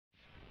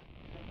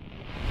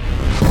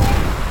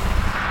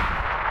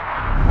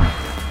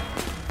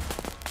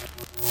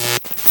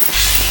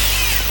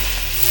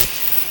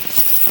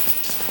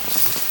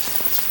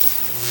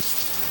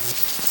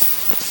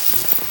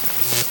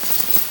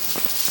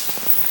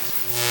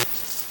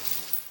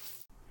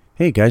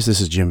Hey guys, this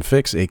is Jim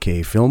Fix,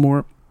 aka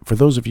Fillmore. For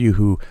those of you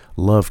who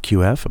love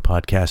QF, a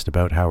podcast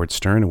about Howard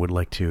Stern, and would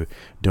like to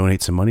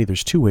donate some money,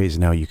 there's two ways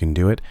now you can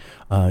do it.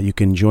 You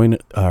can join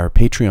our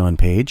Patreon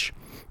page,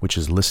 which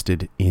is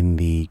listed in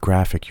the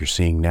graphic you're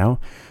seeing now.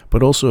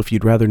 But also, if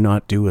you'd rather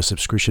not do a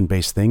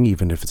subscription-based thing,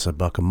 even if it's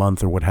 $1 a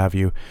month or what have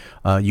you,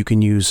 you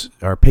can use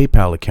our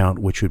PayPal account,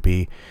 which would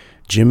be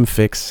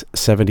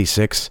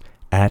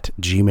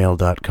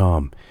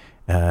jimfix76@gmail.com.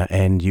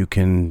 And you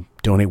can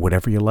donate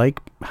whatever you like,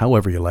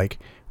 however you like,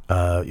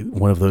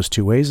 one of those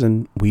two ways,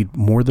 and we'd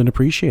more than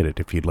appreciate it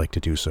if you'd like to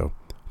do so.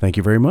 Thank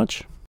you very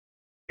much.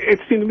 It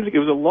seemed to me like it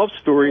was a love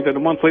story that a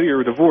month later you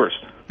were divorced.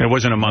 It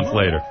wasn't a month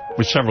later. It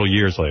was several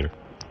years later.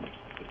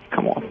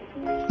 Come on.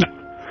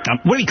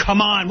 What do you,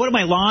 come on? What am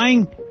I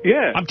lying?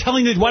 Yeah. I'm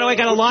telling you, what do I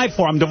got to lie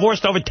for? I'm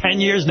divorced over 10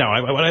 years now.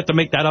 What do I have to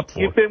make that up for?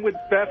 You've been with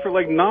Beth for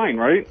like 9,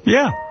 right?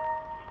 Yeah.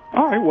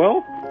 All right,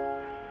 well.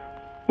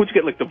 Would you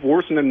get like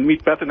divorced and then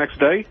meet Beth the next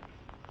day?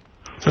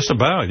 Just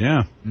about,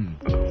 yeah.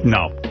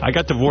 No, I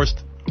got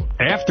divorced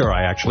after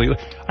I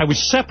was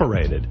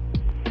separated.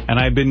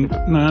 And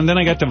then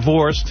I got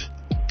divorced.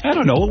 I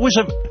don't know. It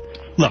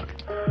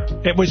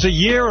was a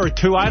year or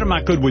two. I'm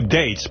not good with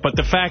dates, but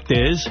the fact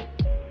is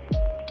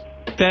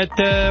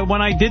that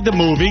when I did the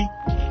movie,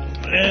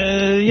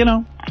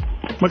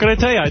 what can I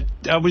tell you?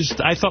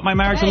 I thought my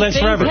marriage would last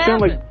forever.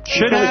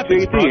 Shit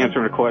happens. JD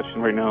answering a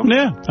question right now.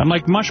 Yeah, I'm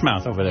like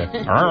Mushmouth over there.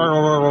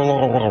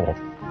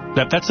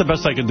 That's the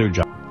best I can do,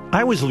 John.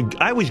 I was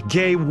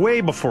gay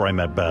way before I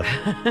met Beth.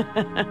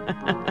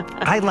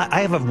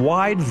 I have a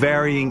wide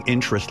varying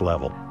interest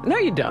level. No,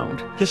 you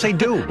don't. Yes, I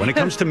do, when it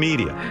comes to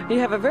media. You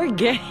have a very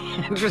gay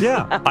interest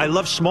level. I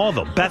love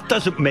Smallville. Beth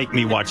doesn't make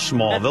me watch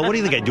Smallville. What do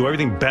you think, I do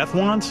everything Beth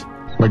wants?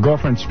 My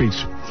girlfriend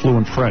speaks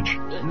fluent French.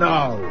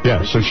 No.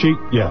 Yeah, so she,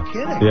 No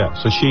kidding. yeah,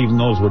 so she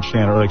knows what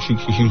standard, like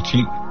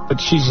but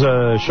she's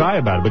shy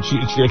about it, but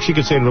she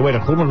could say to the waiter,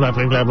 blah, blah,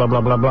 blah,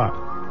 blah, blah, blah.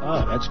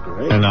 Oh, that's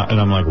great. And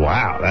I'm like,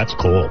 wow, that's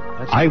cool.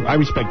 I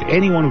respect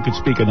anyone who could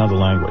speak another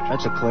language.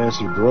 That's a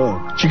classy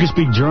broad. She could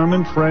speak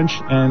German, French,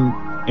 and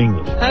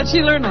English. How'd she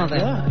learn all that?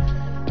 Yeah.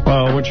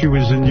 Well, when she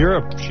was in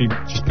Europe, she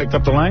just picked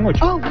up the language.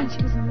 Oh, when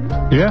she was in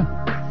Europe? Yeah.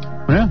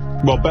 Yeah.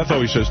 Well, Beth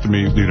always says to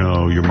me,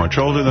 you're much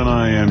older than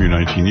I am. You're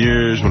 19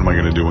 years. What am I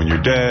going to do when you're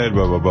dead?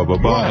 Blah, blah, blah, blah,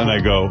 blah. And I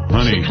go,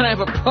 honey. She's going to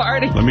have a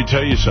party. Let me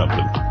tell you something.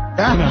 We're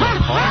going to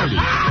have a party.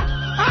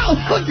 Oh,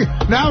 look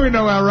at, now we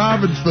know how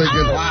Robin's thinking.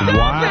 Stop it.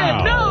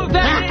 No,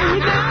 now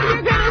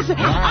you're going to say,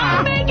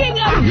 I'm making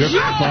a You're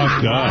joke.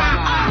 fucked up.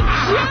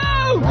 A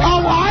joke.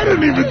 Oh, I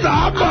didn't even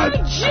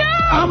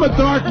I'm a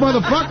dark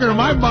motherfucker.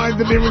 My mind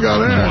didn't even go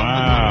there.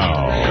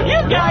 Wow.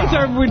 You guys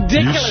are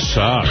ridiculous. You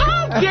suck.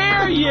 How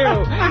dare you? You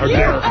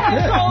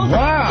assholes.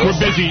 Wow. We're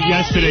busy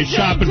yesterday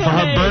shopping for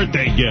her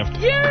birthday gift.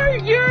 You're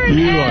an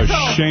You are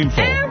asshole.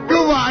 shameful.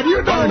 Come on,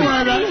 you know why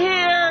Everybody that. here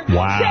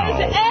Wow.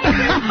 says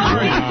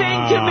everything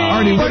to me.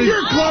 Arnie, but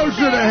you're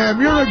closer to him.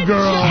 You're a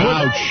girl.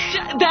 Ouch.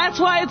 That's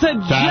why it's a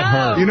That joke.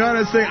 hurt. You know what I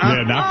was saying?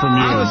 Yeah, not from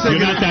you. I was You're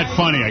thinking- not that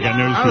funny. I got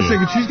news I for was you.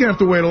 thinking she's going to have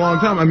to wait a long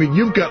time. I mean,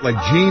 you've got like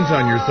genes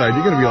on your side.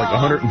 You're going to be like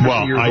 150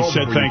 Well, years I old.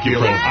 said before thank you,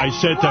 feel Chris. it. I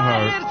said to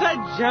her. It's a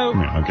joke.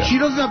 Yeah, okay. She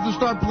doesn't have to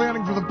start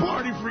planning for the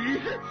party for years.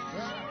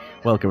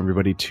 Welcome,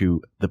 everybody,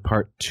 to the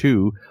part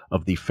 2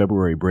 of the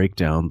February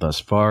breakdown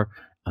thus far.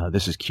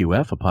 This is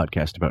QF, a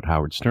podcast about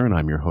Howard Stern.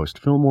 I'm your host,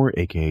 Fillmore,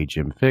 a.k.a.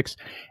 Jim Fix.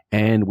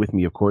 And with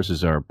me, of course,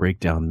 is our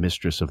breakdown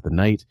mistress of the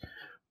night,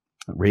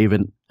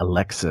 Raven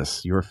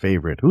Alexis, your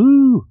favorite.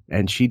 Woo!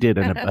 And she did,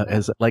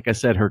 like I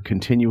said, her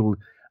continual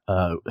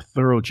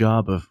thorough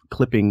job of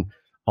clipping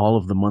all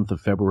of the month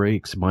of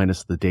February,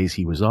 minus the days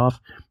he was off.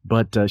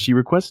 But she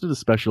requested a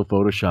special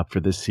Photoshop for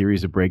this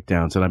series of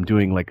breakdowns, and I'm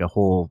doing like a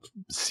whole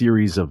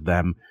series of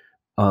them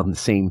on the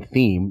same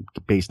theme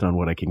based on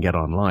what I can get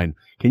online.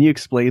 Can you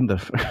explain the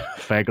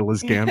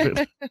Fabulous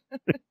Gambit?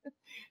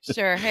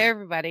 Sure. Hey,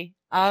 everybody.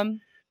 I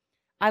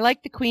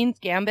like the Queen's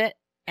Gambit,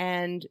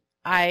 and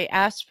I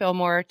asked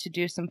Fillmore to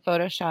do some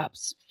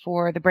Photoshops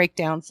for the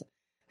breakdowns,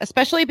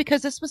 especially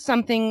because this was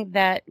something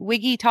that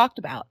Wiggy talked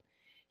about.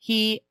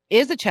 He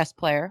is a chess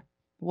player,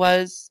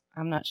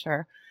 I'm not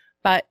sure,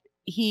 but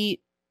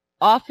he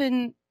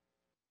often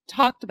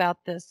talked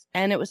about this,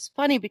 and it was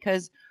funny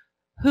because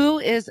who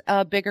is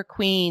a bigger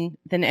queen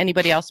than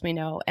anybody else we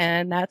know?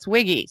 And that's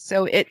Wiggy.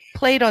 So it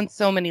played on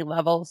so many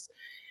levels.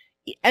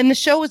 And the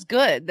show was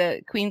good,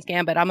 the Queen's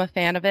Gambit. I'm a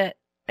fan of it.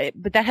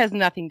 But that has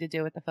nothing to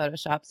do with the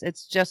Photoshops.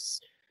 It's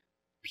just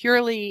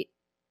purely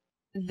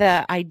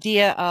the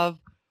idea of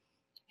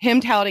him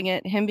touting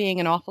it, him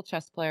being an awful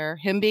chess player,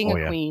 him being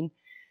a queen.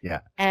 Yeah.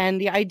 And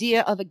the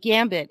idea of a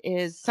gambit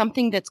is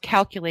something that's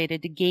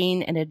calculated to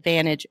gain an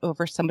advantage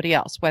over somebody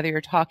else, whether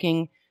you're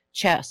talking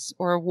chess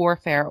or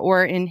warfare,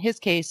 or in his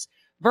case,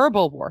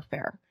 verbal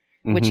warfare,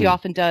 which he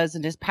often does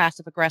in his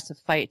passive aggressive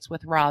fights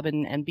with Rob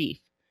and Beef.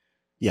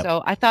 Yep.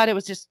 So I thought it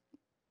was just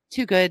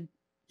too good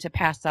to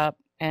pass up,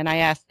 and I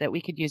asked that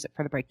we could use it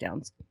for the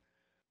breakdowns.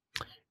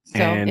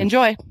 So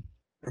enjoy.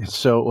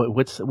 So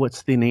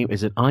what's the name?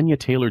 Is it Anya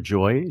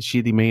Taylor-Joy? Is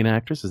she the main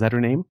actress? Is that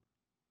her name?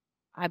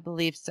 I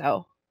believe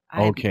so.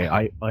 Okay,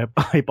 I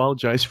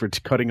apologize for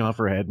cutting off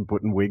her head and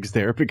putting wigs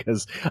there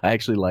because I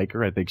actually like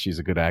her. I think she's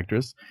a good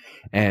actress,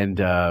 and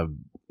but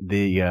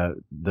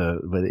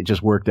it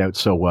just worked out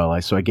so well. I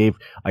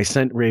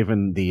sent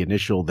Raven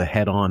the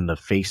head on the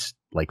face,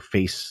 like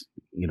face,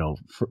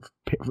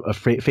 a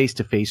face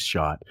to face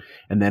shot,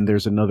 and then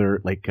there's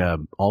another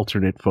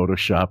alternate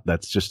Photoshop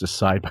that's just a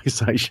side by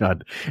side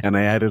shot, and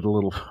I added a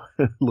little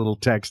little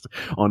text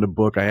on the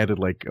book. I added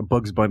like a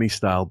Bugs Bunny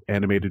style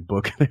animated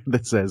book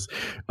that says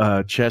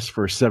chess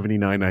for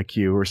 79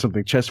 IQ or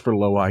something, chess for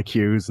low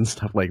IQs and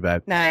stuff like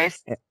that.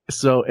 Nice.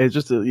 So it's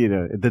just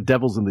the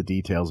devil's in the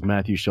details.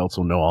 Matthew Schultz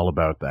will know all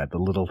about that. The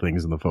little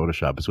things in the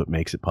Photoshop is what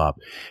makes it pop.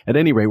 At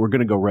any rate, we're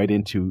going to go right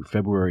into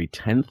February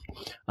 10th,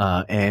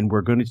 and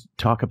we're going to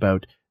talk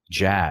about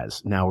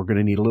jazz. Now we're going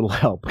to need a little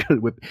help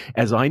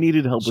as I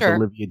needed help with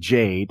Olivia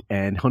Jade,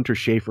 and Hunter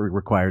Schafer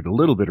required a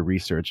little bit of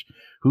research.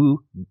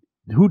 Who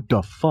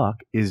the fuck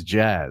is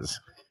Jazz?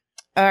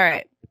 All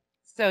right.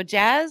 So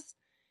Jazz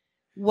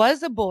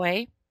was a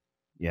boy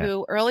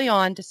who early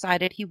on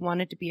decided he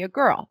wanted to be a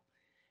girl.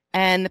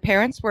 And the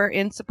parents were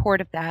in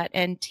support of that.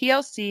 And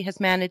TLC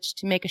has managed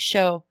to make a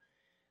show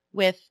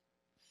with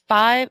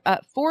 4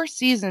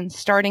 seasons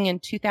starting in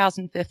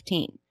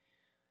 2015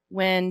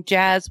 when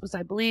Jazz was,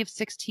 I believe,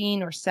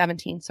 16 or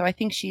 17. So I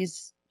think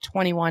she's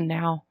 21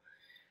 now.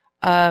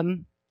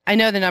 I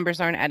know the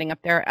numbers aren't adding up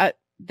there.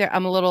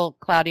 I'm a little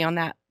cloudy on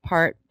that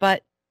part.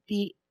 But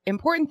the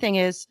important thing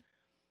is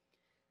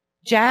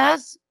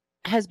Jazz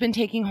has been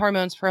taking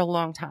hormones for a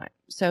long time.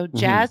 So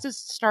Jazz has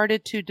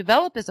started to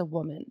develop as a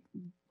woman,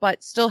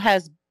 but still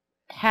has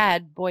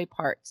had boy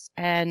parts.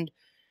 And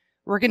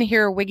we're going to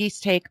hear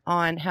Wiggy's take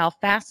on how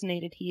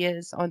fascinated he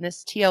is on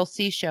this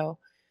TLC show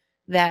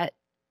that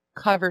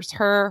covers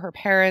her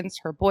parents,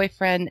 her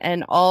boyfriend,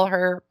 and all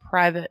her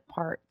private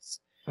parts.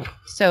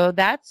 So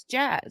that's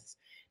Jazz.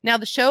 Now,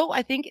 the show,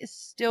 I think, is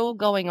still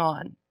going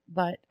on,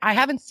 but I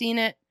haven't seen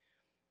it.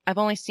 I've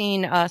only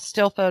seen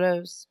still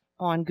photos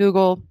on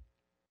Google,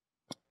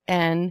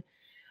 and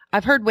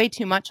I've heard way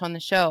too much on the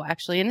show,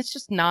 actually, and it's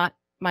just not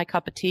my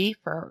cup of tea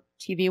for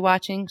TV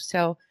watching.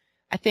 So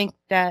I think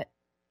that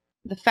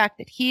the fact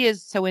that he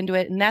is so into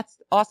it, and that's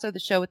also the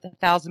show with the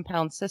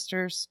 1,000-pound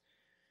sisters.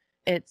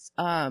 It's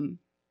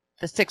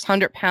the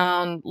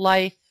 600-pound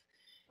life.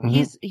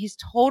 He's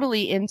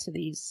totally into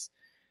these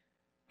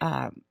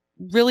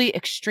really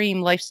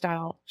extreme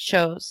lifestyle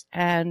shows,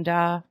 and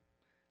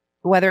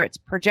whether it's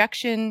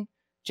projection,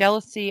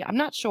 jealousy, I'm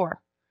not sure.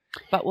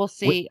 But we'll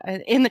see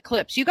in the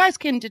clips. You guys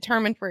can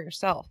determine for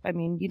yourself. I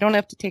mean, you don't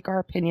have to take our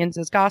opinions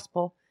as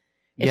gospel.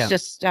 It's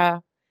just,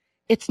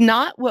 it's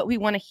not what we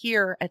want to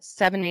hear at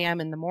 7 a.m.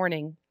 in the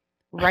morning,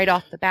 right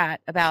off the bat,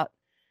 about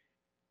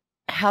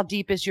how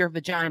deep is your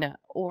vagina,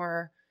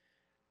 or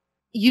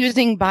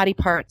using body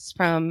parts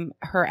from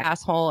her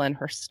asshole and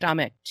her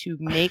stomach to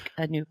make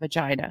a new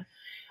vagina.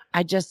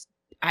 I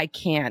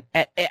can't.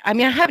 I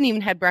mean, I haven't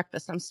even had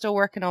breakfast. I'm still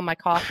working on my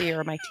coffee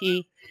or my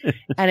tea,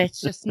 and it's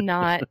just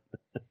not.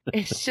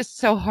 It's just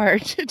so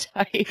hard to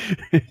type.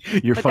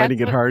 You're finding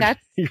it hard.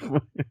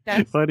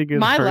 That's finding it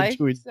my hard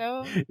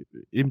life.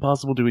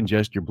 Impossible to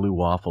ingest your blue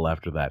waffle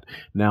after that.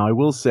 Now, I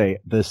will say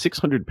the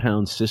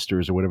 600-pound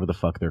sisters, or whatever the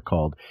fuck they're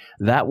called,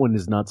 that one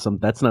is not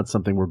that's not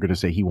something we're going to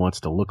say he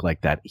wants to look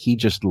like that. He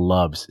just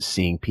loves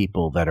seeing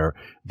people that are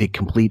the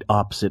complete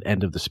opposite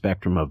end of the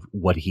spectrum of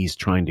what he's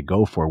trying to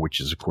go for, which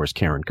is, of course,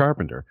 Karen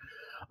Carpenter.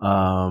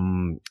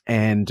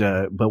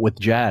 But with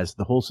Jazz,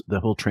 the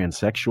whole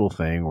transsexual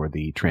thing, or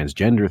the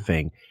transgender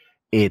thing,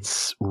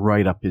 it's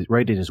right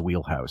in his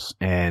wheelhouse.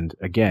 And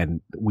again,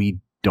 I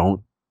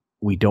don't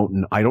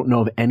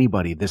know of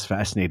anybody this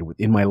fascinated with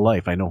in my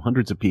life. I know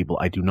hundreds of people.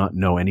 I do not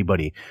know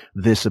anybody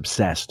this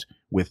obsessed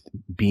with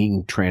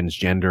being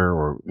transgender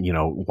or,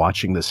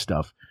 watching this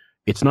stuff.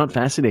 It's not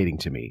fascinating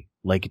to me.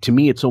 Like, to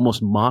me, it's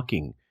almost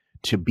mocking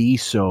to be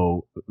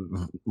so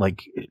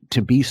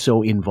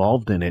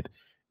involved in it.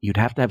 You'd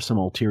have to have some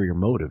ulterior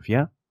motive,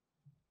 yeah?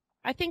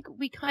 I think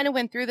we kind of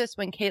went through this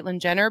when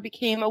Caitlyn Jenner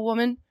became a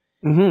woman.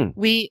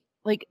 We,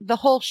 the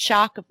whole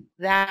shock of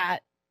that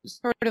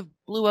sort of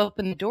blew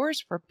open the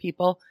doors for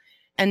people.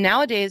 And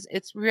nowadays,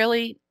 it's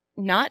really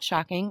not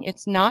shocking.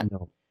 It's not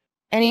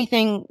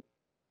anything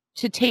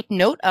to take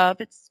note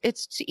of.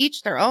 It's to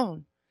each their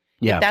own.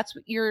 Yeah. If that's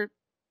what your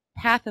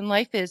path in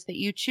life is that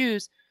you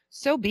choose,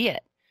 so be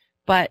it.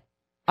 But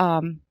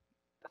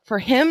for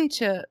him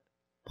to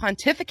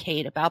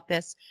pontificate about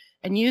this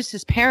and use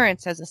his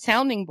parents as a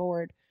sounding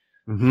board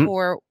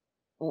for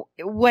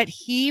what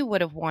he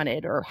would have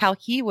wanted, or how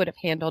he would have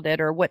handled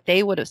it, or what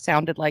they would have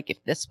sounded like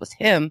if this was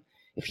him,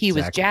 if he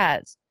was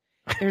Jazz.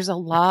 There's a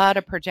lot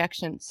of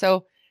projection.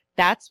 So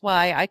that's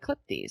why I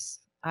clipped these.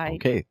 I'm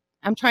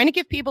trying to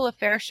give people a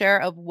fair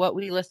share of what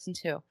we listen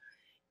to.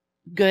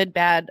 Good,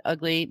 bad,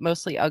 ugly,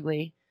 mostly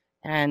ugly.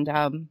 And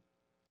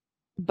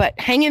but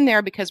hang in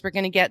there, because we're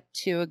going to get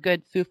to a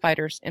good Foo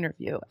Fighters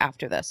interview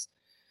after this.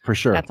 For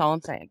sure. That's all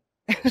I'm saying.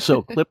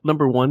 So clip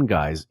number 1,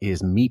 guys,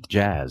 is Meet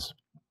Jazz.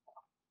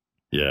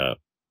 Yeah.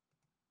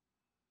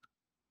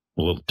 I'm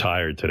a little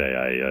tired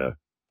today.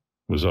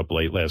 Was up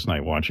late last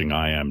night watching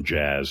I Am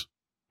Jazz.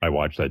 I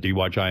watched that. Do you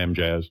watch I Am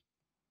Jazz?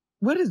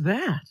 What is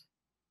that?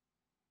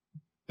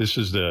 This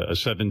is a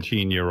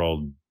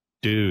 17-year-old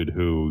dude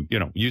who,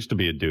 used to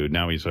be a dude.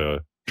 Now he's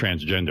a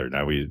transgender.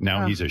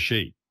 Now he's a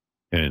she.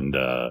 And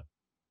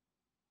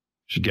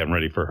she's getting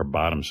ready for her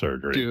bottom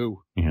surgery.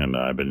 And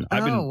I've been.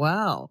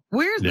 Wow.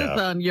 Where's this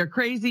on your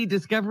crazy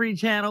Discovery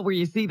Channel where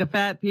you see the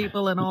fat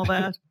people and all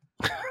that?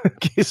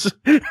 So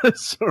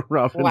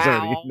Robin's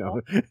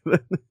already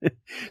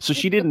So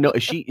she didn't know.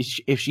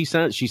 If she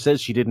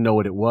says she didn't know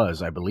what it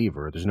was, I believe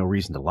her. There's no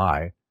reason to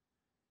lie.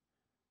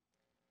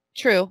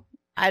 True.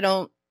 I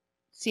don't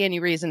see any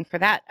reason for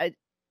that.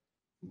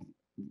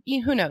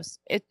 Who knows?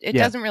 It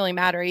doesn't really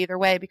matter either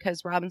way,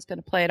 because Robin's going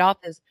to play it off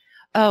as,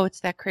 oh, it's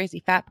that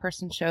crazy fat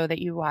person show that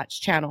you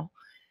watch channel.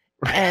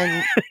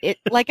 And it,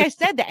 like I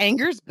said, the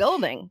anger's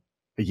building.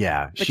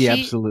 Yeah, But she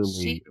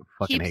absolutely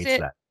fucking keeps hates it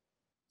that.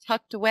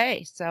 tucked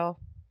away. So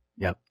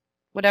Yep.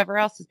 whatever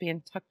else is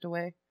being tucked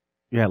away.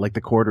 Yeah, like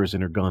the quarters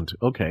in her gun.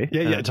 Okay.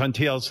 Yeah, it's on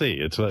TLC.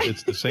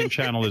 It's the same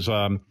channel as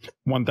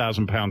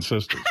 1,000 Pound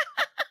Sisters.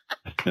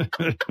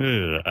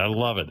 I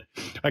love it.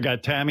 I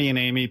got Tammy and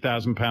Amy,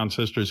 1,000 Pound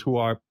Sisters,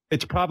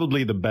 it's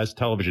probably the best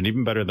television,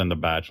 even better than The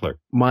Bachelor.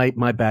 My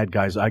bad,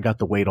 guys. I got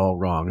the weight all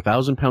wrong.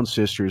 1,000 Pound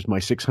Sisters, my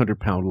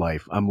 600-pound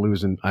life. I'm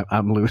losing.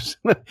 I'm losing.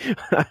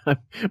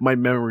 My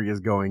memory is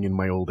going in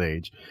my old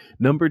age.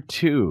 Number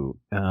 2,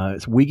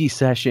 it's Wiggy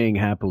sashaying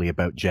happily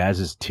about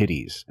Jazz's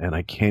titties. And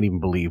I can't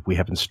even believe we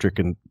haven't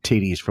stricken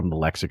titties from the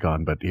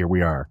lexicon, but here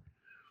we are.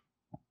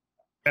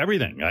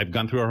 Everything. I've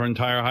gone through her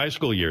entire high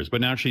school years, but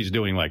now she's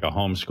doing like a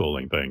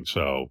homeschooling thing.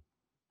 So,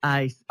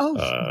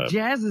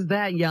 Jazz is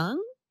that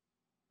young?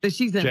 That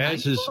she's in high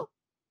school?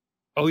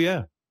 Oh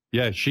yeah,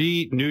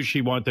 She knew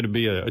she wanted to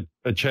be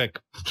a chick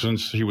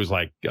since she was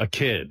like a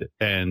kid,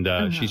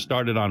 and she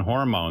started on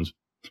hormones.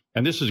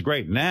 And this is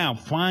great. Now,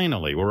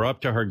 finally, we're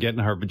up to her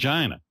getting her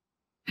vagina.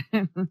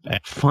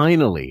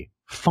 Finally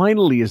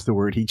is the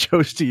word he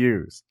chose to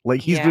use.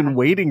 Like he's been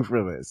waiting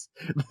for this.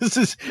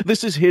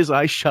 This is his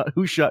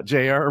who shot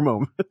JR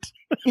moment.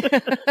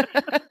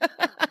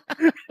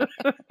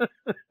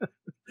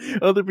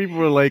 Other people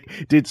were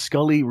like, did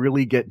Scully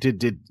really get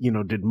did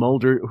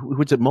Mulder,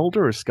 was it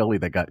Mulder or Scully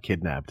that got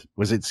kidnapped?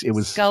 It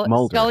was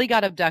Mulder. Scully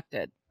got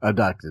abducted.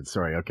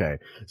 Sorry, okay.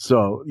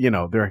 So,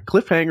 there are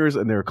cliffhangers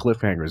and there are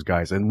cliffhangers,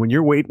 guys. And when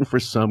you're waiting for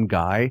some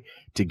guy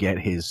to get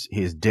his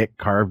dick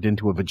carved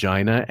into a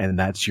vagina and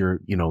that's your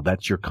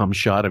cum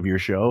shot of your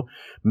show,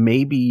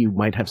 maybe you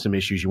might have some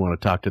issues you want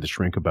to talk to the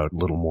shrink about a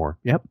little more.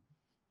 Yep.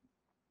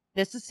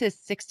 This is his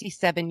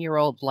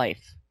 67-year-old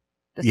life.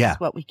 This is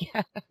what we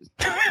get.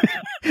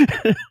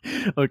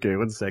 Okay,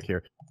 one sec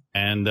here.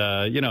 And,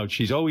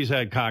 she's always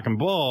had cock and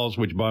balls,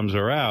 which bums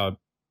her out.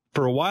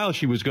 For a while,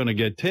 she was going to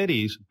get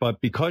titties, but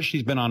because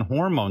she's been on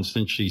hormones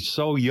since she's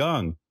so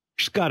young,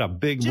 she's got a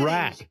big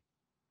rack.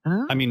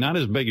 Huh? I mean, not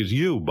as big as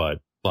you,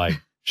 but like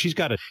she's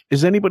got a.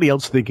 Is anybody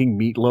else thinking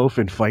Meatloaf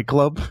in Fight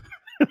Club?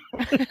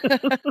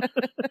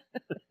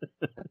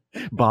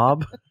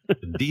 Bob? A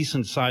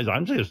decent size.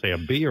 I'm just going to say a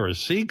B or a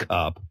C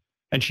cup.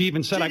 And she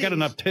even said, I got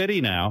enough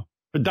titty now.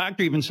 The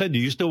doctor even said, do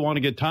you still want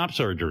to get top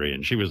surgery?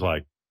 And she was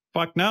like,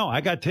 fuck no,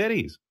 I got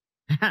titties.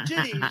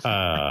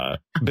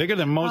 Bigger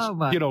than most, oh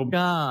my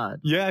God.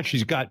 Yeah,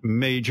 she's got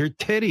major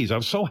titties.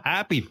 I'm so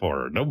happy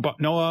for her.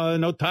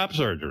 No top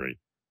surgery.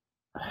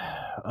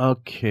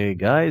 Okay,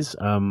 guys.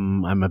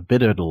 I'm a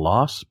bit at a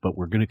loss, but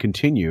we're going to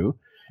continue.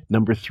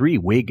 Number 3,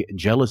 Wig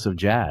jealous of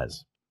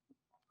Jazz.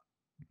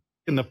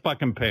 In the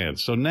fucking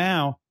pants. So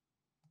now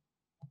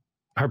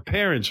her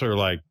parents are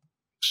like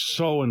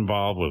so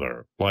involved with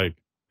her. Like,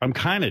 I'm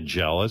kind of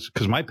jealous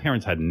because my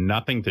parents had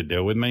nothing to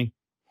do with me.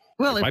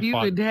 Well, if you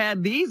had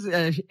had these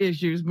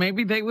issues,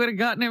 maybe they would have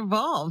gotten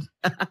involved.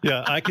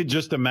 Yeah, I could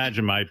just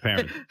imagine my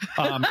parents.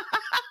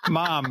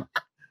 Mom,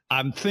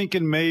 I'm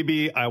thinking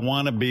maybe I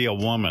want to be a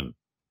woman.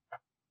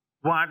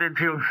 What did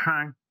you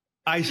say?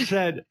 I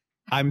said,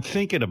 I'm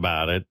thinking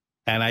about it,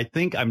 and I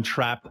think I'm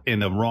trapped in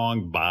the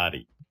wrong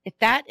body. If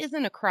that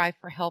isn't a cry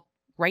for help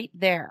right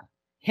there,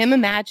 him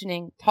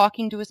imagining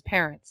talking to his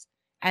parents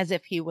as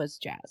if he was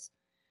Jazz,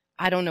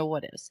 I don't know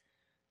what is.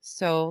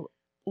 So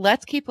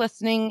let's keep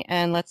listening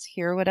and let's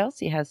hear what else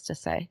he has to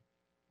say.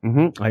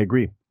 I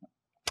agree.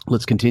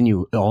 Let's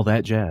continue all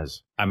that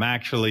jazz. I'm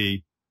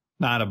actually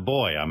not a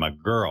boy. I'm a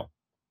girl.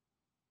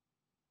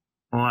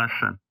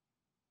 Listen.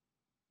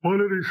 What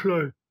did he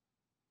say?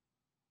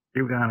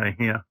 You gotta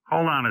hear.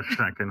 Hold on a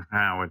second,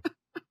 Howard.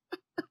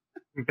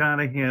 You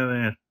gotta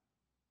hear this.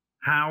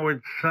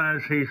 Howard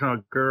says he's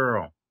a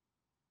girl.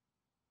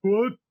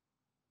 What?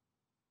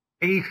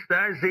 He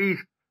says he's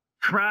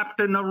trapped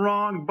in the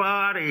wrong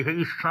body.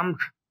 He's some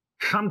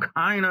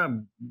kind of,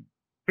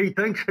 he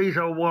thinks he's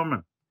a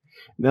woman.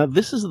 Now,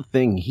 this is the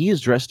thing. He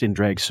is dressed in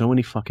drag so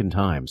many fucking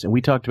times. And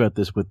we talked about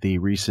this with the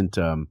recent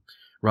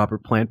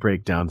Robert Plant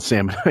breakdown.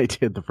 Sam and I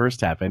did the first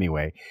half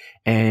anyway.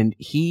 And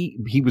he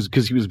was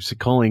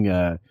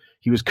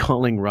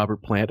calling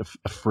Robert Plant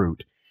a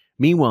fruit.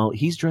 Meanwhile,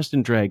 he's dressed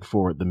in drag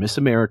for the Miss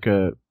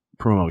America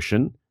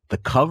promotion, the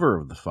cover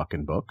of the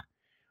fucking book,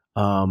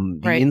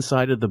 The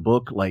inside of the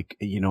book, like,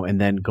 and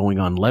then going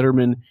on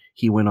Letterman.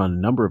 He went on a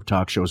number of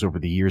talk shows over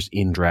the years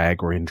in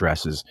drag or in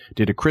dresses,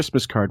 did a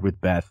Christmas card with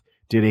Beth,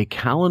 did a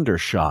calendar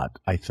shot,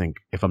 I think,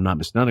 if I'm not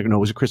mistaken. No, it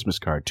was a Christmas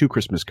card, 2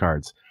 Christmas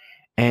cards,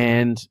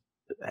 and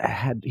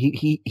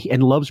he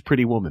loves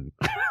Pretty Woman.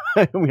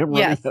 We are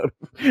running out of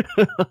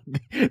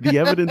the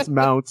evidence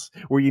mounts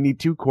where you need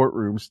 2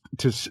 courtrooms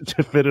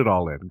to fit it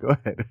all in. Go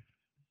ahead.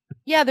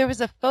 Yeah, there was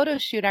a photo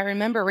shoot, I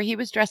remember, where he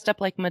was dressed up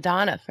like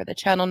Madonna for the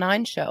Channel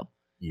 9 show.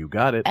 You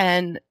got it.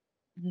 And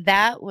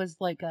that was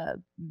like a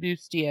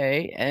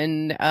bustier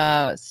and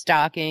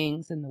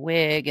stockings and the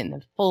wig and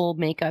the full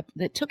makeup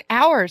that took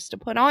hours to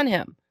put on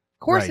him.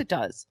 Of course it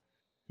does.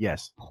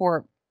 Yes.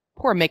 Poor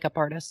makeup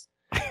artist.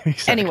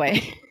 Exactly.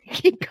 Anyway,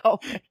 keep going.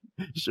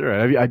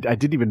 Sure. I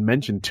didn't even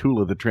mention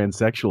Tula the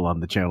transsexual on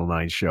the Channel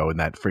 9 show, and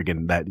that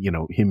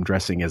him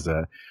dressing as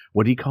a,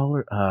 what do you call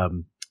her?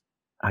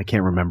 I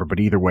can't remember, but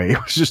either way,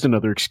 it was just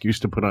another excuse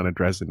to put on a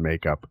dress and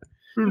makeup.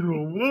 There's a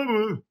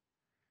woman.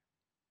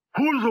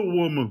 Who's a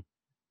woman?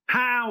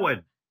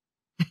 Howard.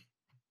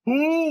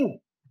 Who?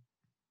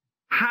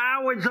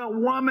 Howard's a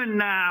woman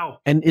now.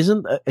 And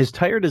isn't as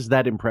tired as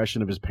that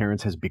impression of his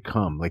parents has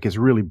become, like, it's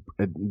really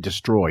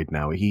destroyed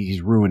now.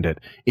 He's ruined it.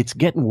 It's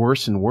getting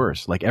worse and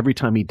worse. Like, every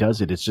time he does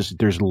it, it's just,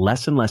 there's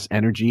less and less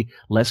energy,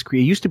 less It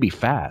used to be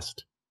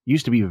fast. It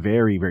used to be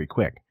very, very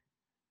quick.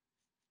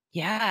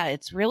 Yeah,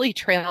 it's really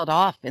trailed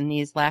off in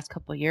these last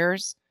couple of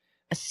years,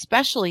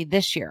 especially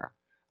this year.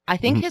 I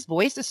think his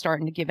voice is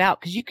starting to give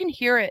out because you can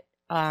hear it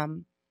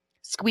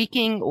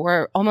squeaking,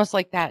 or almost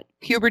like that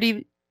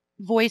puberty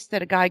voice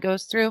that a guy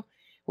goes through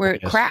where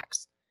it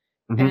cracks.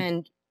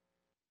 And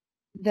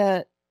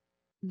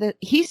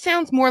he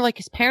sounds more like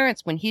his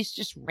parents when he's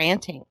just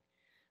ranting.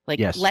 Like,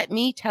 let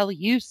me tell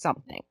you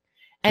something.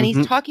 And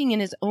he's talking in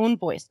his own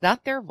voice,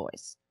 not their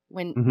voice,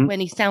 when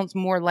he sounds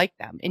more like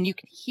them. And you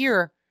can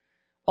hear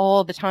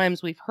all the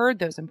times we've heard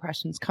those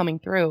impressions coming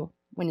through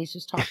when he's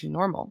just talking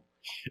normal.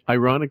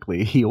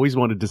 Ironically, he always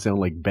wanted to sound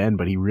like Ben,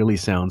 but he really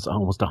sounds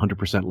almost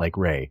 100% like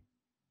Ray.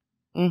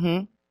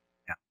 Yeah.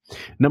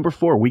 Number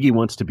 4, Wiggy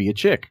wants to be a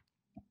chick.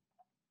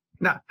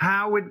 Now,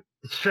 Howard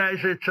says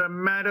it's a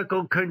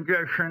medical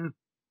condition,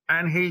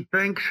 and he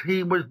thinks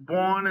he was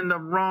born in the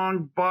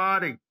wrong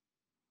body.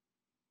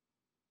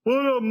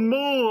 What a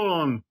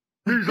moron!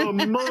 He's a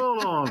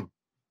moron!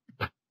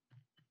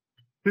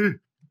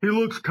 He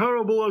looks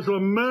terrible as a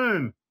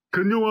man.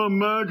 Can you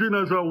imagine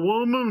as a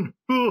woman?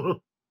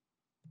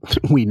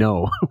 We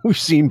know. We've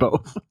seen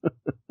both.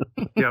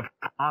 Your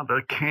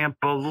father can't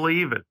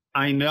believe it.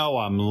 I know.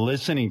 I'm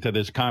listening to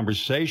this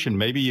conversation.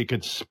 Maybe you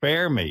could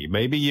spare me.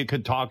 Maybe you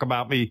could talk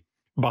about me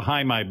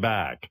behind my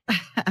back.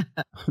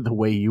 The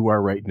way you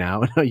are right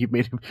now. You've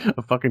made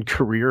a fucking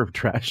career of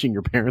trashing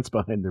your parents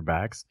behind their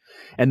backs.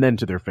 And then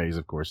to their face,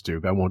 of course,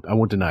 too. I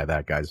won't deny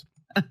that, guys.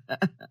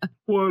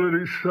 What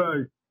did he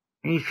say?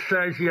 He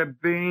says you're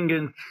being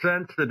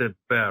insensitive,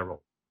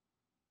 Beryl.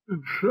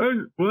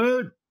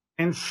 What?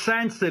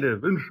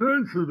 Insensitive.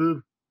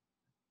 Insensitive?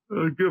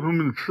 I give him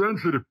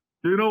insensitive.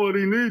 You know what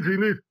he needs? He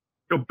needs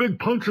a big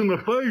punch in the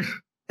face.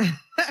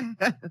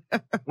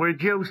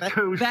 Would you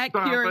two that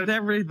stop cures it?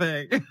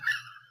 everything.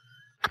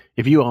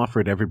 If you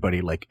offered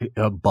everybody like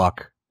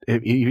 $1,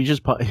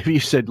 if you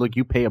said, look,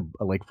 you pay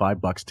like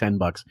 $5,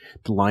 $10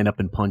 to line up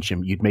and punch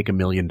him, you'd make $1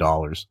 million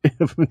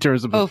in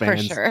terms of the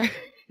fans. For sure.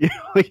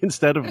 Like,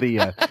 instead of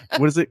the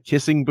what is it,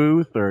 kissing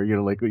booth, or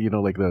like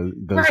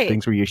those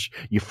things where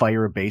you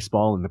fire a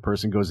baseball and the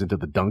person goes into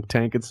the dunk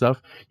tank and stuff,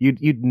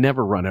 you'd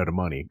never run out of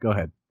money. Go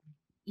ahead.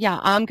 Yeah,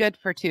 I'm good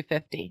for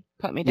 $250.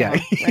 Put me down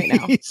right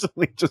now.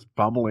 Easily just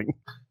pummeling.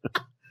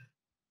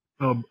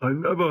 I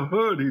never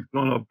heard he's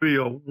gonna be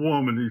a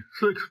woman.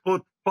 He's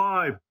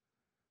 6'5".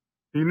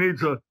 He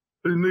needs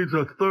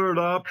a third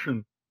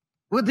option.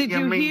 Well, did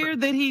you hear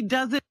that he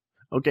doesn't?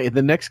 Okay,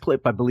 the next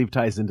clip, I believe,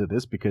 ties into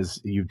this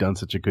because you've done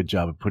such a good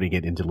job of putting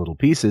it into little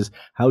pieces.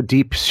 How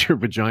deep is your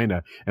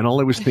vagina? And all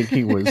I was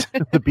thinking was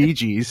the Bee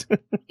Gees.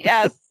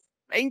 Yes,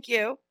 thank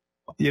you.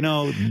 You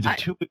know, the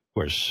two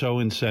are so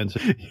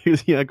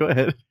insensitive. Yeah, go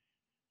ahead.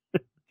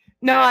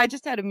 No, I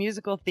just had a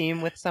musical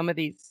theme with some of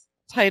these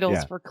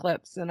titles for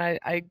clips, and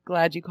I'm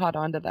glad you caught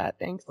on to that.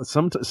 Thanks.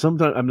 Sometimes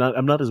I'm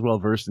not as well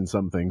versed in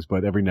some things,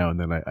 but every now and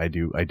then I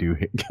do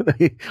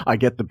I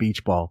get the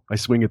beach ball. I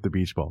swing at the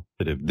beach ball.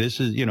 If this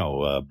is,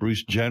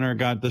 Bruce Jenner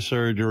got the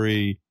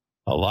surgery,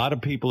 a lot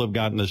of people have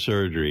gotten the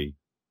surgery.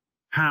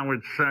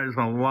 Howard says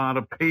a lot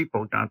of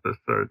people got the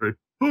surgery.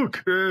 Who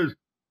cares?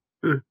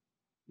 He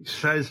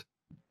says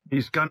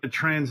he's going to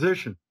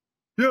transition.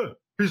 Yeah,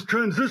 he's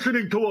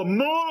transitioning to a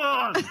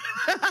moron.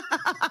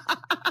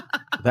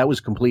 That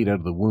was complete out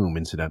of the womb,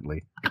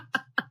 incidentally.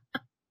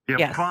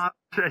 Your father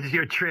says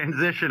you're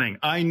transitioning.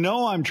 I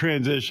know I'm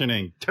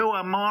transitioning to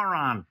a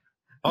moron.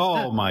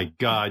 Oh, my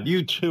God.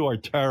 You two are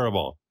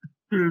terrible.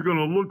 You're going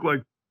to look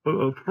like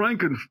a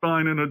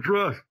Frankenstein in a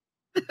dress.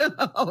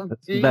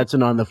 That's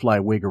an on-the-fly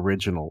wig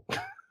original.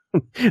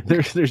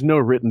 There's no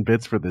written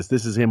bits for this.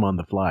 This is him on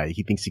the fly.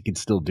 He thinks he can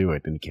still do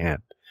it, and he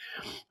can't.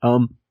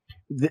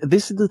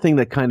 this is the thing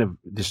that kind of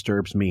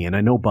disturbs me. And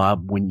I know,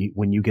 Bob, when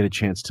you get a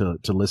chance to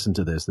listen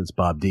to this, that's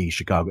Bob D,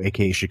 Chicago,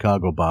 aka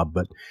Chicago Bob.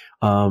 But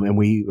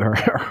and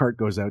our heart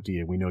goes out to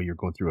you. We know you're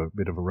going through a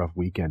bit of a rough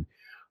weekend.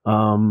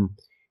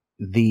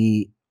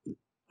 The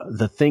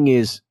thing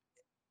is,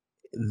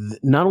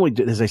 not only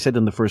as I said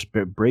in the first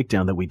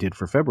breakdown that we did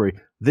for February,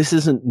 this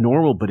isn't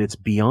normal, but it's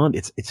beyond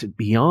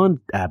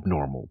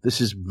abnormal.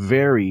 This is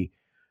very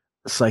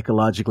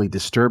psychologically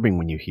disturbing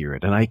when you hear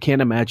it, and I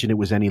can't imagine it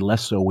was any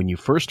less so when you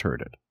first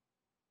heard it.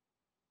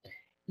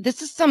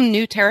 This is some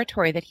new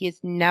territory that he has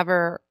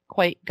never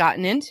quite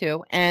gotten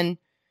into, and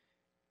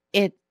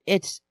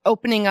it's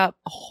opening up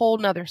a whole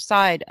nother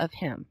side of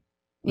him.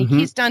 I mean,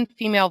 he's done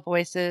female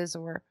voices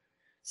or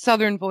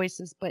Southern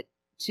voices, but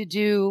to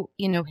do,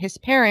 his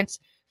parents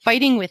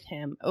fighting with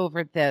him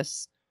over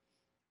this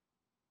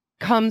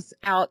comes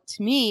out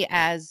to me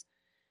as,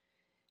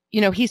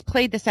 he's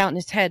played this out in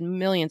his head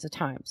millions of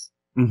times.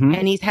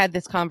 And he's had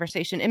this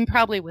conversation, and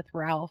probably with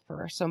Ralph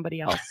or somebody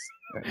else.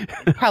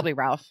 Probably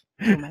Ralph.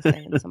 Who am I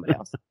saying? Somebody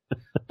else.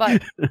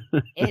 But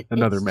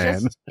another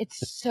man.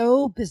 It's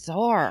so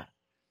bizarre.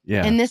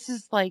 Yeah. And this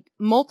is like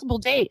multiple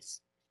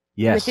days.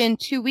 Yes. Within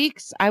 2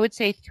 weeks, I would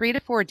say 3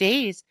 to 4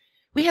 days,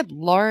 we had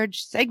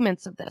large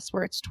segments of this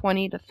where it's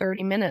 20 to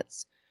 30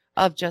 minutes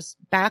of just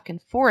back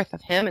and forth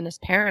of him and his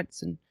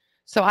parents. And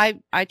so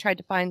I tried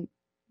to find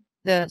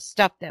the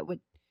stuff that would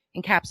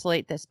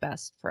encapsulate this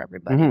best for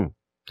everybody.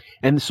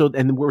 And so,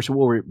 what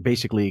we're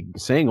basically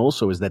saying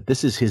also is that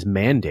this is his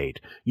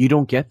mandate. You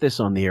don't get this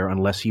on the air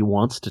unless he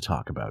wants to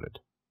talk about it.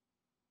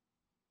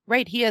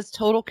 Right. He has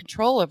total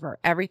control over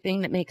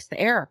everything that makes the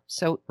air.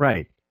 So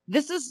right.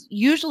 This is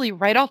usually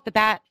right off the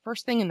bat,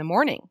 first thing in the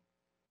morning.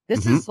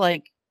 This is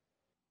like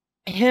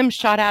him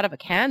shot out of a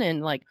cannon.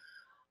 Like,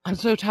 I'm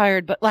so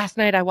tired, but last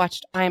night I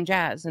watched I Am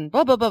Jazz and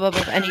blah, blah, blah, blah,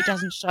 blah, and he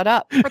doesn't shut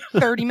up for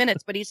 30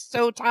 minutes, but he's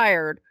so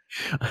tired.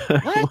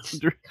 What?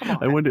 Come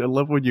on. I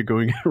love when you're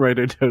going right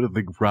out of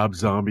the Rob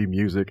Zombie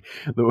music.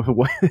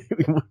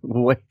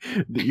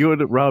 You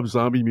had Rob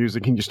Zombie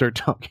music and you start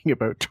talking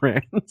about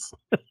trans.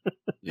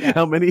 Yes.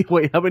 How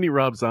many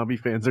Rob Zombie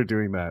fans are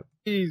doing that?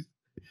 You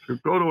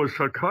go to a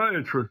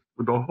psychiatrist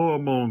with the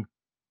hormone.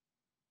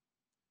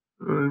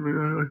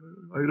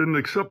 I didn't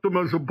accept him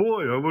as a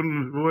boy.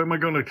 Why am I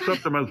going to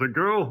accept him as a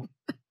girl?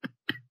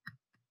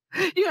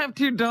 You have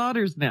 2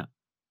 daughters now.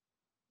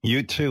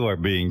 You too are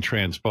being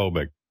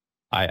transphobic.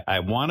 I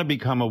want to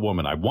become a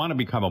woman. I want to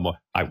become a woman.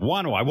 I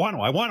want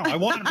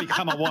to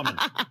become a woman.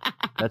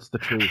 That's the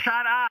truth. Shut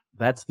up.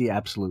 That's the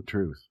absolute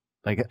truth.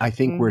 Like, I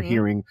think we're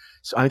hearing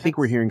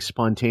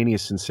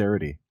spontaneous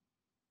sincerity.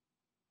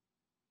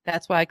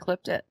 That's why I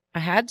clipped it. I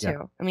had to.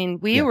 Yeah. I mean,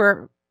 we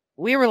were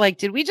like,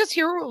 did we just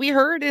hear what we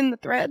heard in the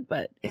thread?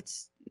 But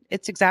it's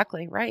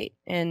exactly right.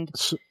 And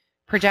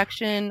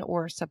projection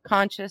or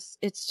subconscious,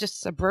 it's just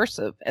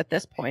subversive at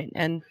this point.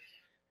 And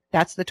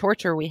that's the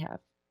torture we have.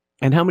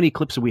 And how many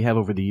clips that we have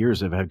over the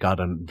years have got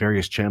on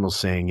various channels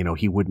saying,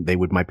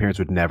 my parents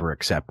would never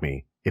accept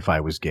me if I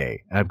was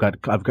gay. I've got,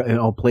 and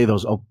I'll play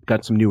those. I've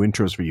got some new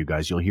intros for you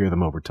guys. You'll hear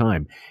them over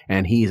time.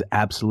 And he is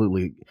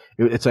absolutely,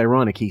 it's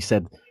ironic. He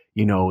said,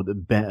 he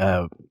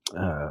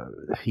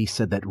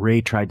said that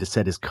Ray tried to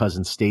set his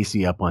cousin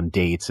Stacy up on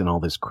dates and all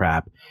this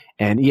crap.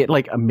 And yet,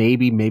 like,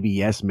 maybe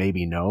yes,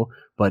 maybe no.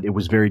 But it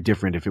was very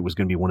different if it was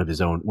going to be one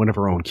of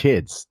her own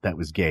kids that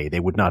was gay. They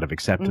would not have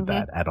accepted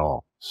that at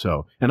all.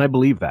 So, and I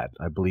believe that.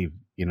 I believe,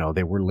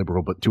 they were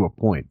liberal, but to a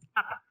point.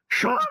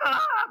 Shut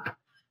up!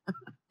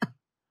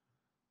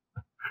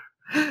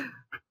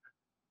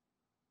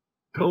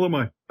 Tell him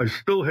I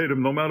still hate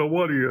him no matter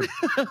what he is.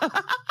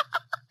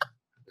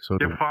 So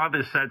your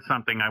father said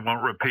something. I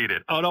won't repeat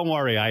it. Oh, don't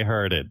worry. I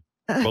heard it.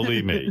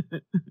 Believe me.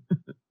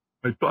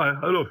 I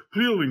had a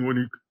feeling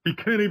when he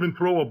can't even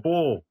throw a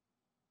ball.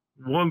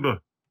 Wonder.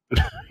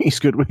 He's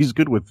good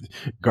with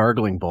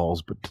gargling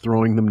balls, but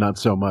throwing them not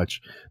so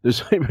much.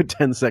 There's about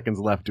 10 seconds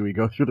left. Do we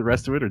go through the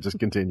rest of it or just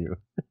continue?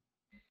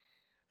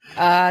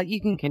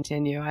 You can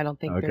continue. I don't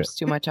think there's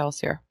too much else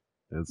here.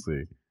 Let's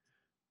see.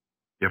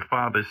 Your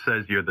father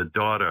says you're the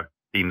daughter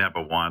he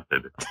never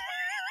wanted.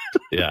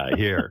 Yeah, I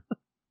hear.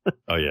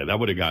 Oh yeah, that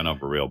would have gone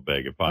over real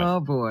big if I. Oh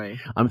boy,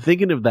 I'm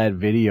thinking of that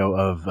video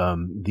of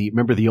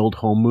remember the old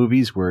home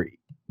movies where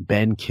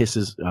Ben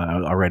kisses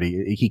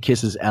he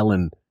kisses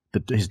Ellen,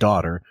 his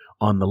daughter,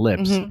 on the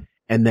lips,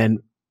 and then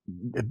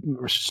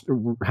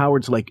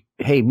Howard's like,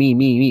 "Hey,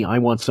 me, I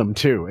want some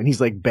too," and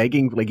he's like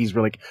begging, like he's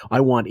like,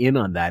 "I want in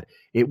on that."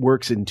 It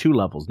works in 2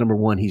 levels. Number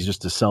one, he's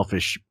just a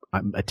selfish,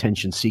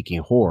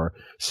 attention-seeking whore.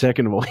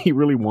 Second of all, he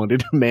really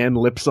wanted man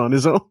lips on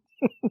his own.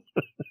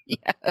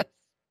 Yes.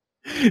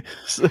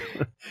 So,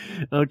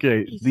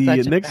 okay, He's the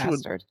such next a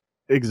bastard.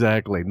 one,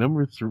 exactly,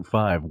 number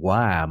 5.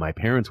 Wow, my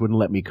parents wouldn't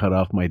let me cut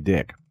off my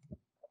dick.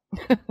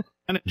 Kind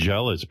of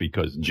jealous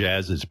because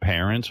Jazz's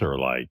parents are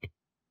like,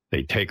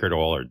 they take her to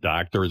all her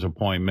doctor's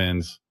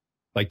appointments.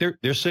 Like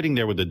they're sitting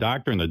there with the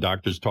doctor, and the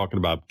doctor's talking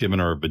about giving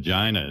her a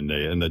vagina,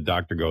 and the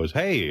doctor goes,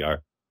 "Hey, are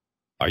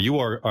you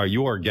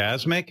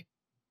orgasmic?"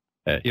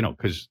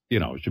 Because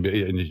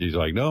she's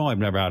like, "No, I've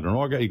never had an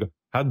orgasm."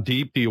 How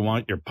deep do you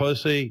want your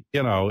pussy?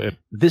 You know,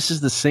 this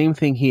is the same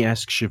thing he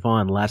asked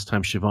Siobhan last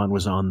time Siobhan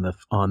was on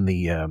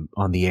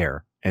the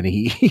air. And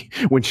he,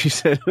 when she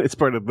said it's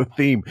part of the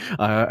theme,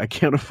 I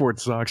can't afford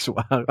socks, so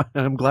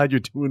I'm glad you're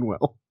doing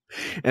well.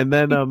 And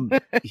then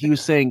he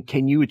was saying,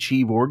 can you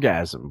achieve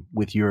orgasm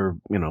with your,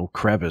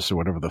 crevice or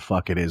whatever the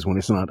fuck it is when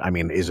it's not, I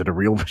mean, is it a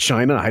real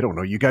vagina? I don't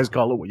know. You guys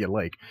call it what you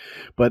like.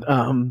 But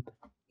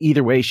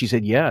either way, she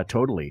said, yeah,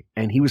 totally.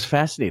 And he was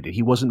fascinated.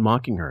 He wasn't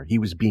mocking her. He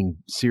was being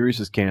serious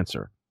as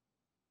cancer.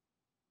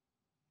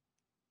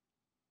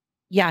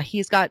 Yeah,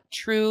 he's got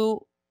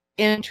true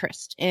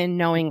interest in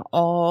knowing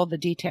all the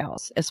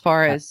details as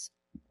far as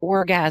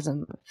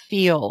orgasm,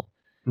 feel,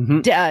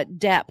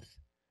 depth.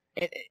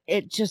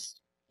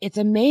 It's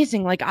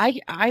amazing. Like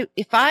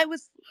if I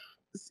was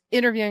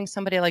interviewing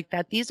somebody like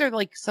that, these are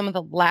like some of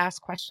the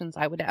last questions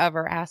I would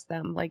ever ask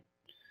them. Like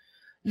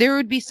there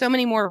would be so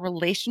many more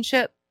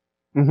relationship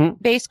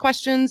based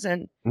questions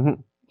and,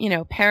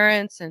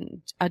 parents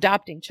and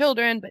adopting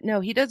children, but no,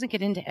 he doesn't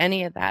get into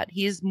any of that.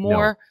 He's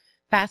more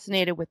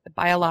fascinated with the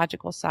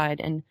biological side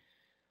and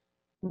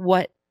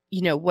what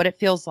it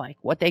feels like,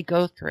 what they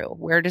go through,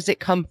 where does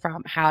it come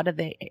from, how do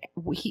they,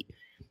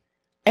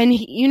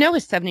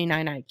 his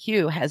 79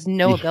 IQ has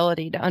no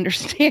ability to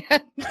understand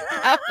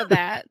half of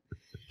that.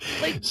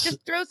 Like,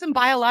 just throw some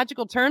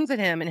biological terms at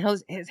him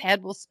and his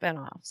head will spin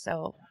off.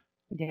 So,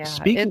 yeah,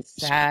 it's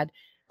sad.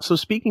 So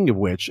speaking of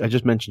which, I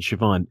just mentioned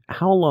Siobhan.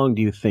 How long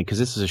do you think, because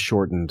this is a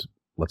shortened,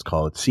 let's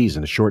call it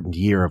season, a shortened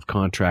year of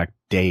contract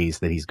days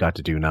that he's got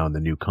to do now in the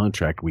new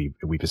contract. We've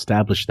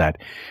established that.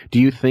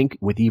 Do you think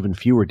with even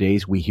fewer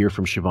days we hear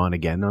from Siobhan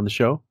again on the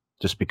show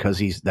just because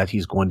he's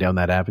going down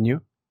that avenue?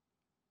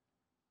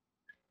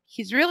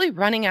 He's really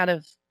running out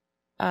of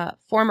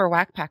former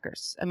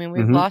whackpackers. I mean,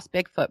 we've lost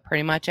Bigfoot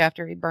pretty much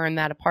after he burned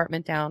that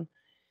apartment down.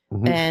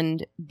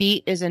 And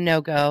Beat is a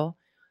no-go.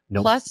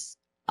 Nope. Plus,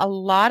 a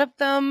lot of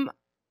them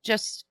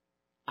just,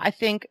 I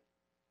think,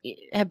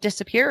 have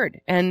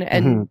disappeared.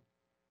 And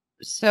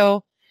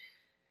so,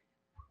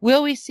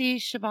 will we see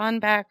Siobhan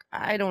back?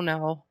 I don't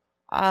know.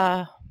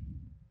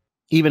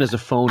 Even as a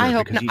phoner?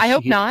 I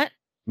hope not.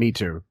 Me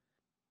too.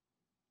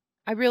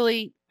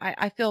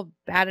 I feel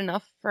bad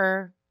enough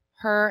for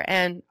her,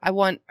 and I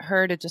want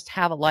her to just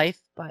have a life,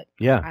 but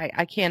yeah,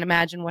 I can't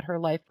imagine what her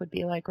life would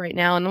be like right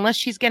now. And unless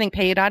she's getting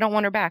paid, I don't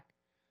want her back.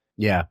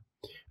 Yeah.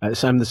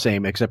 So I'm the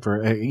same, except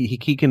for he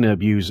can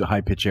abuse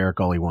high pitch Eric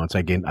all he wants.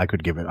 Again, I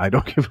could give it.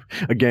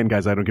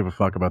 Guys, I don't give a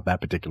fuck about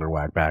that particular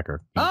whackbacker.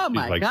 Oh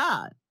my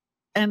God.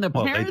 And the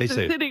parents are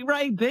sitting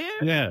right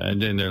there. Yeah.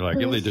 And then they're like,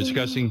 they're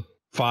discussing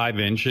 5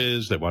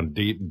 inches. They want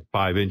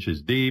 5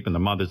 inches deep. And the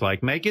mother's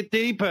like, make it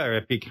deeper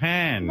if you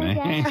can.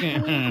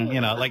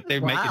 Like they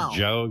make a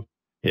joke.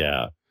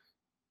 Yeah.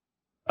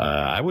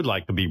 I would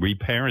like to be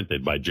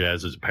reparented by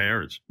Jazz's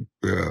parents.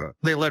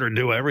 They let her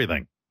do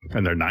everything.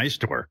 And they're nice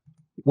to her.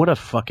 What a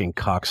fucking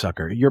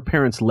cocksucker. Your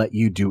parents let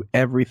you do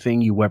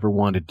everything you ever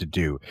wanted to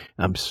do.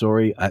 I'm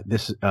sorry. I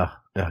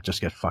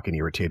just get fucking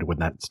irritated when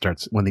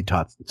the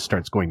thought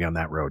starts going down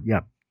that road.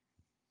 Yeah.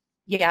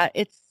 Yeah.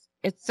 It's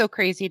so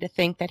crazy to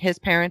think that his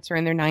parents are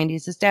in their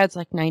 90s. His dad's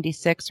like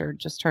 96 or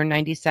just turned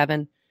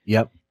 97.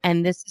 Yep.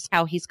 And this is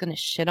how he's going to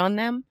shit on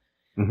them.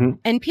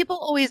 And people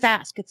always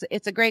ask,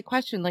 it's a great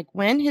question. Like,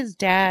 when his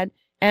dad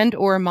and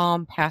or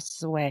mom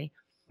passes away,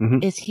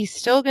 is he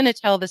still going to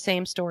tell the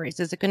same stories?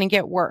 Is it going to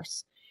get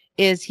worse?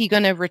 Is he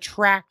going to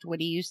retract what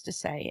he used to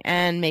say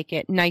and make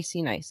it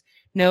nicey nice?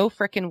 No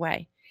frickin'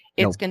 way.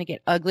 It's going to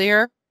get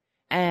uglier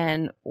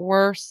and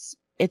worse.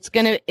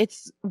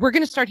 We're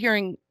going to start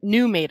hearing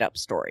new made up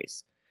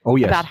stories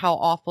about how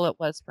awful it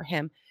was for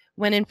him.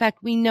 When in fact,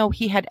 we know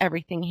he had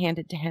everything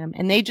handed to him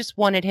and they just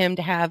wanted him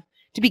to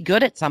be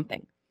good at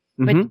something.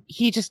 But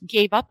he just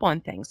gave up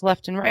on things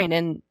left and right.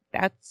 And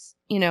that's,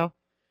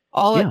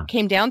 all it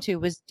came down to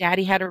was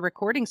Daddy had a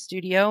recording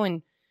studio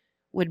and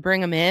would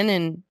bring him in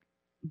and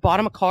bought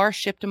him a car,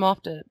 shipped him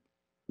off to,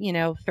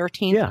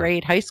 13th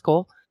grade high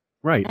school.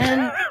 Right.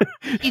 And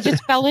he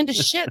just fell into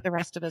shit the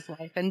rest of his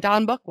life. And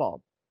Don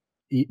Buchwald.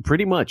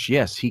 Pretty much,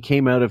 yes. He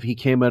came out of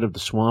the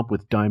swamp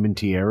with diamond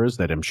tiaras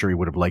that I'm sure he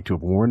would have liked to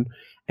have worn.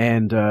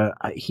 And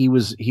he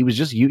was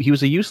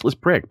a useless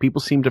prick.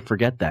 People seem to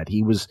forget that.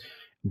 He was,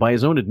 by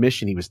his own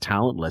admission, he was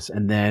talentless.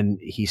 And then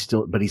he's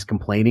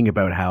complaining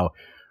about how,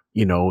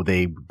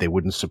 they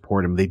wouldn't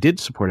support him. They did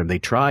support him. They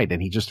tried,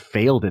 and he just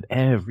failed at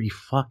every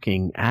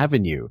fucking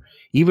avenue.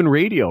 Even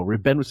radio.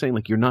 Ben was saying,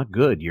 like, you're not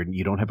good.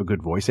 You don't have a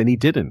good voice, and he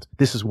didn't.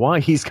 This is why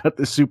he's got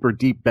the super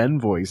deep Ben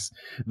voice,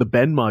 the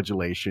Ben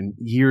modulation,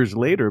 years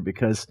later,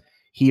 because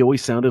he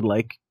always sounded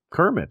like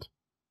Kermit.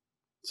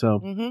 So,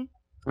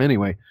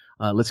 anyway,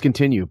 let's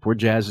continue. Poor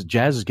Jazz.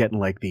 Jazz is getting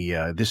like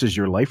the "This Is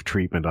Your Life"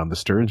 treatment on the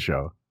Stern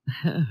Show.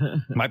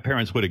 My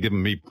parents would have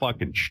given me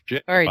fucking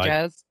shit. All right,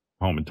 Jazz.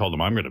 Home and told them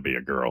I'm going to be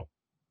a girl.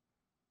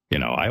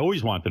 I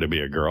always wanted to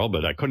be a girl,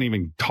 but I couldn't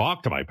even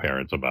talk to my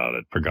parents about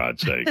it, for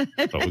God's sake.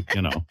 So,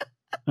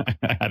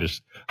 I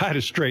had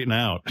to straighten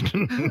out.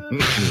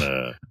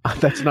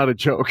 That's not a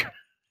joke.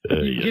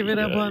 You give it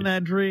up on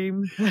that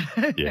dream.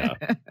 Yeah.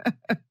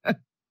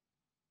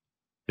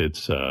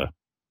 It's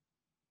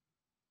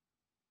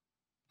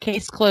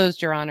Case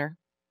closed, Your Honor.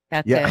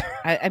 That's Yeah.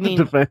 it. I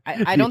mean,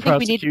 I don't think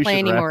we need to play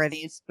any more of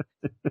these.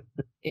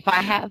 If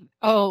I have,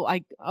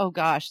 oh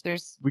gosh,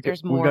 there's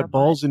more. We got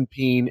Balls and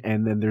Peen,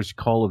 and then there's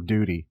Call of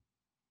Duty.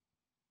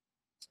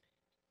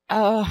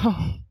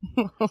 Oh,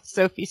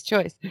 Sophie's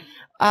choice.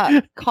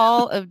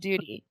 Call of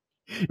Duty.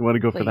 You want to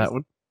go Please. for that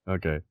one?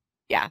 Okay.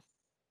 Yeah.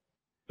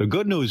 The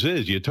good news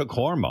is you took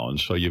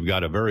hormones, so you've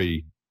got a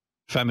very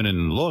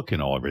feminine look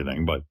and all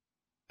everything. But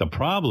the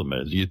problem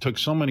is you took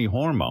so many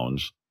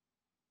hormones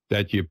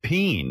that your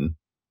peen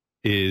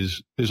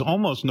there's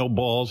almost no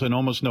balls and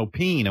almost no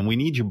peen, and we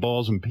need your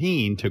balls and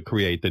peen to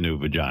create the new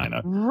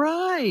vagina.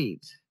 Right.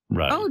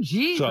 Right. Oh,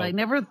 geez, So I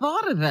never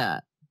thought of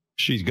that.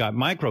 she's got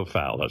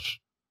microphallus.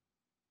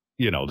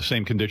 The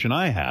same condition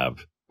I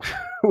have.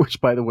 Which,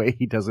 by the way,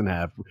 he doesn't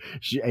have.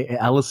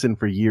 Allison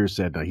for years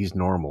said he's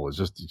normal. It's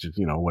just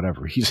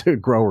whatever. He's a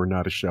grower,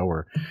 not a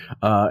shower,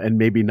 and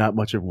maybe not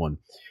much of one.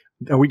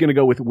 Are we going to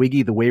go with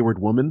Wiggy the Wayward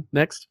Woman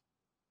next?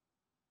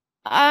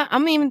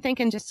 I'm even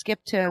thinking just skip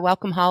to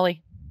Welcome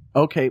Holly.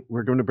 Okay,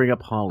 we're going to bring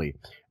up Holly.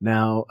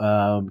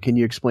 Now, can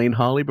you explain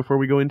Holly before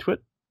we go into it?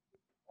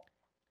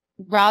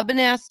 Robin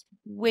asked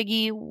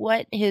Wiggy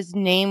what his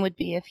name would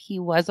be if he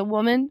was a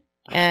woman,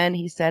 and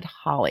he said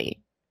Holly.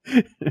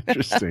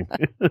 Interesting.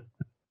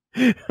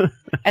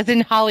 As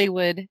in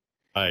Hollywood.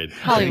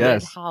 Hollywood,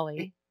 Yes.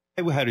 Holly.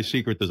 I had a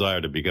secret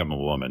desire to become a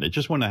woman. It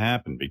just wouldn't have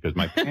happened because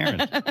my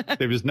parents,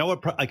 there was no,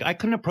 I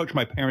couldn't approach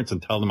my parents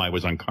and tell them I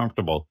was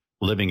uncomfortable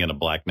living in a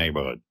black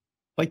neighborhood.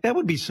 Like, that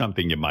would be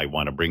something you might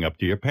want to bring up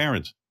to your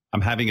parents.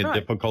 I'm having a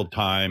difficult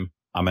time.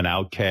 I'm an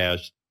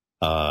outcast.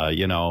 I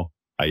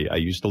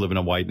used to live in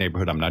a white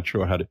neighborhood. I'm not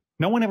sure how to.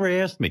 No one ever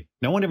asked me.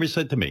 No one ever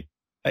said to me,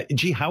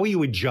 gee, how are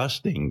you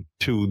adjusting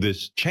to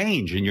this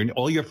change? And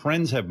all your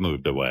friends have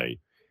moved away.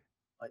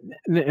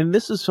 And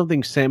this is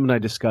something Sam and I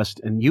discussed,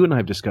 and you and I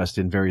have discussed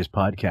in various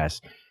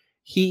podcasts.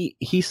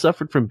 He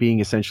suffered from being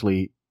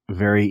essentially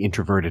very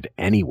introverted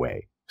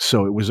anyway.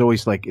 So it was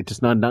always like,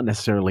 it's not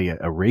necessarily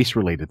a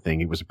race-related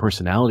thing. It was a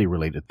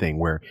personality-related thing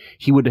where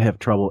he would have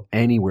trouble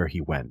anywhere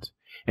he went.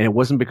 And it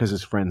wasn't because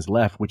his friends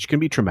left, which can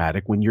be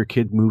traumatic. When your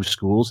kid moves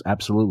schools,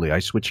 absolutely. I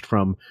switched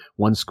from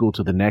one school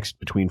to the next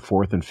between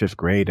 4th and 5th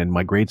grade, and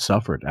my grade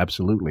suffered,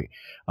 absolutely.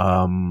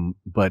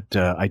 But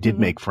I did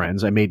make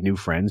friends. I made new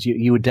friends.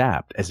 You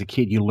adapt. As a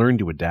kid, you learn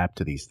to adapt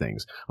to these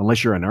things.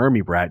 Unless you're an army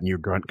brat and you're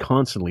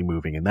constantly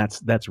moving, and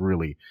that's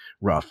really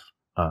rough.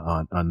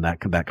 On that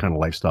kind of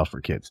lifestyle for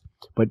kids.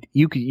 But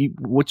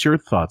what's your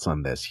thoughts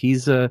on this?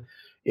 He's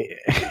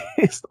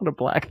it's not a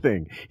black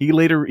thing.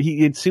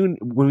 Soon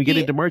when we get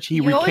into March,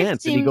 he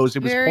recants and he goes,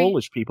 "It was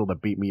Polish people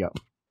that beat me up."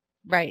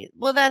 Right.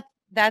 Well, that's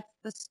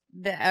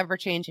the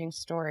ever-changing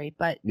story.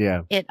 But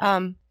yeah,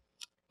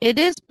 it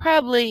is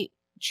probably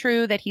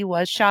true that he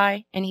was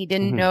shy and he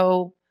didn't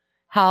know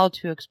how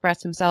to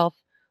express himself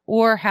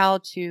or how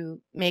to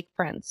make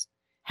friends,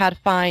 how to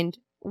find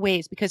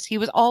ways, because he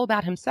was all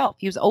about himself.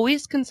 He was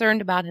always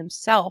concerned about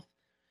himself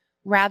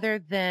rather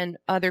than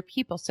other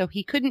people. So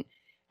he couldn't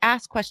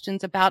ask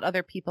questions about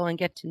other people and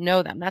get to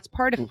know them. That's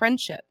part of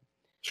friendship.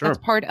 Sure. That's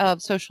part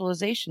of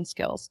socialization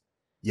skills.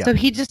 Yeah. So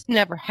he just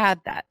never had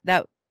that.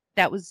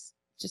 That was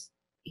just,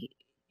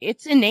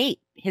 it's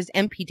innate, his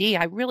MPD.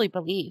 I really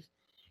believe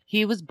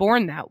he was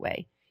born that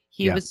way.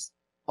 He was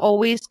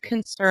always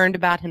concerned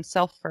about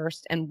himself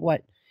first and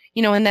what,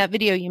 in that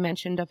video you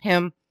mentioned of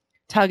him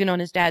tugging on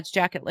his dad's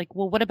jacket, like,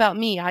 well, what about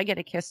me? I get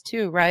a kiss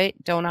too, right?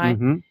 Don't I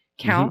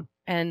count?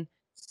 And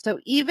so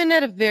even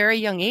at a very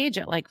young age,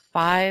 at like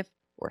 5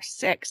 or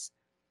 6,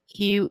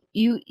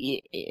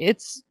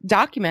 it's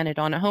documented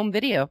on a home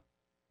video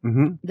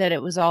that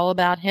it was all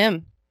about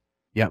him.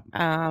 Yep.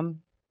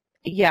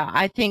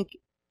 I think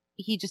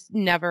he just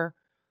never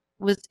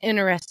was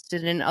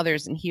interested in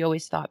others, and he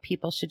always thought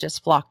people should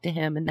just flock to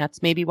him, and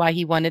that's maybe why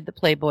he wanted the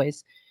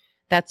Playboys.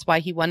 That's why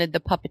he wanted the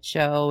puppet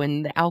show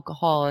and the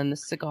alcohol and the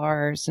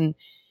cigars and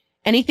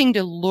anything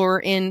to lure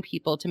in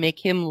people to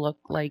make him look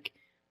like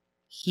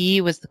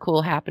he was the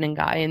cool happening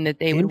guy and that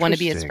they would want to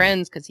be his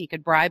friends because he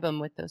could bribe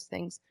them with those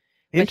things.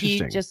 But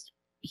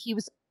he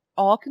was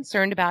all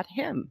concerned about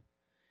him.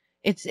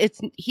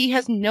 He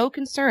has no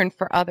concern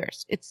for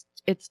others.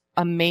 It's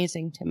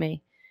amazing to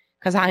me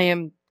because I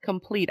am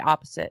complete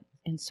opposite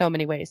in so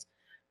many ways.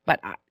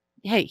 But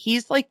hey,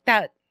 he's like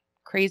that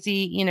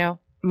crazy,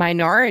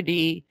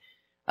 minority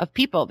of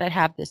people that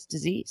have this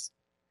disease.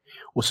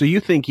 Well, so you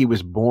think he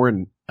was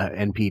born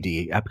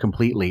NPD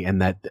completely,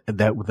 and that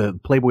the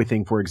Playboy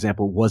thing, for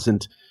example,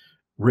 wasn't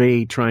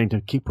Ray trying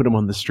to put him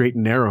on the straight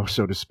and narrow,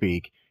 so to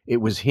speak. It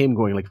was him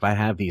going like, if I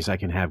have these, I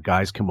can have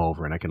guys come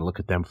over and I can look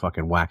at them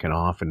fucking whacking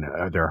off and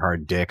they're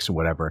hard dicks and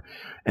whatever.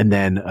 And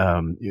then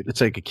it's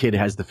like a kid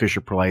has the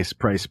Fisher Price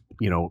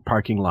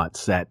parking lot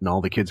set and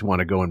all the kids want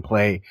to go and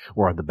play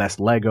or are the best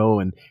Lego.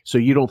 And so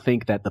you don't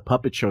think that the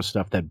puppet show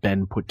stuff that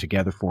Ben put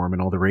together for him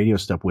and all the radio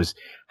stuff was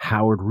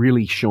Howard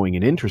really showing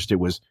an interest? It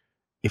was,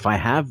 if I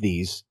have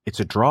these, it's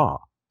a draw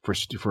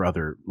for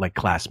other like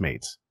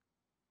classmates.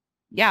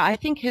 Yeah, I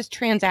think his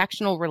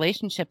transactional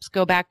relationships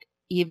go back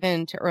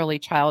even to early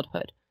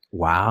childhood.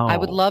 Wow. I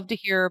would love to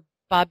hear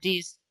Bob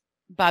D's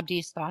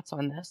thoughts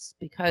on this,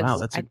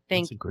 because I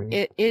think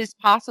it is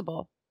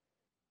possible.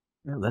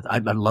 Yeah,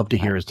 I'd love to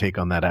hear his take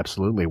on that.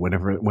 Absolutely.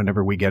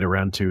 Whenever we get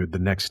around to the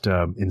next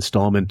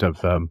installment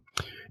of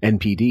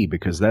NPD,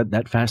 because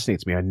that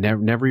fascinates me. I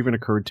never even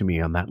occurred to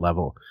me on that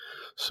level.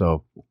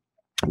 So,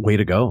 way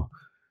to go.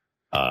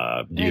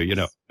 You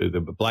know, the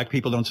black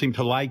people don't seem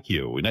to like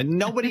you.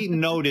 Nobody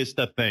noticed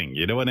a thing.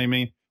 You know what I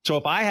mean? So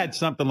if I had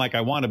something like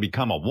I want to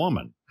become a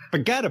woman,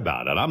 forget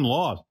about it. I'm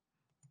lost.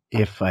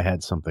 If I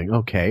had something.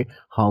 Okay.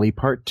 Holly,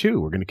 part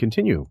 2. We're going to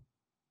continue.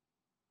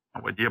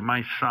 With you,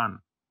 my son.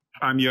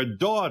 I'm your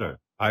daughter.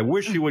 I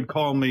wish you would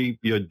call me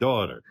your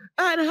daughter.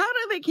 And how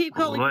do they keep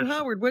calling you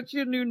Howard? What's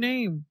your new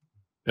name?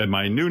 And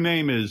my new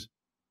name is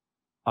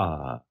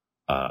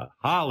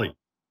Holly.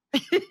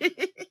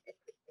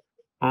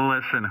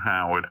 Listen,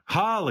 Howard.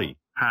 Holly.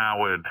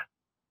 Howard.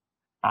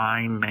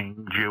 I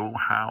named you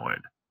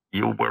Howard.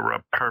 You were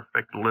a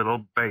perfect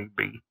little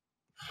baby.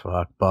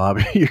 Fuck, Bob.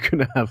 You're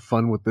going to have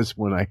fun with this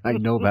one. I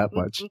know that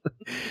much.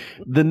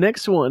 The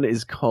next one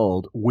is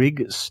called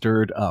Wig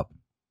Stirred Up.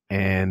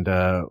 And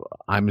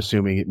I'm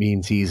assuming it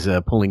means he's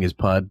pulling his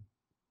pud.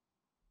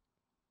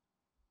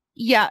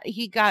 Yeah,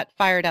 he got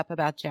fired up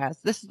about jazz.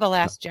 This is the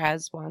last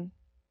jazz one.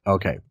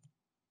 Okay.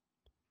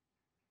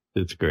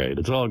 It's great.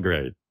 It's all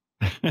great.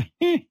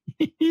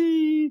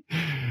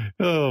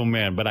 Oh,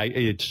 man. But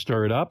it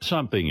stirred up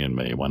something in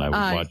me when I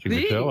was watching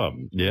the show.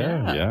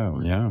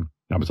 Yeah.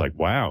 I was like,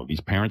 wow, these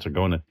parents are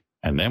going to.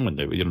 And then when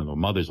the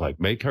mother's like,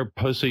 make her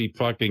pussy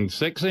fucking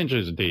 6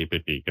 inches deep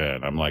if you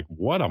can. I'm like,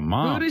 what a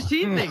mom. Who does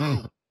she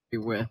think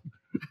you with?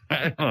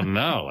 I don't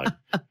know.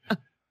 Like,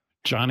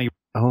 Johnny.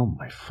 Oh,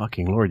 my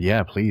fucking Lord.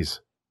 Yeah,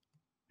 please.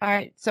 All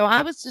right. So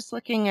I was just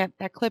looking at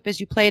that clip as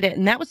you played it,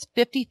 and that was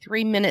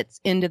 53 minutes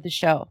into the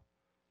show.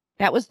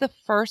 That was the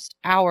first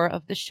hour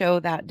of the show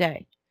that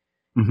day.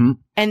 Mm-hmm.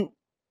 And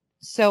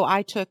so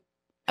I took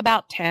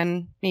about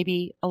 10,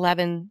 maybe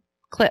 11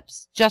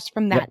 clips just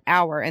from that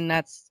hour, and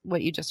that's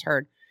what you just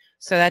heard.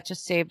 So that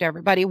just saved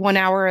everybody 1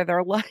 hour of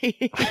their life.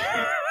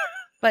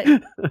 But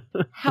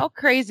how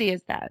crazy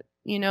is that?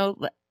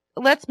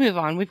 Let's move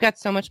on. We've got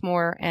so much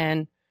more,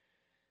 and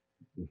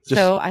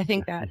so I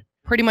think that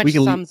pretty much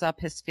sums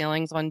up his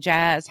feelings on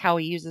jazz, how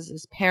he uses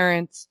his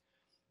parents.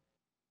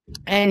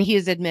 And he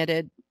has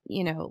admitted,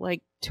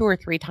 like 2 or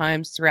 3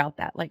 times throughout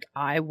that, like,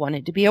 I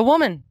wanted to be a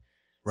woman.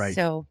 Right.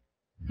 So,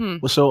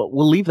 Well, so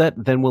we'll leave that.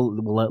 Then we'll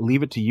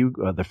leave it to you,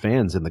 the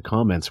fans, in the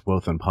comments,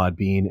 both on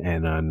Podbean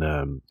and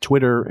on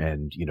Twitter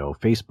and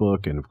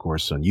Facebook and of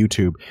course on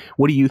YouTube.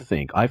 What do you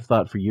think? I've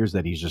thought for years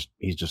that he's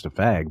just a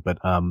fag, but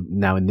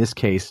now in this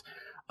case,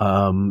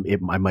 I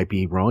might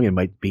be wrong. It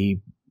might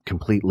be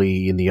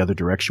completely in the other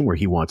direction where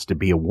he wants to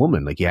be a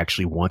woman, like he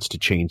actually wants to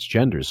change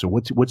genders. So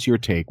what's your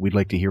take? We'd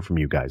like to hear from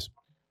you guys.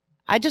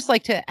 I'd just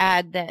like to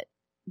add that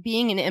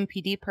being an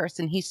MPD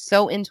person, he's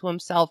so into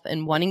himself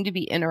and wanting to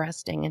be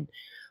interesting and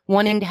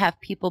wanting to have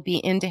people be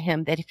into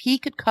him, that if he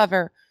could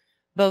cover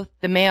both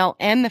the male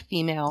and the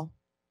female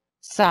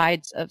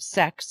sides of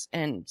sex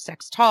and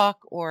sex talk,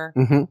 or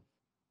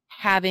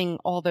having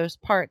all those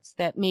parts,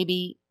 that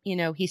maybe,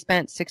 he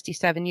spent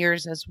 67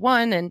 years as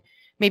one and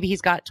maybe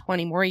he's got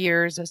 20 more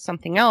years as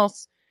something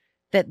else,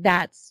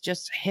 that's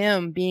just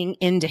him being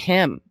into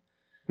him.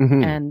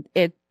 And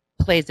it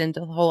plays into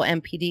the whole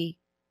MPD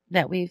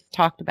that we've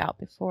talked about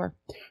before.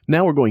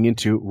 Now we're going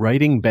into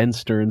writing Ben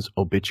Stern's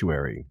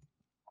obituary.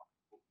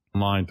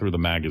 Line through the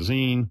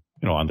magazine,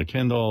 on the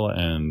Kindle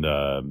and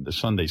the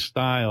Sunday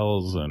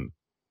Styles, and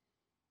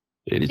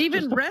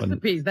even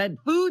recipes, that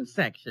food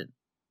section.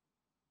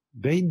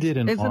 They did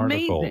an article.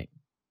 Amazing.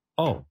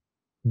 Oh,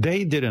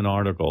 they did an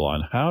article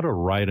on how to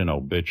write an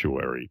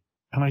obituary.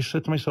 And I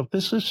said to myself,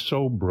 this is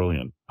so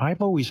brilliant.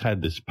 I've always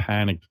had this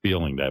panicked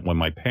feeling that when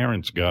my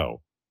parents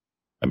go,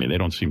 I mean, they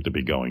don't seem to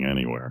be going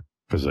anywhere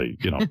because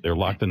they're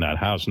locked in that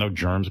house. No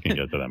germs can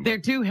get to them. They're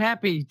too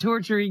happy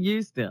torturing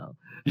you still.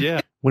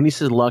 Yeah. When he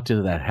says locked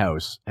into that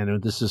house,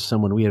 and this is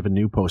someone, we have a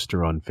new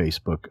poster on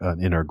Facebook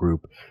in our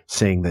group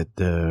saying that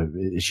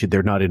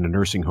they're not in a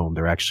nursing home.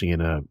 They're actually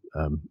in a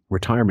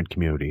retirement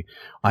community.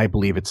 I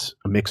believe it's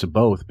a mix of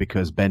both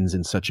because Ben's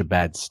in such a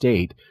bad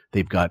state.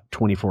 They've got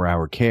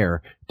 24-hour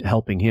care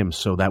helping him.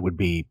 So that would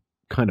be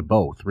kind of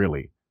both,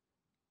 really.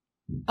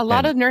 A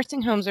lot of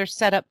nursing homes are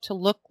set up to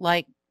look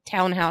like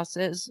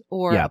townhouses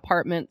or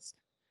apartments.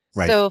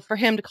 Right. So for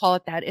him to call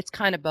it that, it's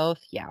kind of both.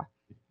 Yeah.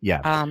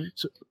 Yeah.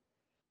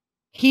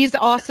 He's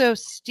also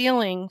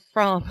stealing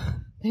from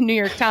the New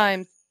York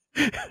Times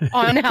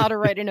on how to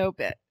write an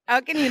obit.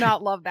 How can you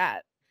not love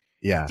that?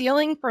 Yeah.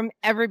 Stealing from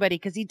everybody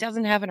because he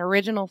doesn't have an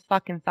original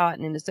fucking thought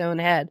in his own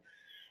head.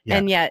 Yeah.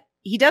 And yet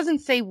he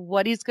doesn't say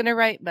what he's going to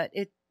write, but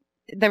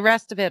the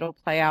rest of it will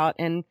play out.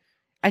 And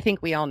I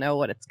think we all know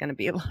what it's going to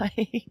be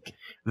like.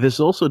 This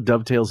also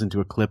dovetails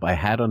into a clip I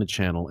had on a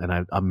channel, and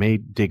I may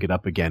dig it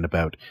up again,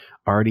 about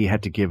Artie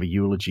had to give a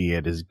eulogy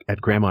at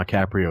Grandma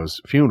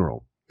Caprio's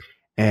funeral.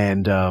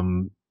 And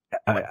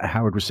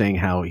Howard was saying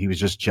how he was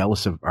just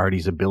jealous of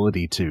Artie's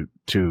ability to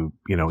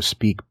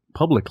speak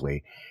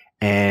publicly.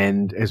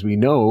 And as we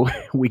know,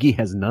 Wiggy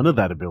has none of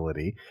that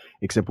ability,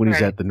 except when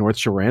he's Right. at the North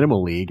Shore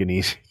Animal League and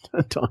he's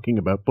talking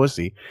about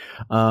pussy,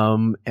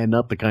 and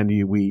not the kind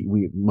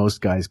we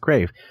most guys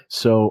crave.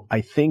 So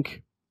I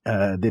think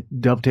that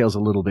dovetails a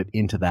little bit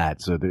into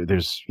that. So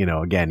there's,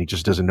 again, he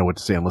just doesn't know what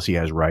to say unless he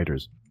has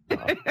writers.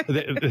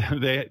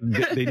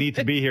 They need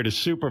to be here to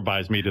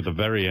supervise me to the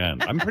very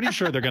end. I'm pretty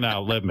sure they're going to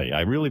outlive me.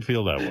 I really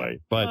feel that way.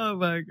 But Oh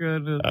my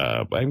goodness.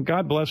 and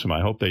God bless them.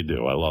 I hope they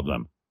do. I love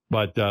them.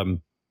 But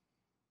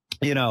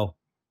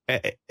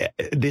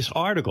this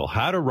article,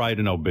 How to Write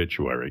an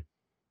Obituary.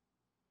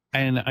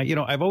 And,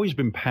 I've always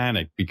been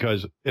panicked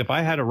because if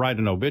I had to write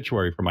an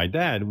obituary for my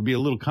dad, it would be a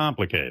little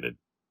complicated.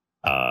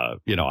 I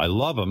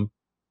love him,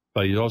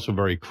 but he's also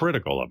very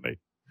critical of me.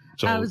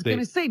 So I was going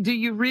to say, do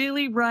you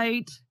really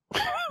write?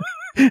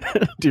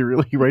 Do you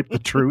really write the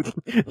truth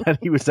that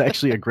he was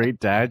actually a great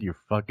dad, you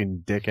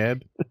fucking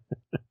dickhead?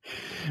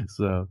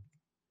 So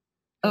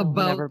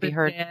About never be the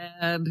heard.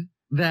 dad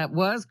that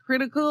was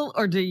critical,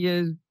 or do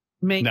you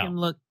make No. him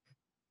look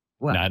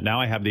what? now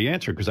I have the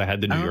answer because I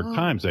had the New York Oh,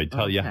 Times. They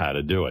tell you okay. how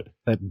to do it.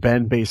 that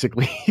Ben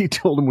basically, he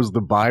told him was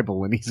the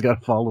Bible and he's got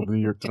to follow the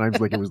New York Times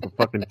like it was the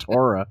fucking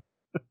Torah.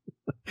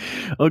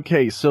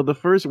 Okay, so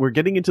we're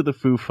getting into the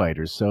Foo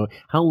Fighters. So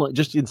how long,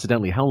 just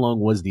incidentally, how long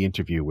was the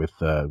interview with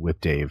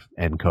Dave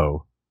and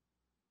co?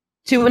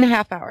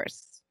 2.5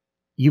 hours.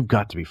 You've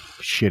got to be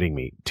shitting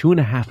me.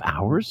 2.5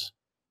 hours?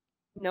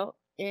 No,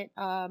 it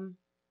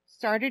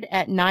started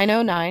at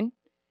 9:09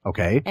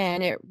 Okay.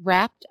 and it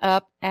wrapped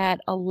up at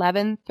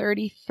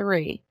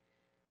 11:33.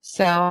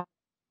 So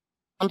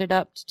ended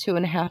up to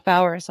 2.5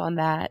 hours on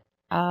that.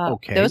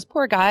 Okay. Those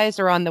poor guys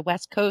are on the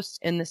West Coast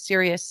in the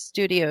Sirius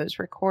studios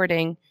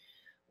recording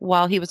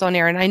while he was on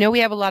air. And I know we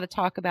have a lot of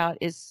talk about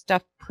is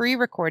stuff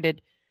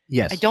pre-recorded.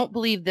 Yes. I don't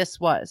believe this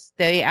was.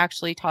 They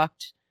actually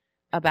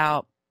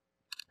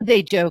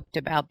they joked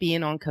about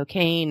being on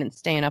cocaine and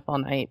staying up all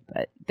night,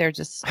 but they're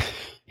just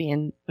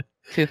being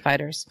Foo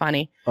Fighters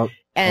funny. Oh,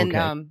 and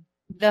okay.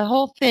 the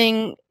whole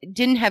thing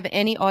didn't have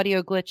any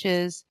audio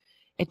glitches.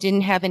 It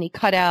didn't have any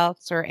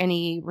cutouts or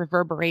any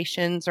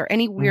reverberations or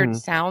any weird Mhm.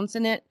 sounds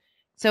in it.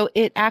 So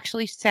it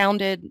actually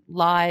sounded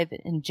live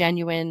and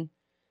genuine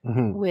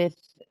Mhm. with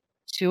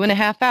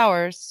 2.5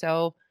 hours.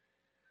 So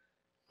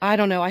I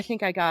don't know. I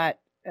think I got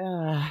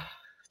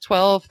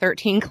 12,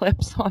 13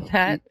 clips on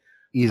that.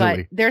 Easily.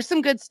 But there's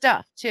some good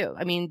stuff too.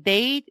 I mean,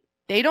 they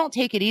don't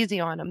take it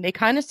easy on him. They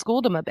kind of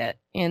schooled him a bit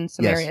in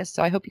some Yes. areas.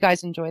 So I hope you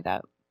guys enjoy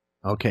that.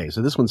 Okay,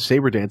 so this one's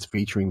Saber Dance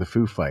featuring the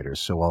Foo Fighters.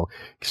 So I'll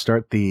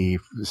start the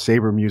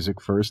Saber music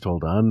first.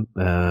 Hold on.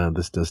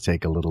 This does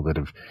take a little bit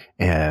of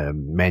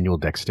manual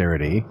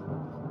dexterity.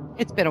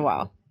 It's been a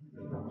while.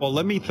 Well,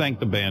 let me thank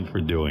the band for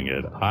doing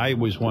it. I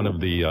was one of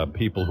the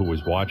people who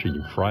was watching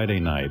you Friday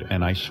night,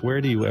 and I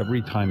swear to you,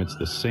 every time it's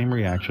the same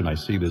reaction I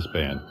see this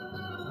band.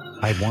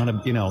 I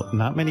want to,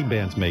 not many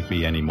bands make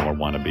me anymore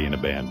want to be in a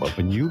band, but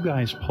when you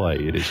guys play,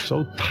 it is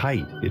so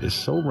tight. It is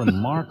so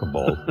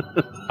remarkable.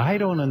 I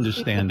don't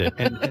understand it.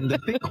 And the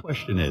big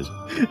question is,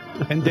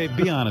 and Dave,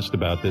 be honest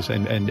about this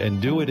and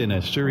do it in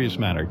a serious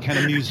manner. Can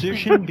a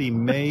musician be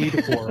made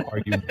or are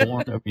you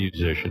born a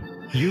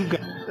musician? You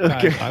guys,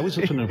 Okay. I was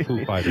listening to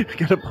Foo Fighters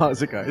Gotta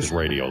pause it, guys.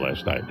 radio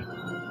last night,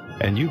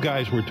 and you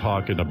guys were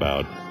talking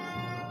about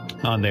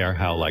on there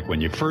how, like, when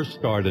you first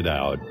started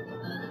out,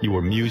 you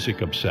were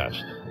music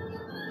obsessed.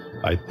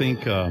 I think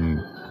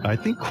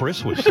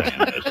Chris was saying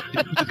this.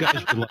 You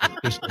guys were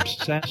like just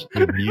obsessed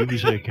with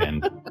music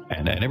and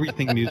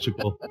everything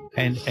musical,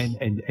 and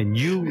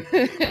you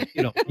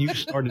you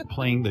started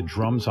playing the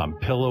drums on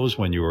pillows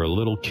when you were a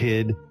little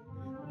kid.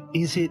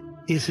 Is it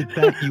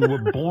that you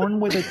were born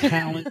with a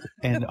talent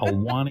and a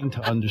wanting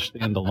to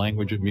understand the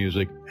language of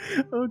music?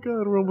 Oh,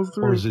 God, we're almost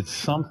Or through. is it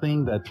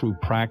something that through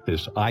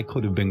practice I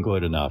could have been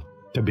good enough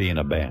to be in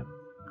a band?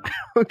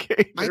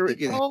 Okay. I there we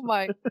think go. it, Oh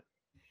my.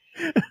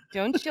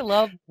 Don't you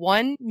love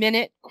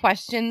 1-minute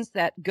questions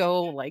that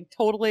go like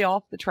totally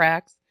off the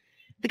tracks?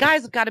 The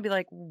guys have got to be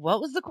like, what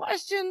was the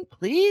question?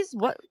 Please?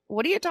 What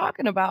are you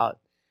talking about?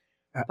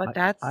 But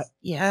that's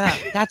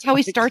how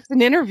he starts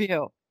an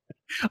interview.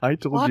 I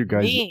told Fuck you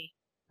guys. me.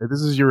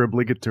 This is your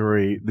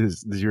obligatory.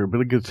 This is your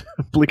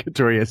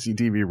obligatory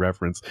SCTV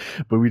reference.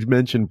 But we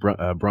mentioned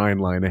Brian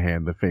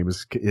Linehan,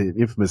 the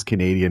infamous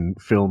Canadian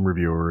film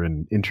reviewer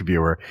and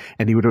interviewer,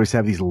 and he would always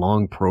have these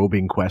long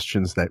probing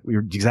questions that were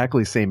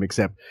exactly the same,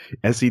 except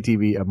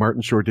SCTV.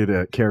 Martin Short did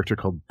a character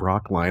called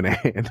Brock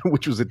Linehan,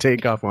 which was a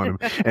takeoff on him,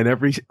 and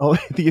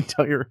the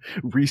entire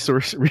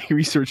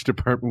research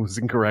department was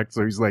incorrect.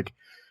 So he's like,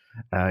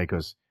 he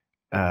goes,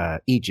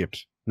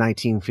 Egypt,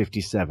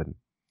 1957.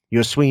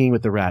 You're swinging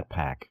with the Rat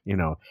Pack,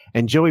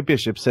 And Joey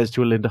Bishop says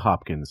to Linda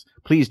Hopkins,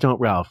 please don't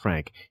row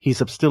Frank.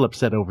 He's still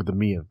upset over the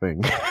Mia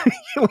thing.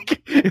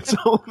 Like, it's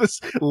all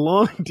this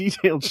long,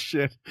 detailed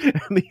shit.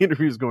 And the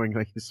interview's going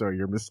like, sorry,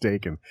 you're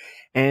mistaken.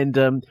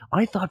 And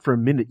I thought for a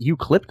minute you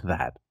clipped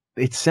that.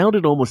 It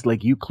sounded almost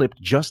like you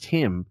clipped just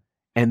him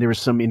and there was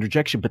some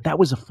interjection, but that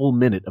was a full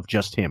minute of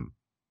just him.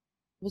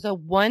 It was a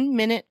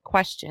 1-minute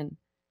question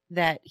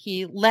that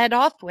he led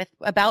off with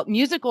about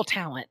musical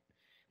talent,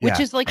 which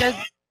is like a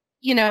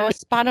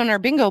spot on our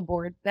bingo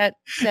board that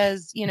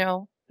says,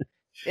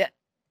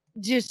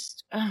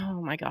 just,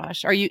 oh my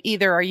gosh, are you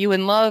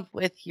in love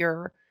with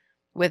your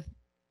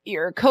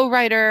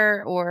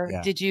co-writer, or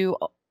did you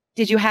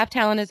have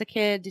talent as a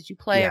kid? Did you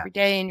play every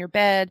day in your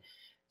bed?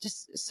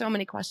 Just so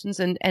many questions.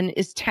 And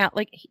is talent,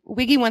 like,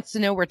 Wiggy wants to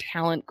know where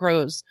talent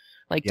grows.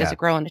 Like, does it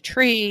grow on a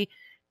tree?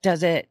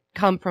 Does it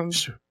come from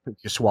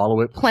you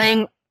swallow it?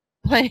 Playing.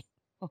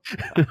 Oh,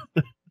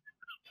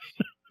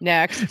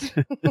 Next.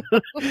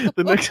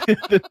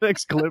 the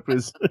next clip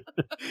is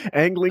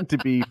angling to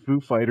be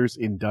Foo Fighters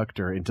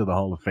inductor into the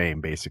Hall of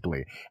Fame,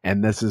 basically.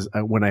 And this is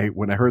when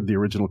I heard the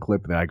original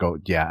clip, then I go,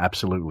 yeah,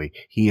 absolutely.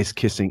 He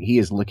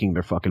is licking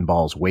their fucking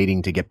balls,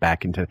 waiting to get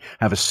back into,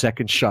 have a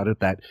second shot at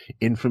that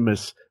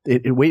infamous,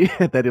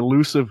 that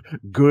elusive,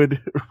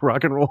 good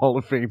Rock and Roll Hall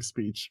of Fame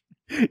speech.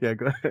 Yeah,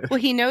 go ahead. Well,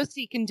 he knows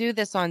he can do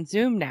this on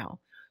Zoom now,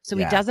 so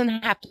he doesn't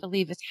have to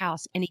leave his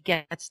house, and he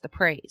gets the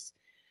praise.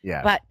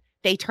 Yeah. But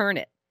they turn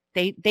it.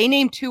 They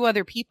name two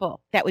other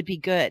people that would be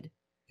good.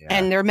 Yeah.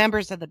 And they're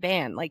members of the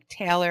band, like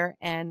Taylor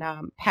and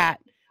Pat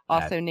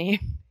also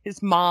named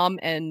his mom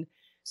and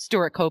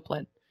Stuart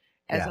Copeland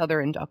as other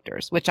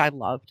inductors, which I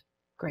loved.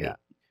 Great. Yeah.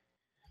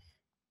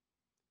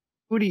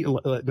 Who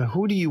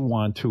do you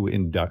want to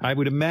induct? I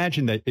would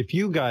imagine that if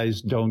you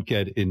guys don't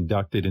get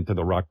inducted into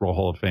the Rock and Roll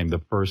Hall of Fame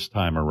the first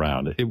time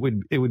around, it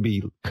would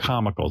be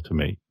comical to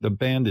me. The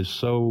band is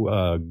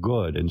so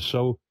good and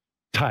so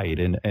tight,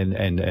 and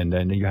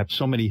you have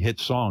so many hit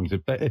songs.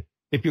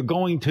 If you're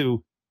going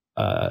to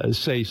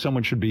say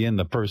someone should be in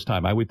the first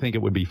time, I would think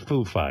it would be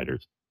Foo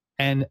Fighters.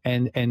 And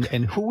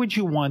who would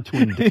you want to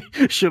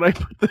induct? Should I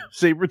put the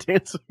Saber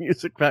Dance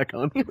music back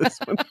on for this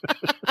one?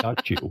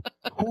 Not you.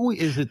 Who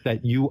is it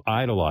that you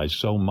idolize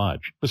so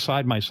much,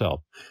 beside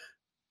myself?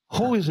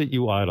 Who is it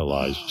you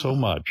idolize so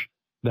much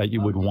that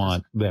you would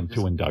want them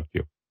to induct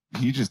you?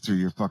 You just threw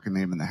your fucking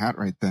name in the hat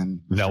right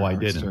then. No, I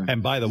didn't.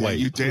 And by the way,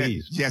 you did.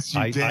 Please. Yes,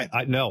 you did.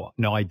 No,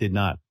 I did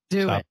not.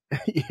 Do it.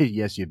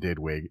 Yes, you did,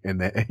 Wig.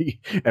 And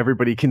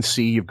everybody can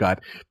see you've got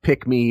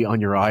pick me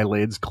on your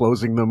eyelids,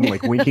 closing them,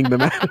 like winking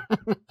them out.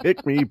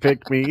 Pick me,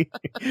 pick me.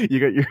 You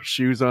got your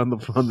shoes on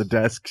the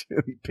desk.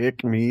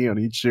 Pick me on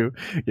each shoe.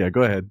 Yeah,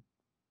 go ahead.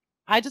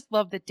 I just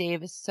love that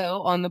Dave is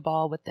so on the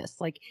ball with this.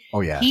 Like,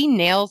 he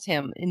nails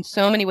him in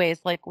so many ways,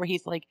 like where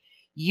he's like,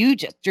 you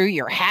just threw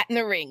your hat in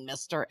the ring,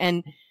 mister.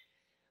 And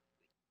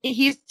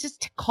he's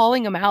just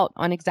calling him out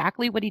on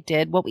exactly what he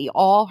did, what we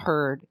all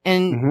heard.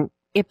 And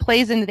it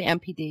plays into the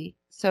MPD.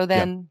 So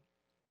then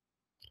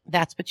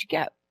that's what you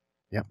get.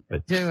 Yep.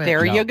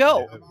 There you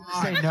go.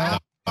 Say no.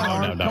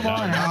 No. Come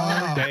on,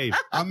 Howard. Dave,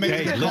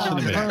 listen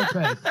to me.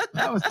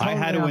 That was totally I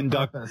had to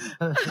induct.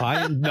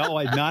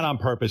 Not on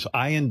purpose.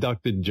 I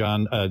inducted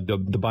John,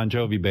 the Bon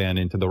Jovi band,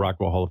 into the Rock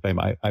and Roll Hall of Fame.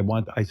 I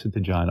said to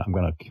John, I'm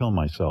going to kill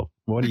myself.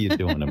 What are you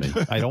doing to me?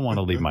 I don't want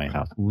to leave my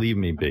house. Leave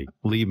me be.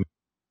 Leave me.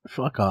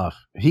 Fuck off.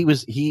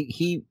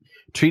 He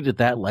treated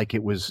that like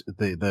it was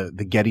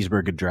the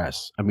Gettysburg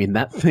Address. I mean,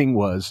 that thing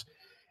was.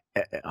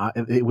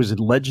 It was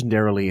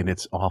legendarily in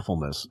its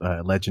awfulness,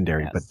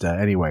 legendary. Yes. But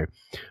anyway,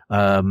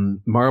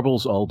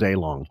 marbles all day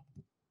long.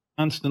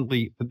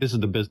 Constantly, this is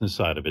the business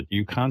side of it.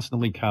 You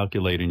constantly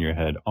calculate in your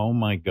head, oh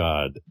my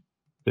God.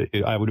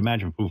 I would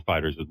imagine Foo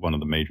Fighters is one of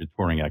the major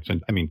touring acts.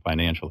 I mean,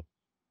 financially.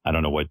 I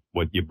don't know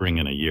what you bring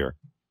in a year.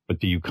 But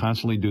do you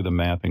constantly do the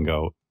math and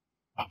go,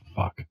 oh,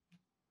 fuck.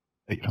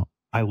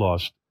 I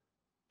lost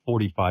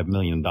 $45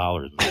 million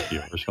this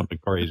year or something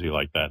crazy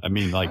like that. I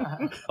mean,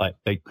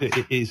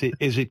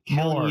 is it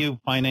killing you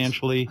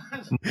financially?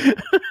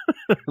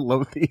 I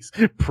love these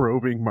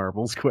probing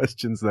marbles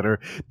questions that are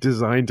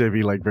designed to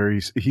be like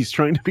he's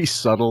trying to be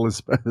subtle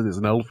as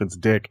an elephant's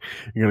dick.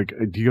 You're like,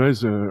 are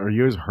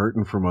you guys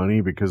hurting for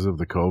money because of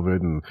the COVID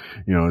and,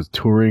 is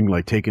touring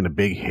like taking a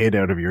big hit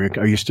out of your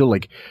income? Are you still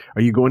like,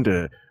 are you going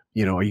to,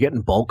 are you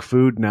getting bulk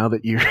food now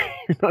that you're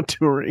not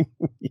touring?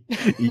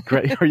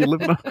 Are you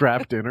living off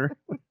craft dinner?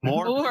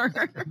 More.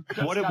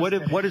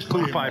 What is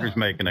Foo Fighters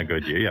making a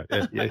good year?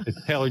 Yeah.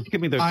 Taylor, give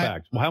me those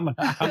facts. Well,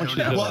 how much is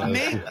it? Well,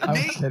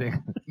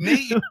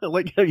 Nate,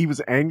 like how he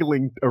was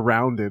angling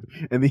around it,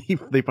 and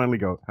they finally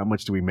go, how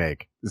much do we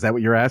make? Is that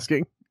what you're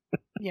asking?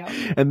 Yeah.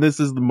 And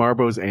this is the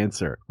Marbo's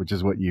answer, which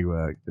is what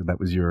that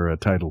was your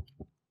title.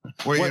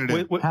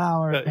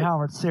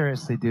 Howard,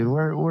 seriously, dude,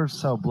 we're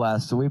so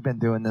blessed. We've been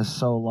doing this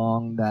so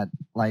long that,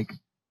 like,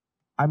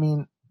 I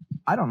mean,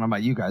 I don't know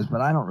about you guys,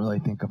 but I don't really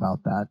think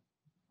about that.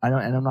 And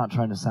I'm not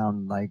trying to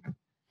sound like,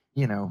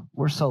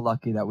 we're so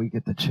lucky that we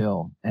get to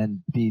chill and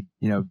be,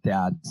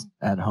 dads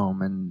at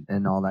home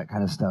and all that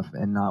kind of stuff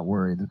and not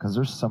worried, because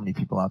there's so many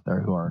people out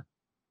there who are,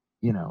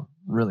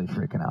 really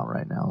freaking out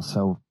right now.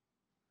 So,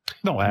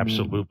 no,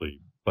 absolutely.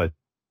 But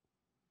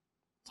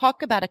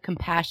talk about a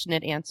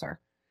compassionate answer.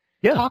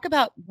 Yeah. Talk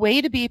about way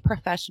to be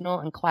professional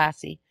and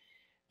classy.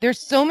 There's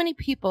so many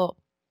people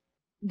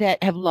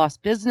that have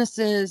lost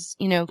businesses.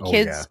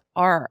 Kids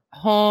are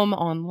home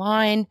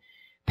online.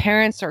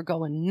 Parents are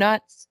going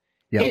nuts.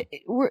 Yeah.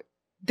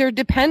 they're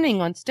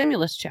depending on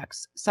stimulus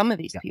checks, some of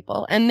these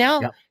people. And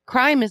now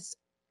crime is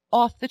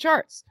off the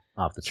charts.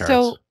 Off the charts.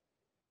 So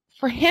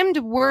for him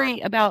to worry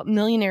about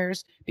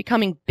millionaires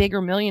becoming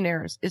bigger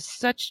millionaires is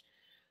such,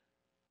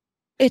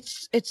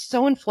 it's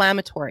so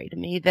inflammatory to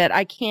me that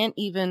I can't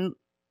even,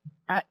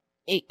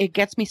 it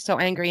gets me so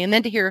angry. And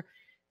then to hear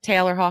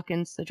Taylor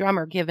Hawkins, the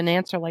drummer, give an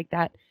answer like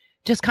that,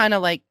 just kind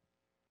of like,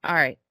 all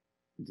right,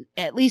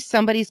 at least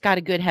somebody's got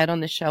a good head on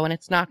the show, and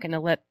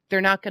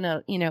they're not going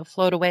to,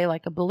 float away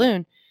like a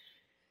balloon.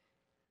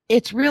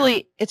 It's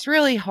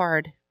really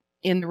hard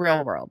in the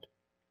real world.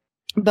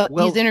 But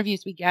these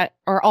interviews we get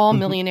are all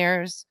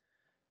millionaires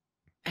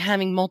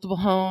having multiple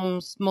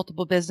homes,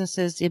 multiple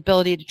businesses, the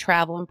ability to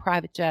travel in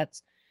private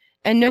jets,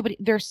 and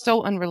they're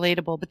so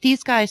unrelatable. But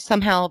these guys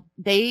somehow,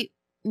 they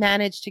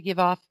manage to give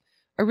off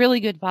a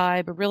really good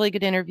vibe, a really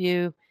good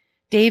interview.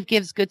 Dave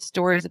gives good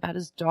stories about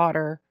his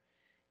daughter,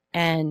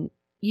 and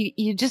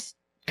you just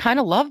kind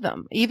of love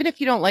them. Even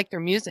if you don't like their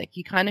music,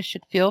 you kind of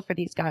should feel for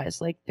these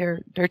guys. Like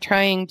they're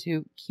trying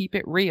to keep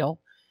it real.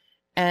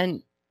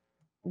 And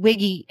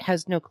Wiggy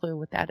has no clue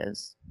what that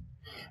is.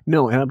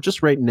 No, and I'm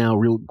just right now,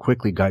 real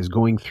quickly, guys,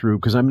 going through,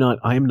 because I am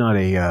not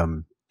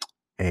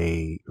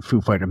a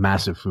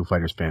massive Foo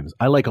Fighters fan.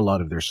 I like a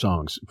lot of their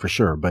songs for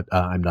sure, but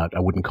I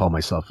wouldn't call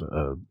myself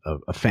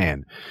a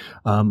fan.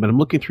 But I'm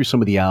looking through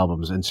some of the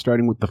albums, and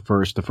starting with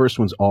the first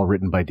one's all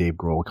written by Dave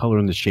Grohl. Color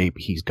and the Shape,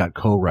 he's got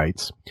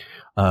co-writes.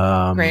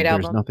 Great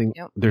album.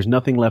 There's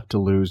nothing left to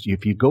lose.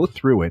 If you go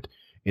through it,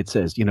 it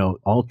says,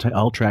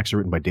 all tracks are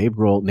written by Dave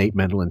Grohl, Nate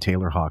Mendel, and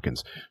Taylor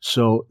Hawkins.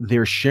 So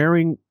they're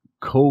sharing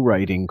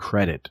co-writing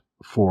credit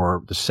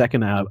for the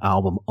second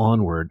album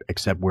onward,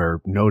 except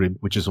where noted,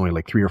 which is only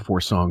like 3 or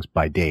 4 songs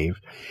by Dave.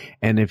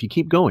 And if you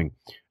keep going,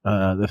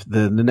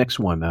 the next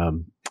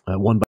one,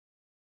 one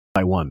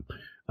by one,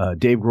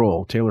 Dave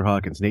Grohl, Taylor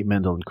Hawkins, Nate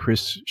Mendel, and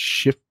Chris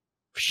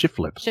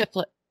Shiflett.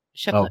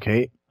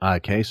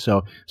 Okay.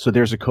 So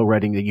there's a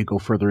co-writing that you go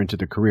further into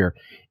the career.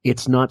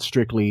 It's not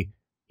strictly,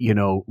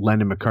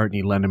 Lennon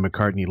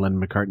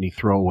McCartney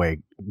throwaway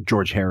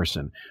George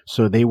Harrison.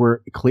 So they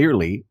were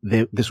clearly,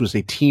 this was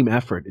a team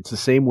effort. It's the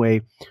same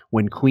way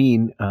when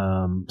Queen,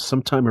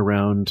 sometime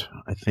around,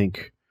 I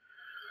think,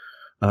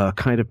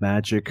 Kind of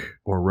Magic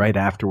or right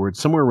afterwards,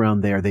 somewhere around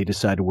there, they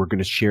decided we're going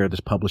to share this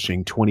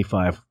publishing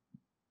 25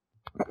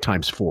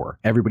 times 4.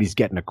 Everybody's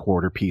getting a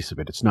quarter piece of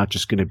it. It's not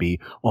just going to be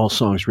all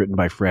songs written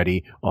by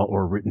Freddie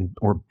or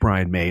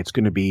Brian May. It's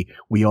going to be,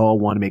 we all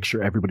want to make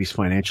sure everybody's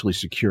financially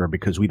secure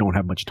because we don't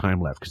have much time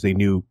left, because they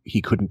knew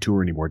he couldn't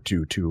tour anymore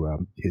due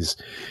to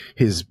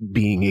his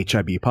being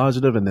HIV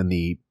positive, and then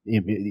the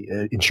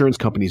insurance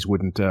companies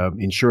wouldn't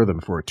insure them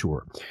for a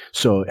tour.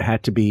 So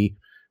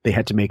they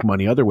had to make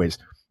money other ways.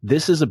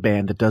 This is a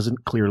band that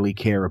doesn't clearly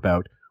care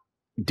about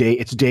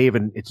it's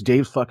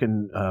Dave's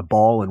fucking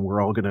ball, and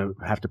we're all going to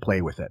have to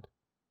play with it.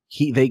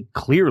 They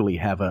clearly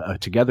have a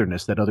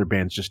togetherness that other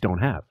bands just don't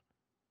have.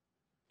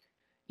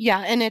 Yeah,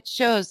 and it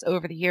shows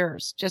over the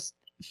years, just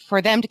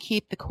for them to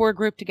keep the core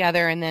group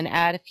together and then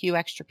add a few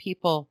extra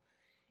people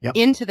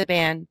into the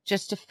band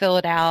just to fill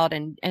it out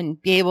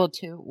and be able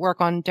to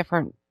work on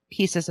different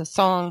pieces of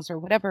songs or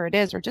whatever it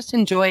is, or just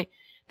enjoy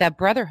that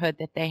brotherhood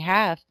that they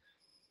have.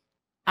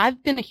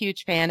 I've been a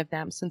huge fan of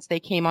them since they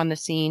came on the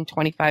scene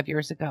 25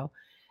 years ago.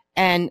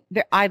 And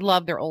I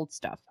love their old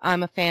stuff.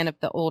 I'm a fan of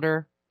the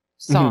older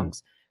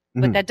songs.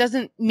 But that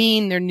doesn't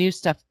mean their new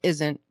stuff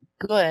isn't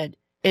good.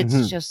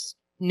 It's just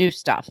new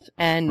stuff.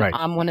 And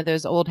I'm one of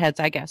those old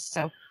heads, I guess.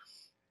 So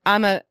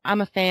I'm a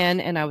fan,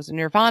 and I was a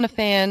Nirvana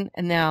fan.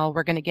 And now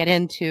we're going to get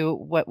into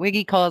what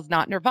Wiggy calls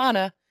not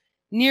Nirvana,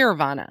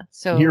 Nirvana.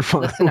 So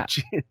listen up.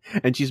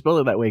 And she spelled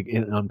it that way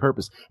on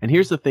purpose. And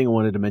here's the thing I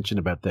wanted to mention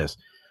about this.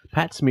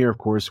 Pat Smear, of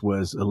course,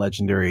 was a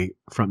legendary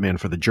frontman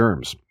for the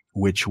Germs,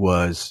 which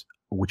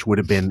would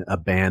have been a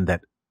band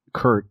that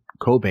Kurt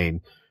Cobain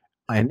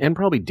and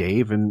probably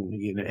Dave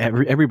and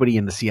everybody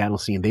in the Seattle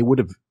scene, they would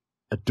have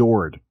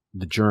adored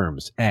the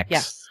Germs, X,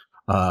 yes.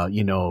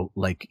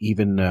 Like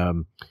even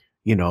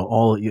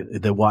all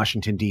the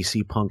Washington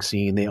D.C. punk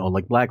scene. They all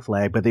like Black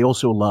Flag, but they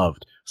also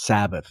loved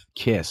Sabbath,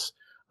 Kiss,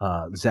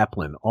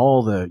 Zeppelin.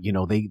 All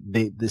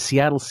the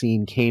Seattle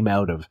scene came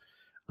out of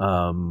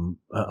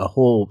a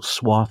whole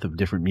swath of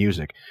different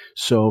music.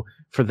 So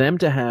for them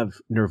to have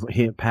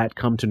Pat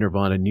come to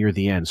Nirvana near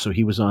the end, so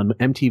he was on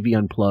MTV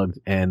Unplugged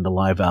and the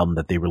live album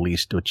that they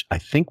released, which I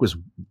think was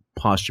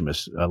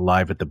posthumous,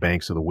 Live at the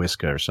Banks of the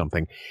Whiska or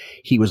something.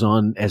 He was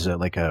on as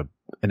an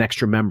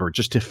extra member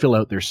just to fill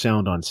out their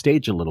sound on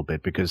stage a little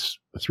bit, because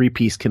a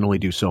 3-piece can only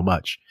do so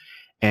much.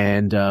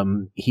 And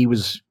he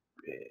was,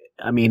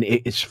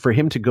 it's for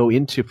him to go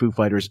into Foo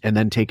Fighters and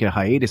then take a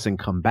hiatus and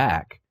come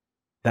back.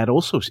 That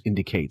also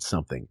indicates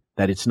something,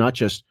 that it's not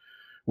just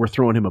we're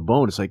throwing him a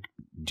bone. It's like,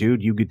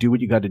 dude, you could do what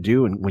you got to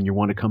do, and when you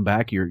want to come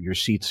back, your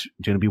seat's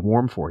going to be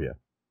warm for you.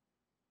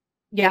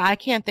 Yeah, I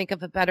can't think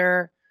of a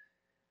better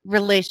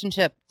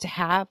relationship to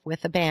have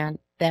with a band,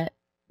 that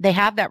they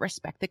have that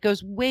respect that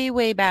goes way,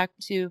 way back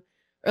to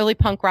early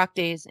punk rock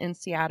days in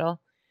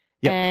Seattle.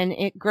 Yep. And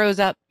it grows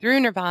up through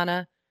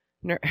Nirvana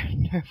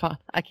Nirvana.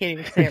 I can't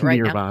even say it right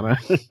Nirvana.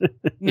 now.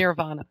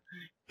 Nirvana.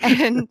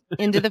 And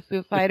into the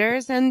Foo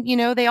Fighters. And,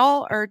 they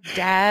all are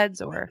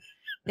dads, or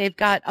they've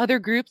got other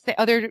groups,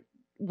 other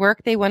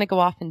work they want to go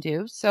off and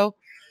do. So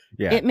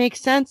it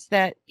makes sense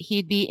that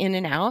he'd be in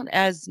and out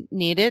as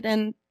needed.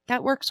 And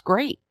that works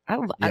great.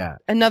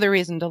 Another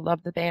reason to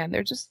love the band.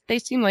 They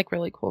seem like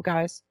really cool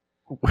guys.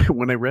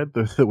 When I read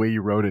the way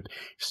you wrote it,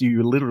 so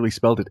you literally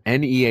spelled it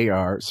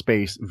NEAR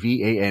space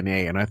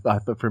VANA, and I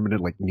thought for a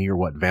minute, like, near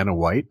what, Vanna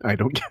White? I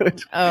don't get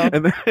it. Oh.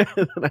 And then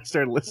I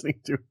started listening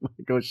to it,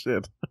 like, oh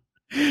shit.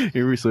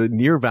 Here we so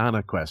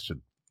Nirvana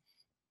question.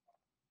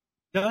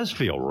 Does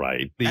feel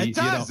right. It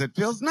does. It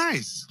feels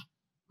nice.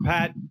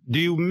 Pat, do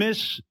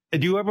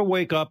you ever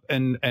wake up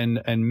and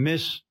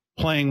miss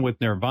playing with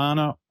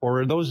Nirvana,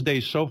 or are those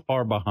days so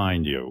far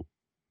behind you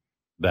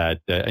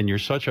that and you're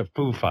such a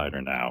Foo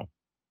Fighter now?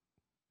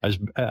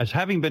 As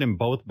having been in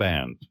both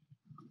bands,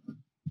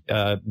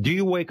 do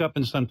you wake up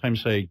and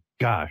sometimes say,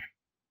 gosh,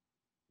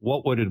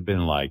 what would it have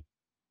been like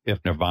if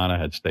Nirvana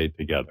had stayed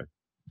together?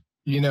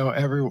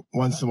 Every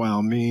once in a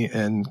while, me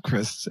and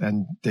Chris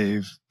and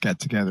Dave get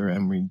together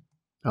and we...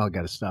 Oh, I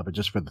got to stop it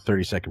just for the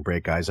 30-second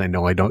break, guys. I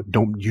know I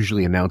don't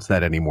usually announce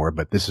that anymore,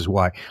 but this is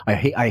why. I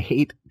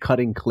hate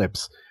cutting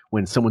clips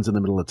when someone's in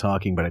the middle of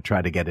talking, but I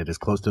try to get it as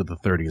close to the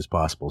 30 as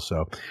possible.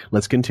 So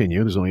let's continue.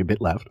 There's only a bit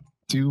left.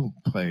 Do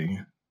play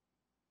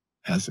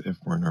as if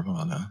we're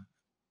Nirvana,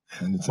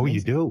 and it's you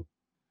do,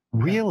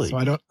 really?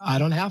 Yeah, so I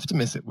don't have to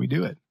miss it. We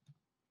do it,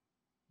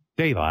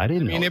 Dave. I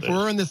didn't. I mean, if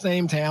we're in the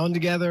same town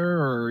together,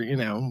 or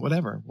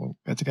whatever, we'll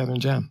get together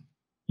and jam.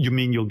 You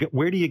mean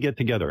where do you get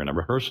together? In a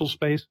rehearsal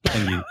space?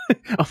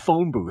 A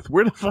phone booth.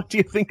 Where the fuck do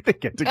you think they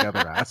get together,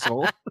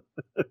 asshole?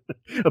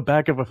 The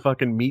back of a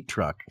fucking meat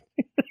truck.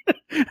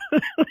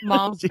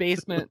 Mom's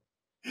basement.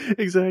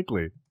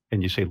 Exactly.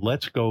 And you say,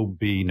 let's go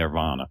be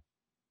Nirvana.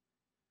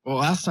 Well,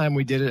 last time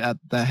we did it at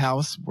the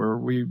house where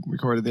we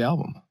recorded the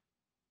album.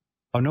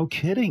 Oh, no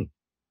kidding.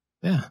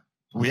 Yeah.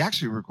 We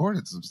actually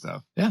recorded some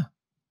stuff. Yeah.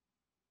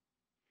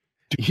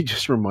 You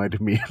just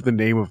reminded me of the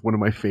name of one of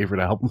my favorite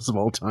albums of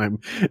all time.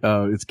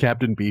 It's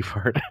Captain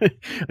Beefheart.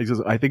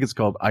 I think it's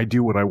called I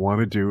Do What I Want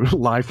to Do,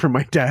 live from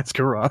my dad's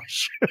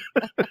garage.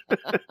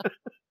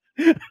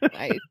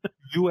 Nice.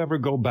 Do you ever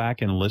go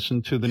back and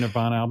listen to the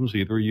Nirvana albums,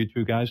 either of you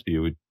two guys? Do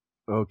you?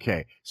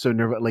 Okay, so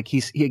Nirvana, like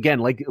he again,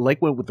 like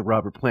what with the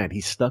Robert Plant,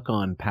 he's stuck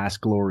on past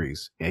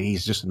glories, and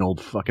he's just an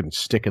old fucking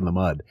stick in the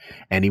mud,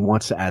 and he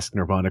wants to ask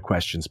Nirvana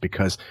questions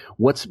because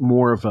what's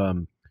more of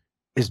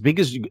as big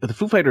as the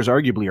Foo Fighters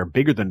arguably are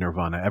bigger than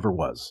Nirvana ever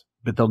was,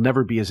 but they'll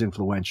never be as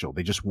influential.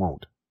 They just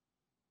won't.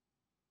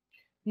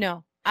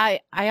 No,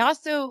 I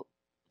also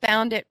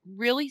found it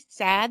really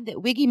sad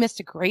that Wiggy missed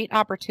a great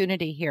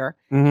opportunity here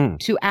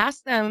to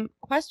ask them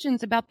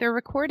questions about their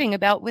recording,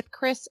 about with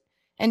Chris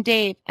and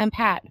Dave and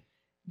Pat.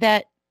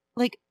 That,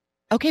 like,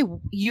 okay,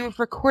 you've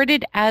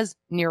recorded as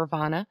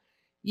Nirvana.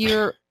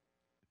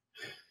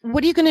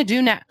 What are you going to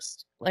do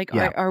next? Like,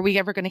 are we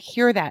ever going to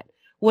hear that?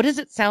 What does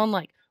it sound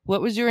like?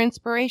 What was your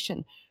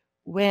inspiration?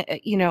 When,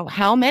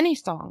 how many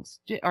songs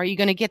are you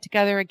going to get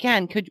together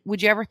again?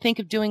 Would you ever think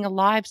of doing a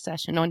live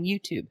session on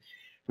YouTube?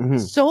 Mm-hmm.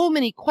 So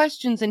many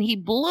questions, and he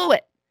blew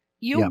it.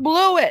 You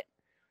blew it.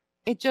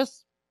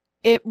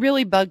 It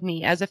really bugged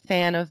me as a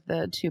fan of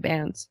the two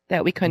bands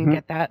that we couldn't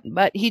get that.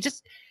 But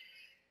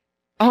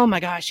oh my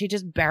gosh, he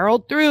just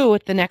barreled through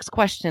with the next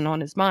question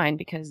on his mind,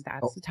 because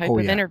that's the type of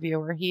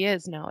interviewer he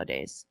is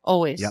nowadays.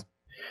 Always. Yep.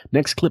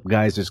 Next clip,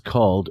 guys, is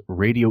called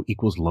Radio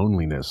Equals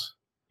Loneliness.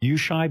 You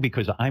shy?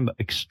 Because I'm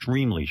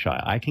extremely shy.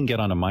 I can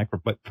get on a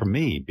microphone, but for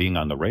me, being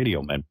on the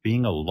radio meant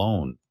being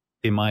alone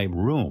in my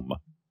room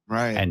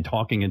and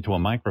talking into a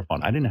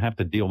microphone. I didn't have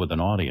to deal with an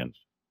audience.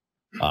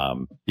 I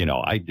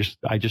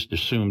just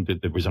assumed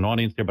that there was an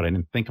audience there, but I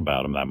didn't think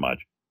about them that much.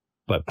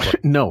 But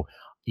no,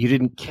 you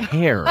didn't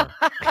care.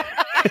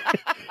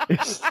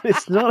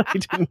 It's not I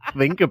didn't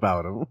think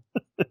about them.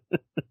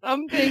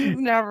 Some things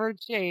never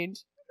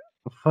change.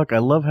 Fuck, I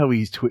love how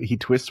he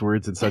twists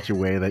words in such a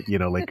way that,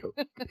 like,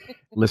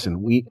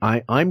 listen, it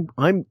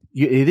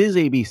is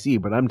ABC,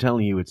 but I'm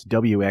telling you it's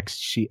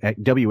WXZ,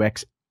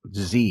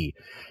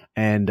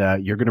 and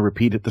you're going to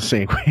repeat it the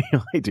same way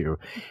I do.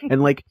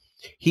 And like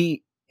I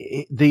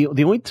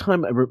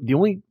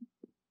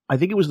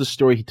think it was the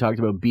story he talked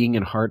about being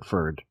in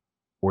Hartford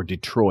or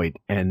Detroit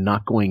and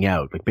not going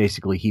out. Like,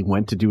 basically he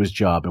went to do his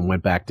job and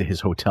went back to his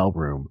hotel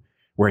room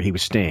where he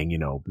was staying,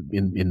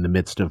 in the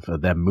midst of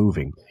them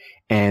moving,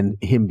 and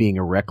him being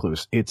a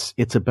recluse.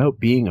 It's about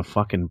being a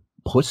fucking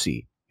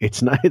pussy.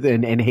 It's not,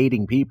 and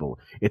hating people.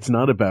 It's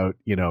not about,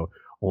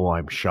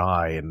 I'm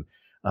shy. And,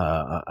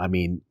 I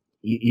mean,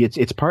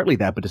 it's partly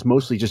that, but it's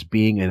mostly just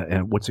being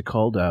what's it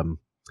called?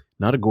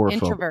 Not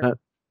agoraphobe.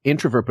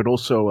 Introvert, but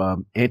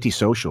also,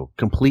 antisocial,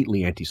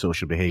 completely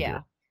antisocial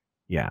behavior.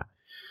 Yeah.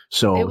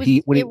 So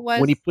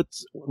when he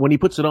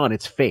puts it on,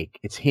 it's fake.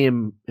 It's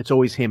him. It's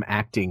always him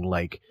acting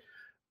like,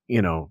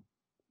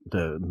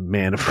 the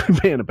man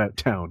about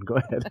town. Go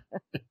ahead.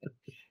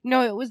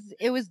 No, it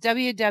was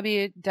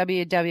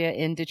WWWW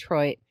in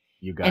Detroit,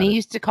 You got And it. he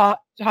used to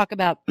talk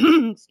about,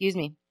 excuse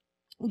me,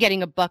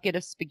 getting a bucket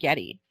of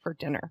spaghetti for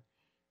dinner.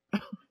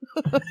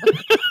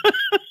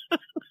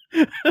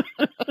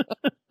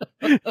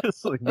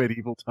 It's like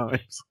medieval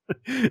times.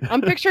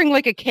 I'm picturing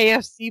like a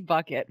KFC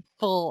bucket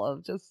full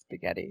of just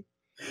spaghetti.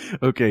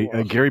 Okay,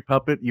 Gary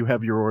Puppet, you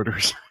have your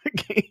orders.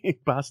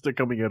 Pasta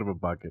coming out of a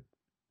bucket.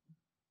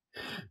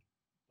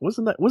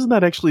 Wasn't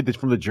that actually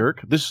from The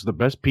Jerk? This is the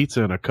best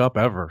pizza in a cup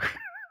ever.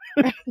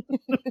 I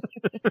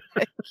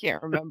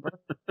can't remember.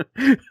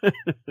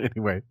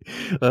 Anyway,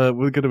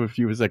 we'll get him a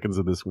few seconds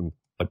of this one.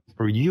 But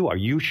for you, are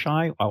you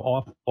shy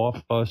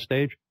off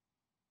stage?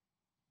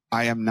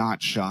 I am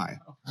not shy.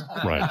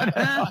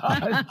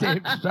 Right.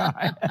 Dave's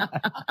shy.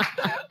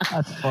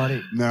 That's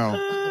funny.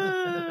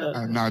 No,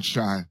 I'm not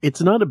shy.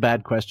 It's not a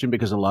bad question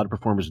because a lot of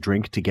performers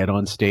drink to get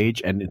on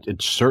stage, and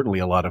it's certainly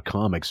a lot of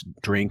comics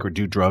drink or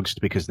do drugs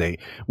because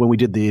when we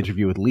did the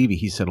interview with Levy,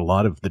 he said a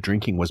lot of the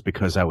drinking was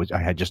because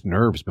I had just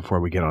nerves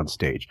before we get on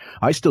stage.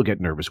 I still get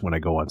nervous when I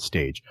go on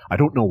stage. I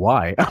don't know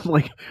why. I'm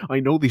like, I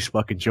know these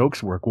fucking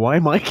jokes work. Why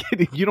am I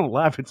kidding? If you don't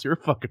laugh, it's your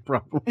fucking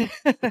problem.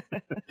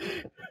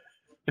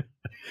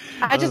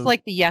 I just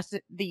like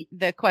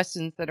the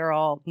questions that are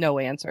all no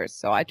answers.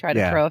 So I try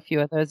to throw a few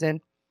of those in.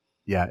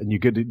 Yeah, and you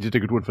did a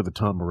good one for the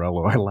Tom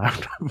Morello. I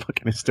laughed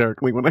fucking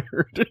hysterically when I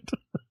heard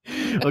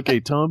it. Okay,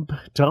 Tom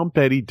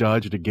Petty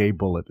dodged a gay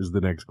bullet is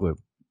the next clip.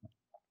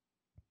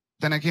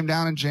 Then I came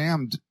down and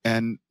jammed,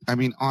 and I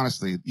mean,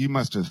 honestly, you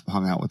must have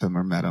hung out with him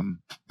or met him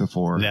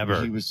before.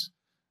 Never. He was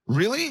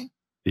really.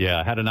 Yeah,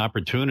 I had an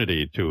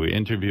opportunity to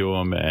interview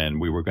him,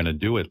 and we were going to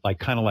do it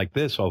kind of like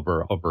this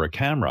over a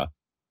camera.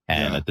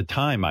 And at the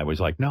time, I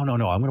was like, no, I'm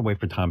going to wait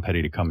for Tom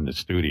Petty to come in the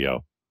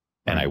studio.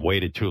 And I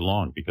waited too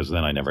long because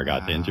then I never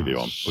got to interview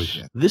him.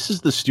 This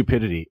is the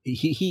stupidity.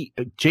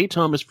 Jay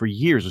Thomas for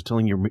years was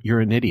telling you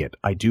you're an idiot.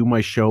 I do my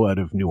show out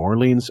of New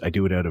Orleans. I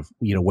do it out of,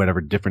 whatever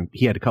different.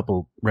 He had a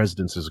couple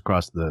residences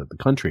across the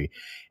country,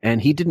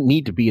 and he didn't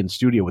need to be in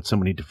studio with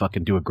somebody to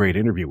fucking do a great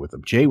interview with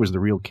him. Jay was the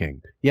real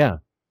king. Yeah.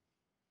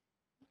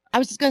 I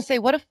was just going to say,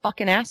 what a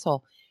fucking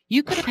asshole.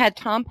 You could have had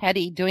Tom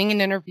Petty doing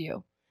an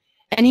interview,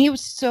 and he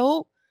was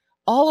so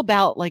all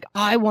about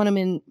I want him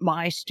in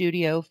my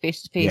studio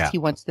face to face. He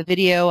wants the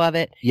video of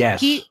it. Yes.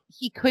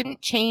 He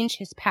couldn't change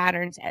his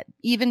patterns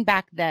even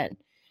back then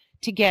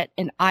to get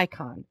an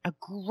icon, a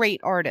great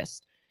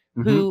artist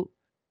who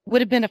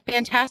would have been a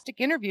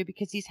fantastic interview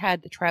because he's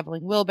had the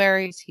Traveling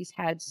Wilburys. He's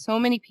had so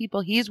many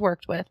people he's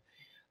worked with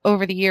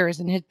over the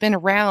years and has been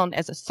around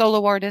as a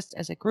solo artist,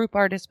 as a group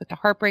artist with the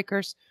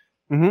Heartbreakers.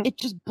 It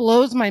just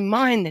blows my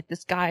mind that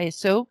this guy is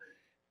so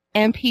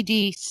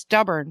MPD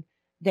stubborn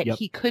that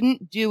he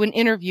couldn't do an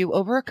interview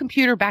over a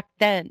computer back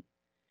then,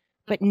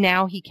 but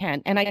now he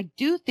can. And I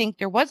do think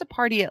there was a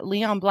party at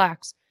Leon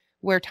Black's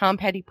where Tom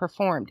Petty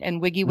performed,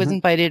 and Wiggy was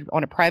invited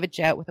on a private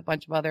jet with a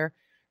bunch of other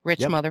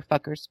rich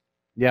motherfuckers.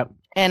 Yep.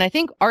 And I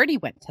think Artie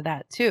went to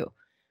that too.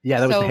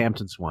 Yeah, that was the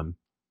Hamptons one.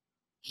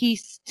 He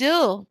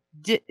still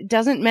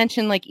doesn't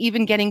mention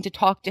even getting to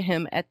talk to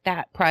him at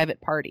that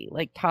private party.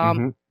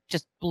 Tom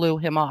just blew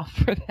him off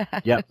for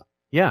that. Yep.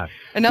 Yeah.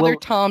 Another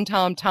Tom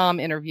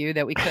interview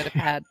that we could have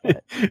had.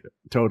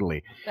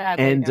 Totally.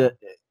 Sadly,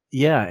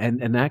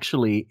 and and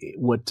actually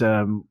what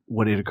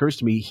it occurs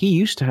to me, he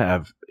used to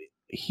have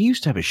a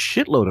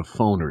shitload of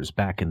phoners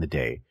back in the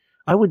day.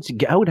 I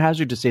would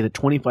hazard to say that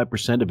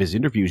 25% of his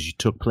interviews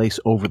took place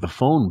over the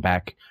phone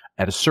back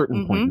at a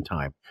certain point in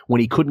time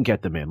when he couldn't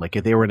get them in. Like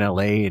if they were in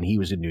LA and he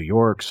was in New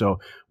York, so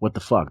what the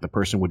fuck? The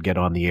person would get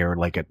on the air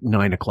at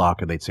 9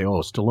 o'clock and they'd say,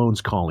 "Oh,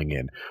 Stallone's calling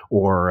in,"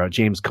 or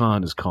James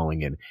Caan is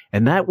calling in,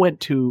 and that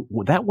went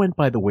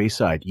by the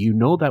wayside.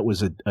 That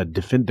was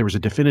there was a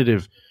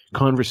definitive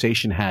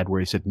conversation had where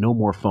he said no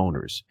more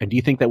phoners. And do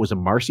you think that was a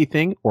Marcy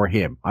thing or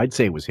him? I'd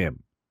say it was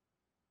him.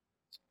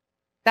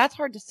 That's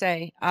hard to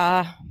say.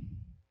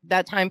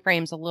 That time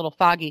frame's a little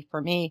foggy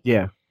for me.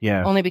 Yeah.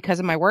 Only because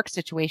of my work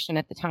situation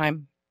at the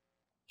time.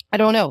 I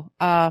don't know.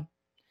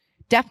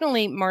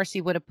 Definitely Marcy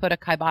would have put a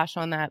kibosh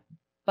on that.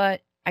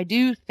 But I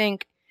do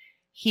think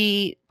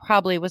he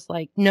probably was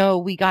like, no,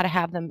 we got to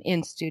have them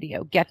in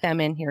studio. Get them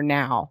in here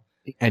now.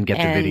 And get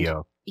the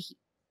video.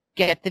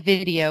 Get the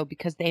video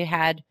because they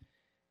had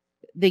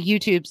the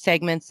YouTube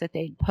segments that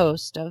they'd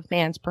post of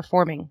bands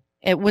performing.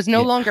 It was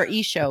no longer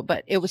E-show,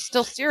 but it was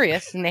still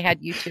serious and they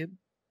had YouTube.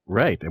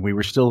 Right. And we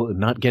were still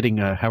not getting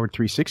Howard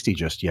 360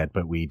 just yet,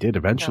 but we did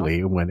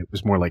eventually when it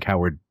was more like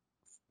Howard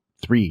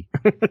 3.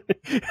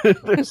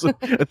 There's a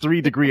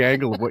 3-degree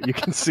angle of what you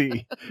can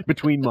see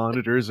between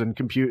monitors and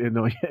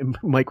and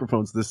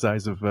microphones this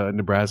size of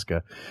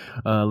Nebraska.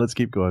 Let's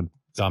keep going.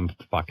 Some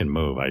fucking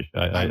move.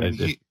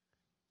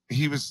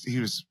 He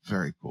was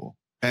very cool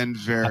and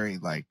very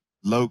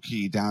low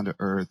key, down to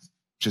earth,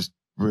 just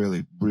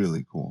really,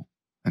 really cool.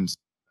 And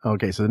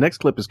okay, so the next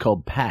clip is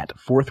called Pat,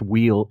 Fourth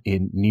Wheel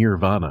in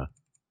Nirvana.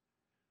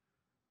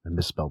 I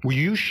misspelled. Were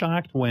you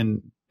shocked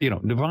when,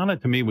 Nirvana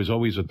to me was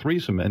always a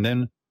threesome. And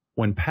then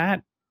when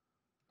Pat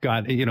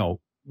got,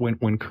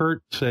 when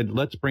Kurt said,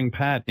 let's bring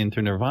Pat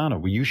into Nirvana,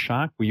 were you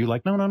shocked? Were you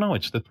like, no,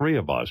 it's the three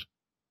of us?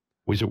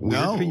 Was it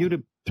weird for you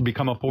to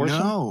become a foursome?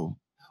 No.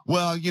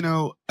 Well,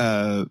 Nirvana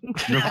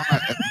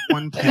at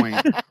one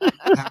point.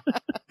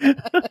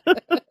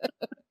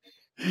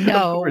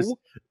 No.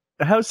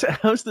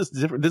 How's this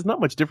different? There's not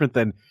much different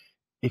than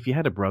if you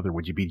had a brother,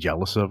 would you be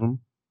jealous of him?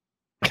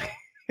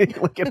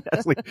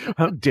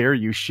 How dare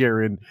you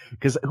share in?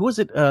 Because who was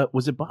it?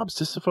 Was it Bob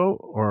Sisifo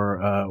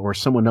or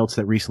someone else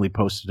that recently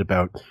posted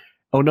about?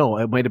 Oh no,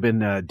 it might have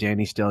been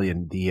Danny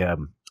Stallion. The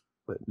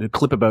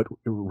clip about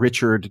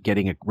Richard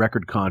getting a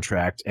record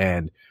contract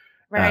and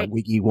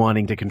Wiggy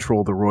wanting to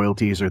control the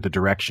royalties or the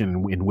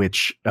direction in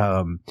which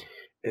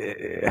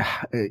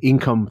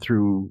income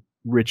through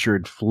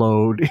Richard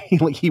flowed.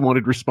 He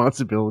wanted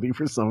responsibility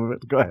for some of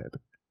it. Go ahead.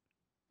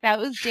 That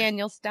was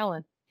Daniel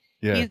Stellan.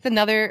 Yeah. He's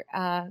another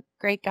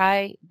great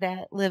guy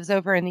that lives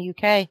over in the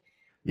UK.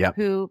 Yep.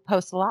 Who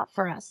posts a lot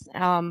for us.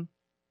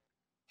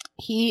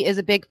 He is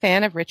a big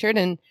fan of Richard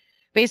and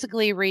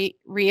basically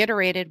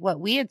reiterated what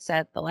we had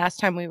said the last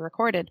time we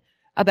recorded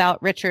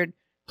about Richard.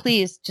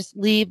 Please just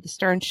leave the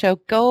Stern Show.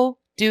 Go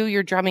do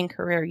your drumming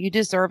career. You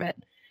deserve it,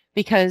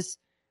 because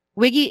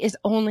Wiggy is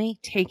only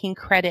taking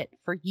credit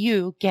for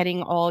you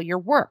getting all your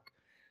work.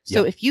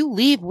 So if you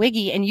leave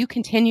Wiggy and you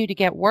continue to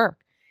get work,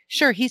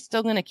 sure, he's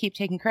still going to keep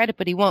taking credit,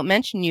 but he won't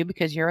mention you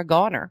because you're a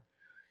goner.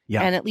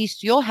 Yeah. And at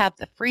least you'll have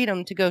the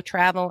freedom to go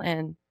travel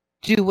and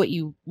do what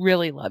you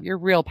really love, your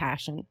real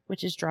passion,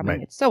 which is drumming.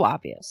 Right. It's so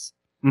obvious.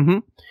 Mm-hmm.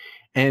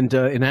 And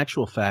in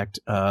actual fact,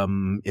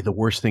 the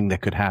worst thing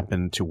that could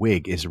happen to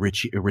Wig is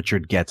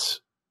Richard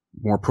gets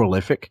more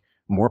prolific,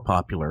 more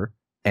popular,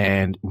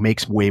 and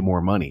makes way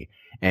more money.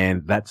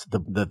 And that's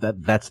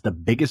the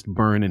biggest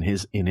burn in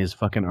his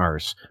fucking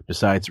arse,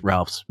 besides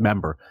Ralph's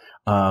member,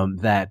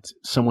 that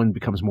someone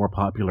becomes more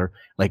popular.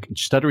 Like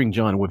Stuttering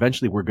John,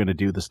 eventually we're going to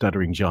do the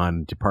Stuttering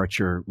John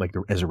departure,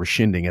 as a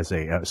rescinding, as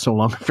a so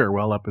long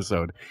farewell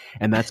episode.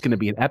 And that's going to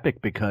be an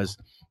epic because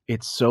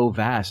it's so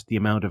vast, the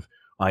amount of,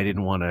 I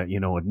didn't want to,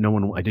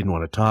 I didn't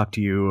want to talk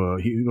to you.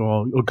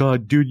 Oh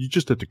God, dude, you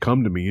just had to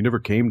come to me. You never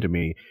came to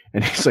me.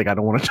 And he's like, I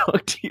don't want to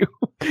talk to you,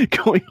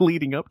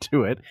 leading up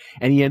to it.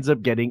 And he ends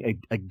up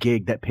getting a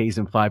gig that pays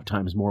him 5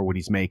 times more what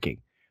he's making.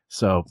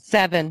 So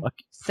 7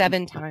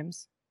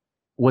 times.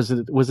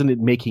 Wasn't it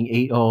making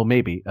 8? Oh,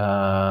 maybe.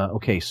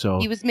 Okay. So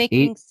he was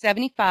making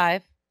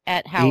 75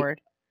 at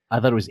Howard. I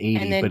thought it was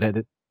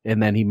 80,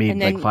 and then he made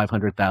like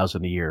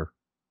 500,000 a year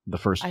the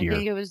first year. I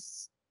think it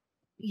was,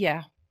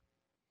 yeah.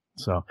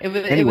 So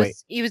anyway,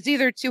 it was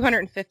either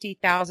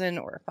 250,000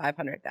 or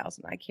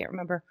 500,000. I can't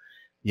remember.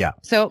 Yeah.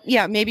 So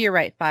yeah, maybe you're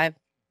right. 5,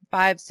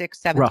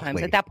 6, 7 Roughly.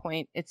 times. At that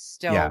point, it's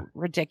still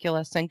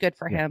ridiculous and good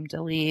for him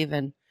to leave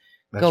and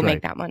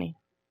make that money.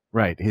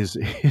 Right. His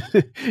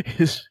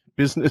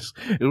business,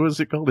 what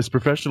is it called? His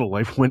professional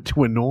life went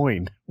to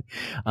annoying.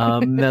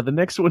 Now the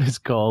next one is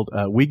called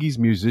Wiggy's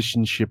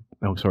musicianship.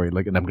 Oh, sorry.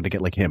 And I'm going to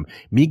get like him.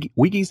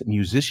 Wiggy's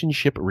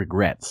musicianship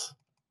regrets.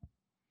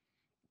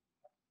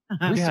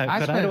 Yeah,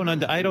 but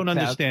I don't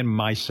understand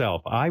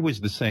myself. I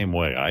was the same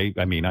way.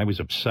 I mean, I was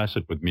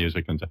obsessive with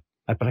music,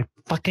 but I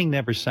fucking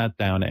never sat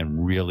down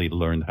and really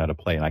learned how to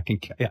play. And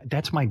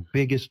that's my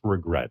biggest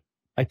regret.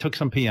 I took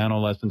some piano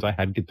lessons. I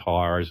had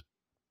guitars,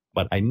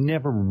 but I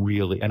never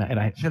really. And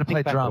I should have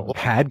played drums.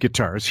 Had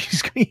guitars.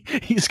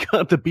 He's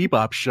got the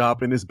bebop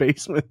shop in his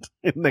basement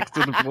next to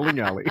the bowling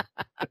alley.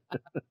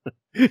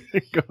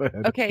 Go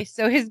ahead. Okay,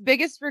 so his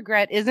biggest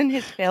regret isn't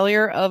his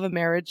failure of a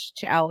marriage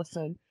to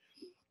Allison.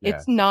 Yeah.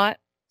 It's not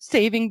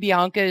saving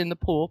Bianca in the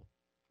pool.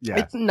 Yeah.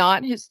 It's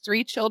not his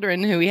 3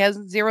 children who he has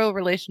 0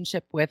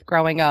 relationship with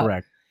growing up.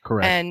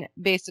 Correct. And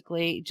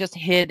basically just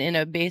hid in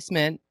a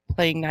basement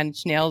playing 9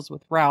 Inch Nails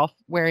with Ralph,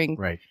 wearing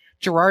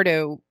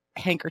Gerardo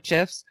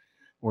handkerchiefs.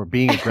 Or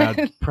being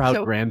a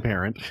proud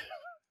grandparent.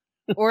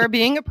 Or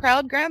being a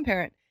proud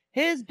grandparent.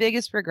 His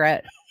biggest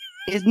regret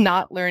is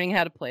not learning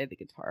how to play the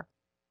guitar.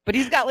 But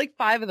he's got like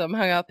 5 of them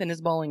hung up in his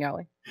bowling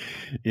alley.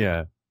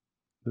 Yeah.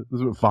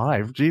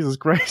 5? Jesus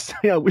Christ.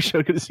 I wish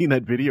I could have seen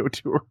that video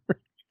tour.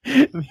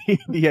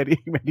 the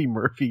Eddie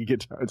Murphy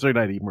guitar. Sorry,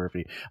 not Eddie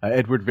Murphy.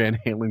 Edward Van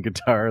Halen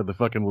guitar, the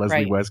fucking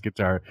Leslie West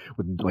guitar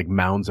with like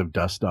mounds of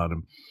dust on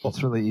him.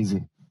 It's really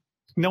easy.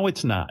 No,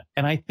 it's not.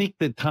 And I think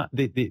that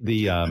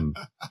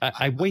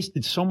I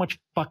wasted so much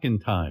fucking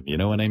time. You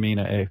know what I mean?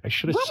 I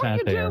should have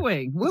sat there.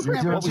 What were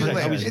you doing?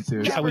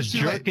 I was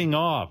jerking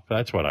off.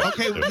 That's what I was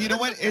doing. You know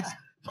what?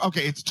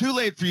 It's too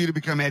late for you to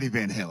become Eddie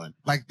Van Halen.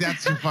 Like,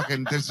 that's your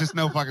fucking, there's just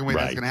no fucking way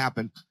that's going to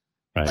happen.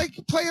 Right. Like,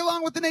 play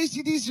along with an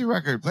AC/DC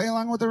record. Play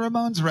along with a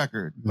Ramones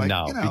record. Like,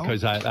 no,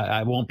 because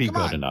I won't be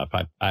good enough.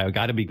 I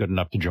got to be good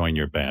enough to join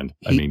your band.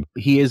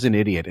 He is an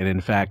idiot. And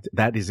in fact,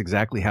 that is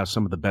exactly how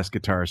some of the best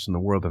guitarists in the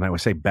world, and I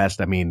would say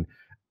best, I mean,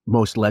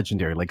 most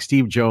legendary, like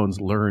Steve Jones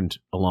learned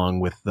along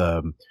with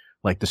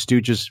like the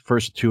Stooges'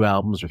 first 2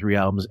 albums or 3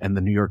 albums and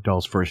the New York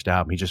Dolls' first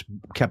album. He just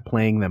kept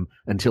playing them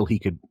until he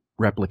could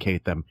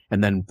replicate them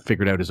and then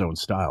figured out his own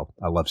style.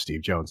 I love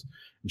Steve Jones.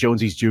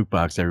 Jonesy's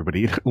Jukebox,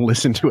 everybody.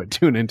 Listen to it.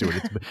 Tune into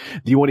it.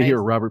 Do you want to hear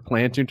a Robert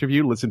Plant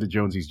interview? Listen to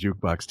Jonesy's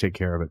Jukebox. Take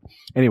care of it.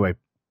 Anyway,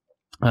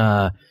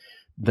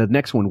 The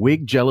next one,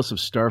 Wig jealous of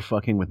star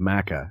fucking with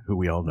Macca, who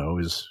we all know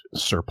is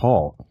Sir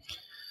Paul.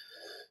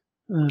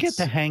 Get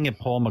to hang at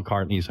Paul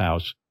McCartney's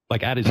house,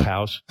 like at his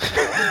house.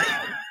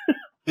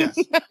 Yes.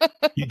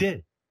 You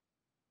did.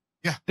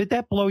 Yeah. Did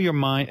that blow your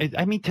mind?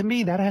 I mean, to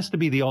me, that has to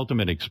be the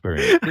ultimate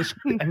experience.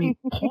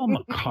 Paul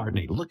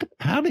McCartney, look,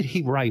 how did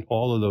he write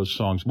all of those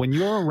songs? When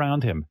you're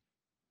around him,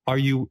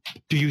 do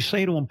you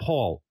say to him,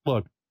 Paul,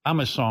 look, I'm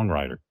a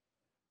songwriter.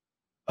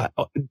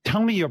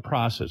 Tell me your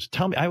process.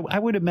 Tell me, I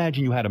would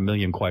imagine you had a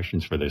million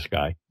questions for this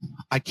guy.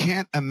 I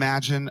can't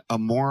imagine a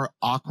more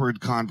awkward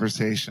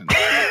conversation.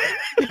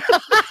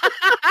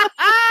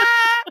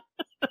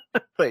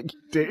 Thank you,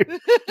 Dave.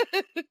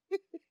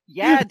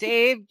 Yeah,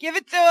 Dave, give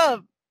it to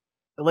him.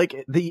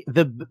 Like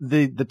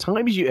the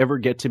times you ever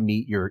get to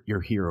meet your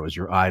heroes,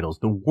 your idols,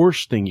 the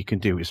worst thing you can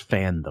do is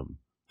fan them.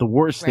 The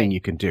worst thing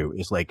you can do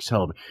is like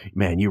tell them,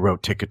 man, you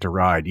wrote Ticket to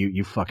Ride.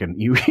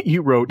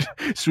 You wrote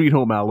Sweet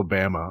Home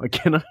Alabama.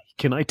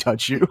 Can I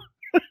touch you?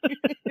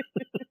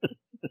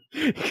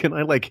 Can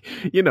I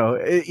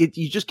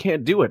you just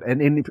can't do it.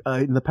 And in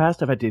the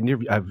past, I've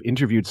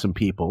interviewed some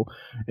people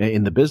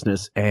in the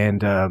business,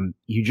 and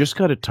you just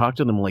got to talk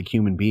to them like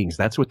human beings.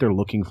 That's what they're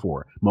looking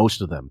for,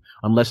 most of them,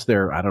 unless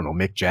they're, I don't know,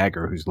 Mick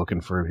Jagger, who's looking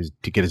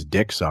to get his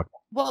dick sucked.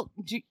 Well,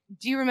 do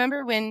you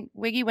remember when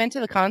Wiggy went to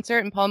the concert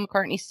and Paul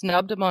McCartney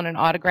snubbed him on an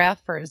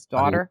autograph for his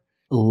daughter?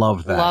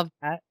 Love that. Love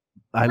that.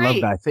 I love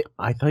that.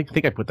 I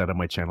think I put that on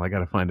my channel. I got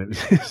to find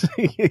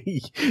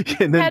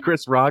it. And then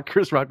Chris Rock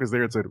was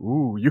there and said,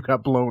 "Ooh, you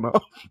got blown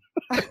off."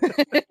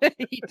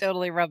 He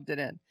totally rubbed it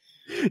in.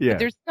 Yeah. But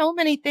there's so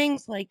many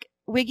things like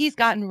Wiggy's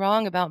gotten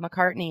wrong about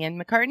McCartney,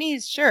 and McCartney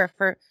is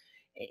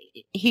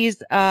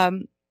he's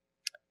in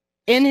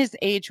his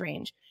age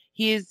range.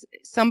 He is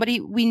somebody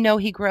we know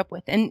he grew up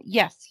with, and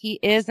yes, he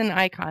is an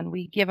icon.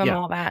 We give him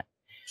all that.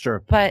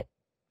 Sure. But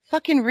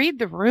fucking read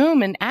the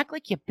room and act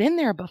like you've been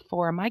there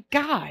before. My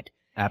God.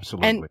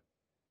 Absolutely. And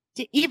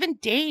even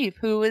Dave,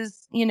 who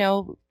is,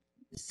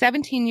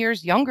 17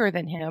 years younger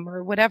than him,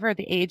 or whatever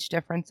the age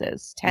difference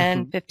is,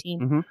 10,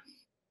 15,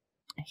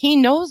 he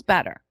knows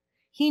better.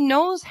 He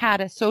knows how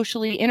to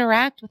socially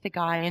interact with the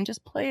guy and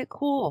just play it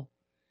cool.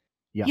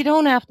 Yeah. You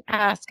don't have to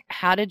ask,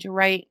 how did you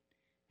write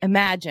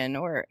Imagine,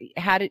 or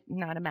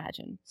not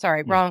Imagine.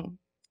 Sorry, wrong.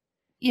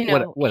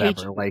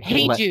 Whatever.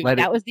 Hate You.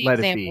 That was the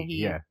example he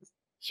used. Yeah,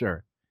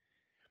 sure.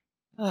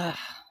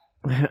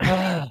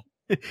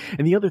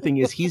 And the other thing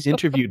is, he's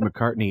interviewed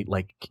McCartney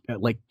like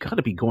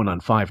gotta be going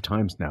on 5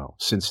 times now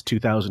since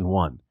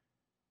 2001.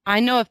 I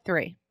know of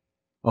 3.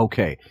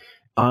 Okay.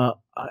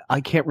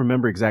 I can't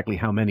remember exactly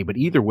how many, but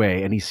either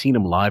way, and he's seen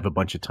him live a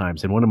bunch of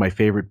times. And one of my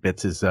favorite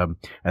bits is at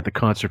the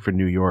concert for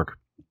New York,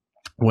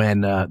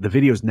 when the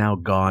video's now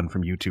gone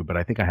from YouTube, but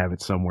I think I have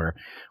it somewhere,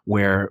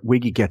 where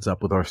Wiggy gets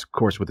up with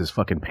his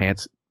fucking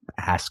pants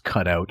ass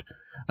cut out,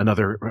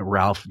 another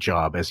Ralph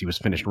job as he was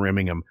finished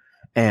rimming him,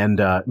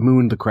 and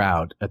mooned the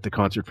crowd at the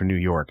concert for New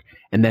York,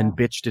 and then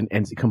bitched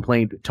and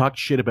complained, talked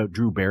shit about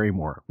Drew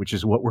Barrymore, which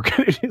is what we're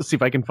going to do. See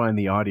if I can find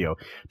the audio.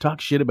 Talk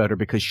shit about her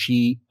because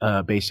she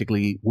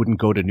basically wouldn't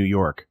go to New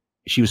York.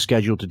 She was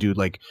scheduled to do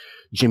like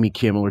Jimmy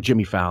Kimmel or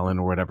Jimmy Fallon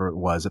or whatever it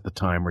was at the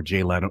time, or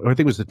Jay Leno, or I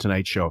think it was the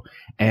Tonight Show,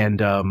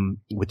 and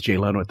with Jay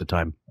Leno at the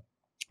time.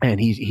 And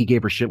he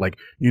gave her shit like,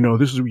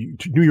 this is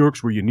New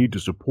York's where you need to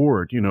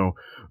support,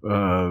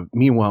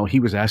 Meanwhile, he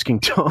was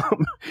asking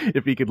Tom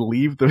if he could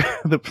leave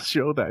the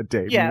show that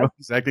day. Yeah.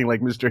 He's acting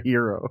like Mr.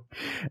 Hero.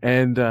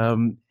 And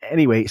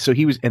anyway,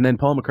 and then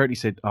Paul McCartney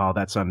said, "Oh,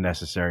 that's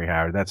unnecessary,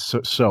 Howard. That's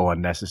so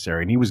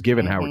unnecessary." And he was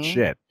giving Howard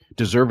shit,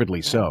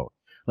 deservedly so.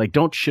 Like,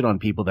 don't shit on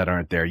people that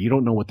aren't there. You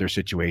don't know what their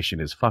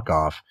situation is. Fuck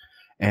off.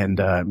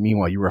 And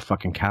meanwhile, you were a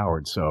fucking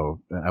coward.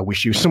 So I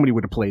wish somebody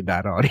would have played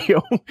that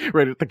audio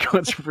right at the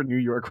concert for New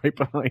York, right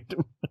behind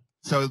him.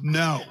 So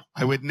no,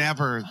 I would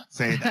never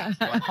say that.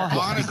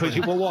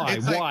 Honestly,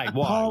 why?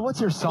 Paul,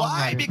 what's your song?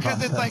 Why?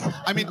 Because it's like,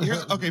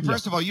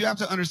 first of all, you have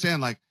to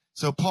understand,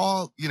 so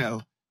Paul,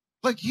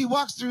 he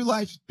walks through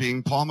life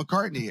being Paul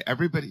McCartney.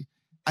 Everybody,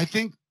 I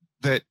think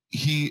that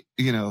he,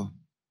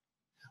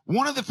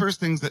 one of the first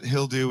things that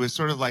he'll do is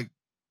sort of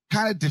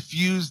kind of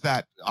diffuse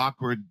that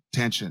awkward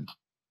tension.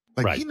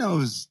 He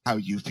knows how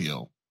you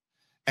feel,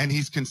 and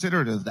he's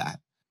considerate of that.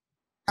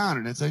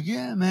 And it's like,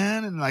 yeah,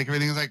 man, and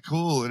everything's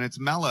cool, and it's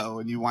mellow,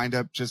 and you wind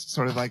up just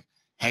sort of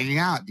hanging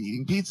out, and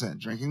eating pizza, and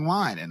drinking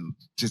wine, and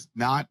just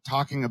not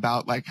talking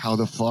about how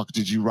the fuck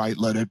did you write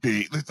Let It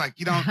Be? It's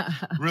you don't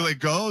really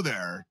go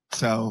there.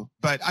 So,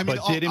 but I mean,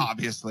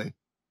 obviously.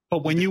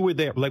 But when you were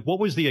there, what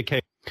was the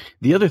occasion?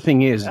 The other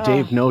thing is,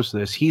 Dave knows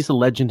this. He's a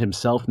legend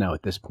himself now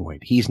at this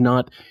point. He's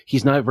not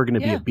ever going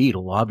to be a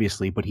Beatle,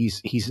 obviously, but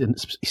he's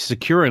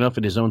secure enough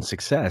in his own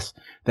success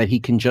that he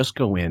can just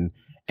go in,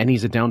 and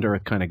he's a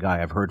down-to-earth kind of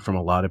guy. I've heard from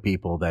a lot of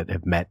people that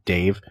have met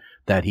Dave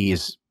that he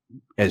is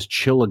as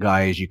chill a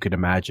guy as you could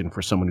imagine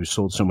for someone who's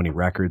sold so many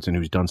records and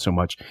who's done so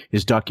much.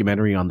 His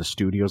documentary on the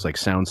studios, like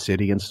Sound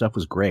City and stuff,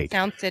 was great.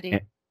 Sound City.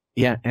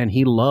 And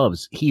he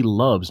loves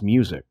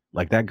music.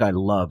 That guy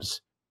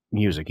loves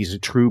music. He's a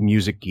true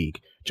music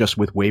geek, just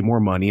with way more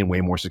money and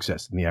way more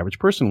success than the average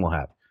person will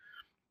have.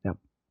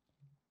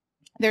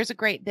 there's a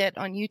great bit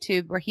on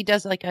YouTube where he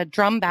does like a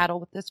drum battle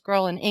with this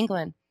girl in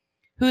England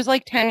who's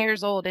like 10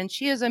 years old, and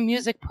she is a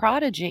music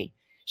prodigy.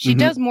 She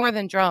does more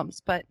than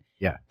drums, but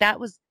that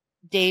was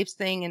Dave's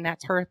thing and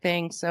that's her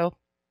thing. So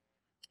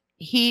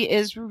he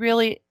is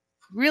really,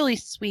 really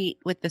sweet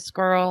with this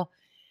girl,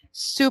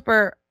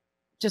 super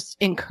just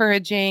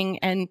encouraging,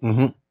 and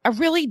a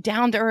really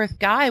down to earth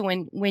guy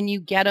when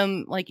you get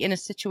him like in a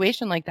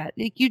situation like that.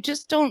 Like, you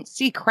just don't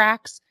see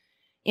cracks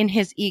in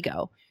his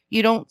ego.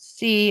 You don't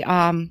see,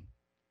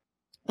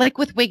 like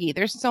with Wiggy,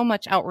 there's so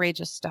much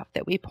outrageous stuff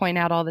that we point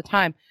out all the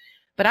time,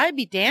 but I'd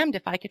be damned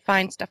if I could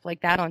find stuff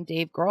like that on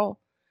Dave Grohl.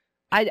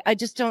 I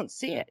just don't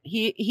see it.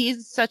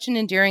 He's such an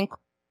endearing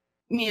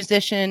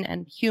musician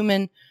and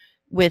human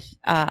with,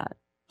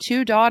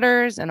 2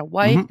 daughters and a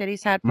wife that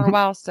he's had for a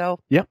while.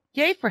 So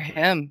yay for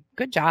him.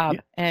 Good job.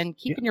 And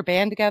keeping your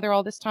band together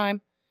all this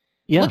time.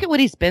 Look at what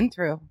he's been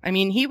through. I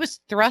mean, he was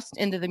thrust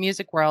into the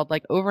music world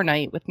like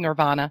overnight with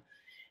Nirvana.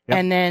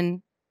 And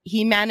then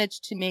he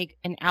managed to make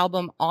an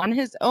album on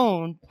his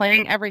own,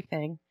 playing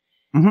everything,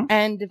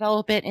 and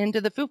develop it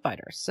into the Foo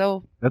Fighters.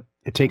 So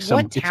it takes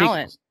some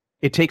talent.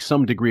 It takes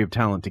some degree of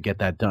talent to get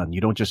that done.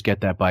 You don't just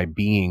get that by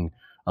being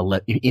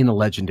in a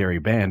legendary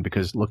band,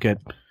 because look at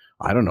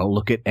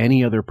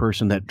any other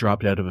person that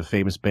dropped out of a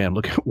famous band.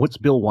 Look at what's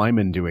Bill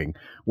Wyman doing?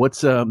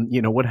 What's,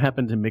 what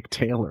happened to Mick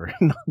Taylor?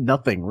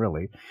 Nothing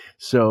really.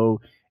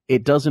 So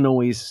it doesn't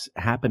always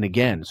happen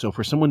again. So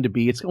for someone to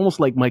be, it's almost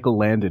like Michael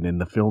Landon in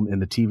the film, in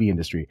the TV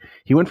industry.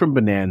 He went from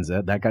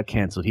Bonanza, that got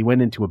canceled. He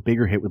went into a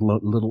bigger hit with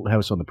Little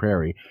House on the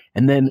Prairie,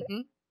 and then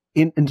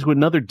into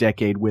another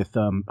decade with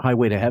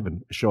Highway to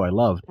Heaven, a show I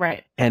love.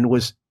 Right. And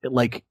was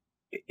like,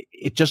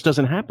 it just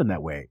doesn't happen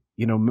that way.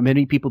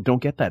 Many people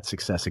don't get that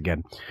success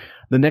again.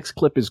 The next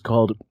clip is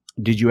called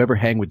 "Did You Ever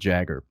Hang with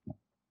Jagger?"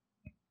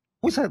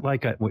 Was that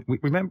like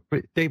remember,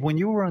 Dave, when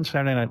you were on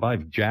Saturday Night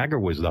Live, Jagger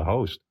was the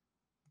host.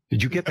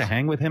 Did you get to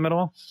hang with him at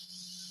all?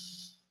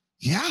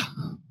 Yeah.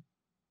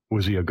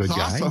 Was he a good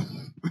guy?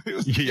 Awesome.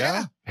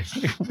 Yeah.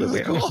 It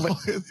was cool.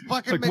 It's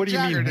fucking Like, Mick what do you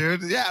Jagger, mean?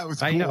 dude. Yeah, it was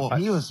cool. I know.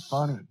 He was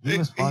funny.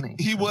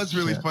 He was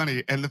really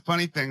funny. And the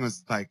funny thing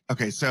was, like,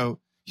 okay, so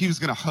he was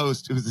going to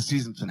host. It was the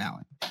season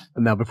finale.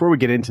 Now, before we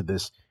get into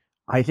this,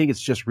 I think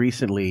it's just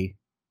recently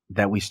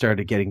that we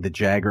started getting the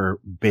Jagger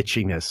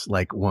bitchiness.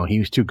 Like, well, he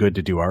was too good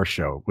to do our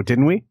show.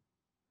 Didn't we?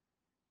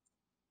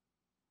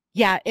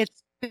 Yeah,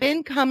 it's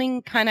been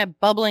kind of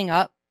bubbling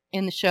up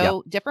in the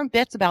show. Different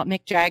bits about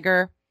Mick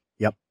Jagger.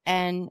 Yep.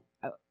 And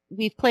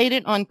we've played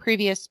it on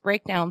previous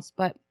breakdowns,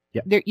 but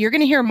you're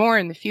going to hear more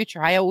in the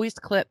future. I always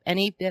clip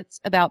any bits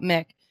about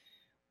Mick,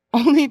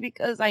 only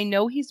because I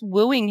know he's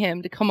wooing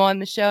him to come on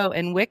the show.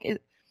 And Mick is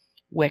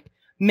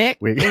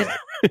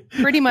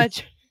pretty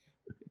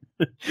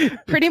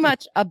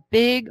much a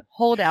big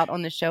holdout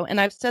on the show. And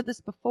I've said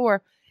this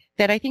before,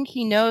 that I think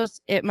he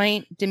knows it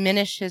might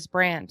diminish his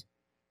brand.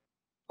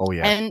 Oh,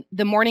 yeah. And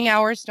the morning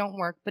hours don't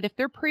work. But if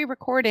they're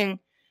pre-recording,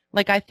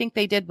 like I think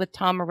they did with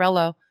Tom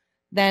Morello,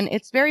 then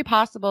it's very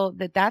possible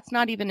that that's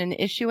not even an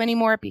issue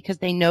anymore, because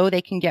they know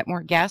they can get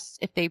more guests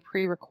if they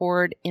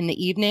pre-record in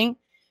the evening,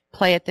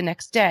 play it the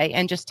next day,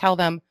 and just tell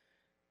them,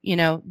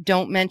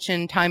 don't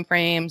mention time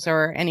frames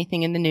or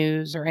anything in the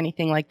news or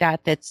anything like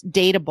that that's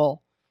dateable.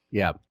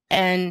 Yeah.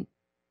 And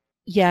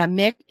yeah,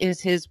 Mick is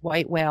his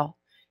white whale.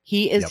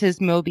 He is his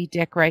Moby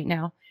Dick right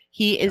now.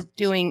 He is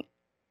doing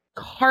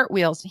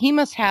cartwheels. He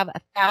must have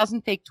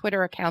 1,000 fake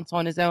Twitter accounts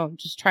on his own,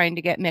 just trying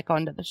to get Mick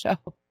onto the show.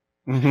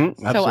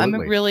 So I'm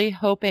really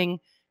hoping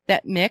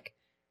that Mick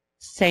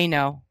say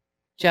no.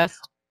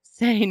 Just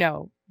say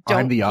no.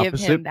 Don't give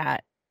him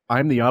that.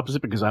 I'm the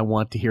opposite, because I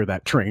want to hear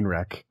that train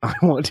wreck. I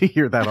want to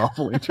hear that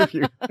awful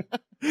interview.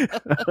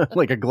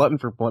 Like a glutton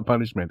for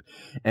punishment.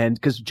 And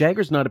because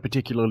Jagger's not a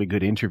particularly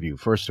good interview,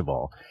 first of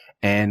all.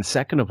 And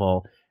second of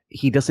all,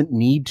 he doesn't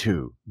need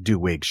to do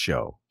Wig's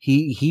show.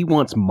 He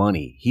wants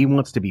money. He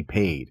wants to be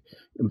paid.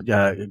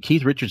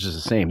 Keith Richards is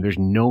the same. There's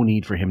no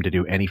need for him to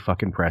do any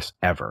fucking press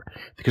ever,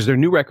 because their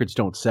new records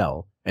don't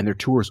sell and their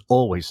tours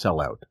always sell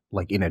out,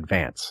 like in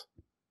advance.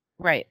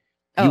 Right.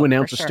 You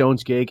announce a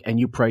Stones gig and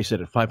you price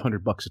it at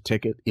 $500 a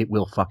ticket, it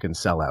will fucking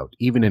sell out,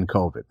 even in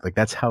COVID. Like,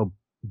 that's how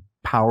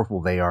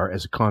powerful they are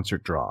as a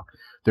concert draw.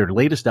 Their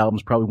latest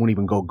albums probably won't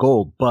even go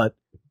gold, but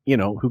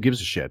who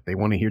gives a shit? They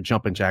want to hear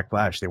Jumpin' Jack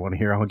Flash. They want to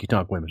hear Honky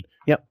Tonk Women.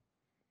 Yep.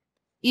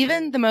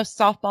 Even the most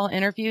softball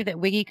interview that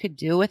Wiggy could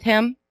do with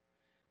him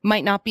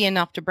might not be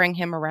enough to bring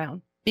him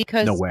around,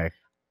 because no way.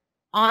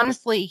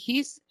 Honestly,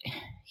 he's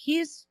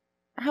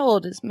how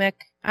old is Mick?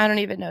 I don't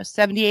even know.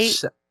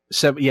 78?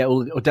 Yeah,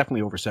 well,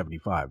 definitely over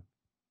 75.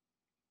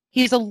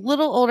 He's a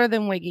little older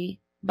than Wiggy,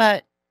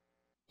 but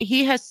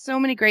he has so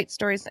many great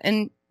stories.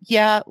 And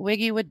yeah,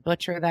 Wiggy would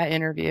butcher that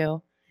interview.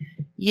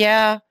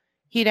 Yeah,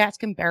 he'd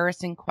ask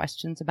embarrassing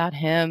questions about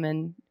him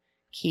and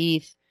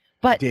Keith.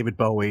 But David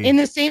Bowie. In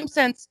the same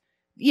sense,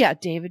 yeah,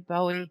 David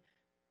Bowie.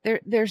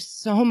 There's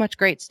so much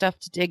great stuff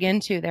to dig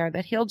into there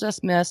that he'll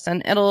just miss,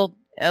 and it'll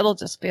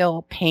just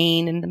feel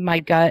pain in my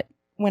gut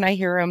when I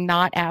hear him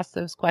not ask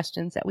those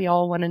questions that we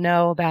all want to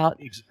know about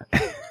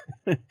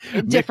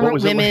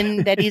different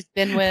women that he's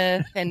been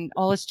with, and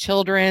all his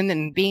children,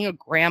 and being a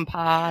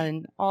grandpa,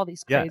 and all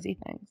these crazy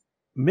things.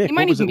 Mick, he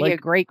might even be a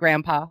great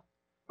grandpa.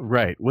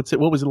 Right. What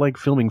was it like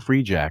filming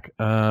Free Jack?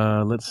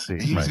 Let's see.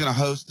 He was going to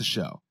host the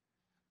show,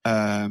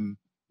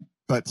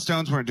 but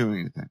Stones weren't doing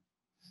anything,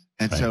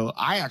 and so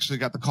I actually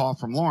got the call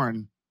from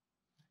Lauren,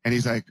 and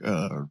he's like,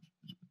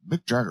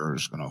 Mick Jagger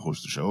is going to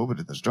host the show, but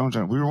at the Stones,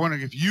 we were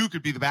wondering if you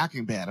could be the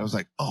backing band. I was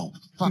like, oh,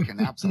 fucking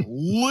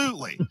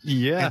absolutely.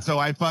 Yeah. And so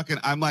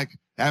I'm like,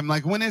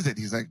 when is it?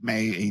 He's like,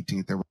 May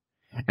 18th.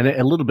 And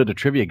a little bit of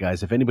trivia,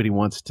 guys. If anybody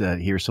wants to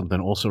hear something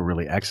also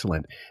really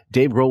excellent,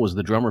 Dave Grohl was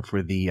the drummer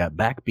for the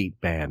Backbeat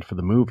band for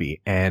the movie,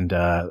 and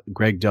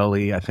Greg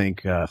Dully, I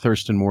think,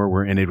 Thurston Moore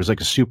were in it. It was like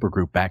a super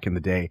group back in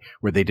the day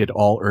where they did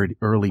all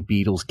early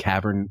Beatles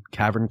Cavern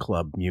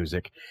Club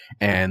music,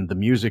 and the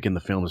music in the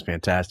film is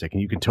fantastic,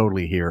 and you can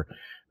totally hear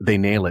they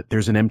nail it.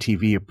 There's an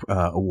MTV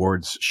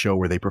Awards show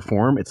where they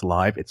perform. It's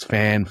live. It's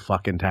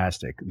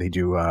fan-fucking-tastic. They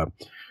do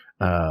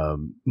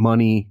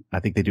Money.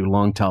 I think they do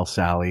Long Tall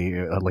Sally,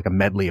 like a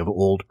medley of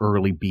old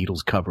early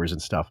Beatles covers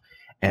and stuff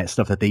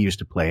that they used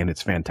to play, and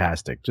it's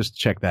fantastic. Just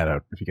check that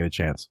out if you get a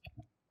chance.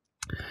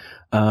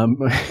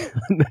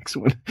 Next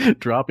one,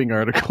 Dropping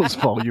Articles,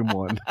 Volume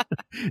 1.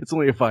 It's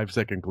only a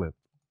 5-second clip.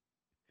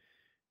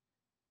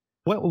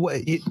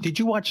 What, did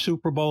you watch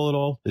Super Bowl at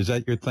all? Is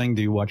that your thing?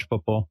 Do you watch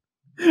football?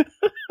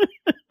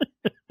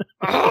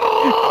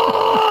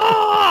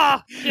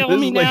 Kill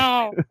me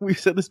now. We've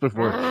said this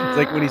before. It's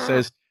like when he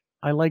says,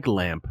 I like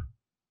lamp.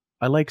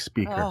 I like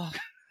speaker. Oh.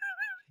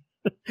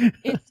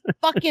 It's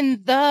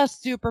fucking the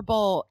Super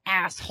Bowl,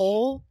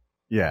 asshole.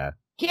 Yeah.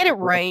 Get it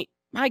right.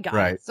 My God,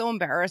 right. It's so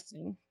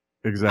embarrassing.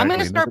 Exactly. I'm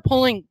going to start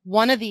pulling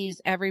one of these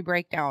every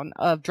breakdown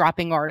of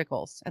Dropping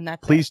Articles, and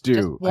that's Please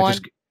do. I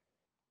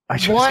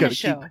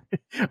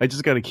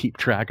just got to keep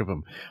track of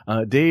them.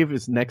 Dave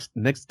is next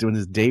doing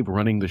this. Dave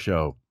running the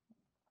show.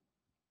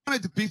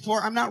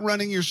 Before, I'm not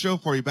running your show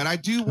for you, but I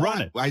do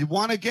want it. I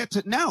want to get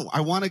to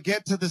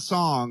the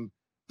song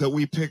that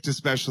we picked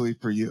especially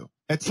for you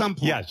at some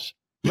point. Yes.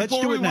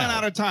 Before we run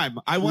out of time,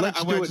 I want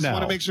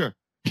to make sure.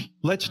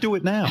 Let's do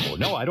it now.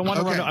 No, I don't want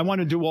to run. I want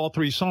to do all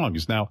 3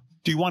 songs. Now,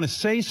 do you want to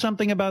say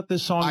something about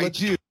this song? I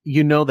do.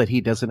 You know that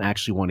he doesn't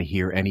actually want to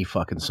hear any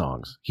fucking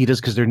songs. He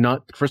does, because they're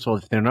not, first of all,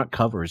 if they're not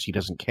covers, he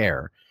doesn't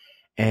care.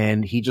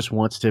 And he just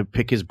wants to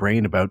pick his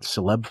brain about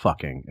celeb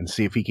fucking and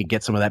see if he can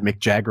get some of that Mick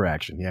Jagger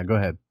action. Yeah, go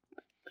ahead.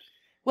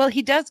 Well,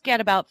 he does get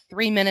about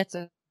 3 minutes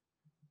of,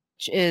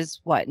 which is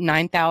what,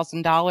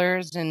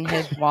 $9,000 in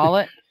his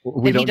wallet.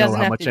 We don't he doesn't know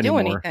how have much to do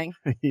anymore. anything.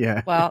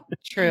 Yeah. Well,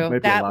 true.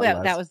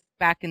 that was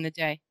back in the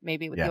day,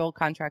 maybe with the old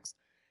contracts.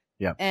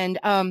 Yeah. And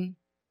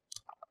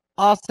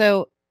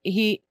also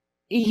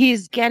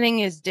he's getting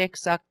his dick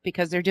sucked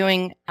because they're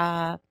doing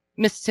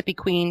Mississippi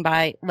Queen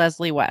by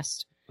Leslie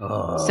West.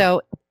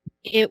 So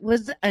it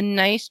was a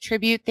nice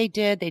tribute they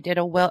did. They did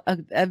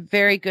a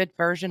very good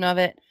version of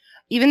it.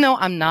 Even though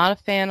I'm not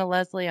a fan of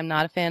Leslie, I'm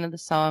not a fan of the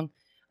song,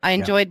 I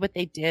enjoyed what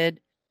they did.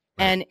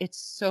 And it's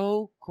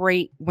so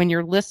great when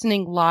you're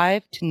listening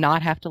live to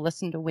not have to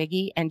listen to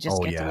Wiggy and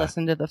just get to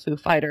listen to the Foo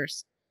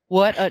Fighters.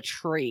 What a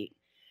treat.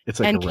 It's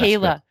like and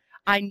Kayla,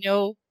 I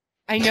know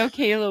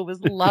Kayla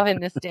was loving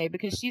this day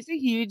because she's a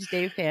huge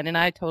Dave fan, and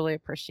I totally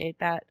appreciate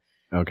that.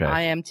 Okay.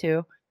 I am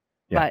too.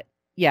 Yeah. But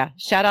yeah,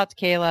 shout out to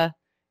Kayla.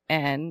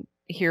 And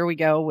here we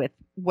go with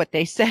what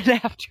they said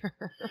after.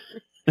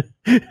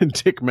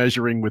 Dick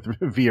measuring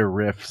via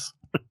riffs.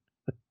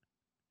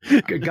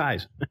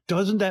 Guys,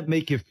 doesn't that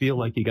make you feel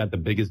like you got the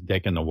biggest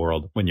dick in the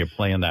world when you're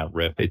playing that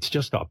riff? It's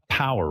just a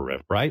power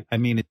riff, right? I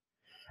mean,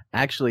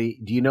 actually,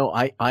 do you know,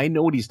 I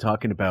know what he's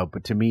talking about,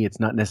 but to me, it's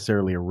not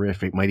necessarily a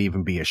riff. It might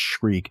even be a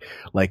shriek.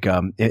 Like,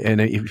 and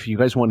if you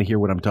guys want to hear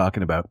what I'm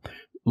talking about,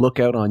 look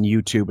out on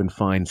YouTube and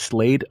find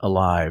Slade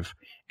Alive,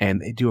 and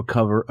they do a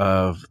cover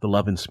of the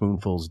Love and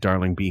Spoonfuls'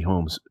 Darling Be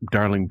Home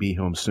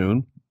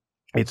Soon.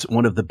 It's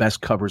one of the best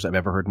covers I've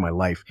ever heard in my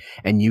life.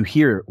 And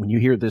when you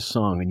hear this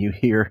song and you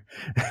hear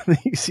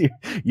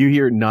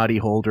Noddy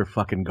Holder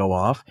fucking go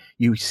off,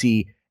 you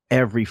see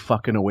every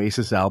fucking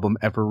Oasis album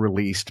ever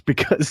released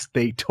because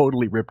they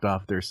totally ripped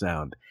off their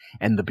sound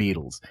and the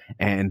Beatles.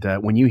 And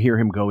when you hear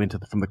him go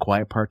from the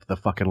quiet part to the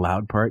fucking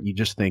loud part, you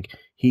just think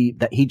he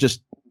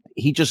just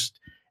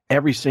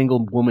every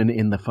single woman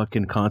in the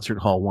fucking concert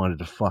hall wanted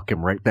to fuck him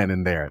right then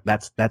and there.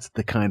 That's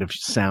the kind of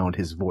sound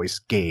his voice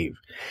gave.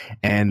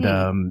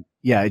 And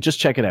yeah, just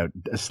check it out.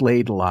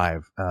 Slade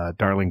Live,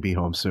 Darling Be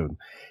Home Soon.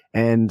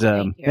 And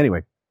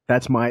anyway,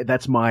 that's my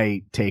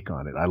take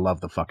on it. I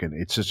love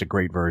it's just a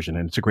great version,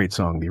 and it's a great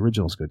song. The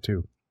original's good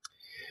too.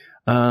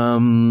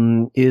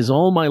 Is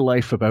All My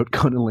Life About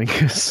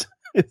Cunnilingus?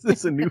 Is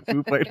this a new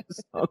Foo Fighters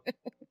song?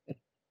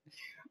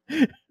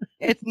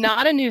 It's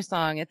not a new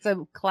song. It's a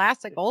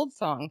classic old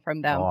song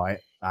from them. Oh,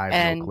 I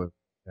have no clue.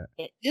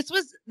 Yeah. This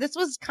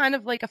was kind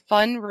of like a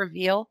fun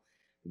reveal,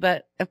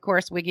 but of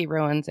course Wiggy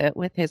ruins it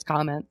with his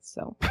comments.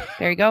 So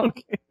there you go.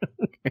 Okay.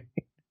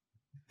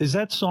 Is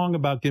that song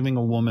about giving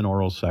a woman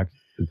oral sex?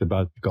 It's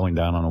about going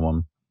down on a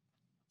woman.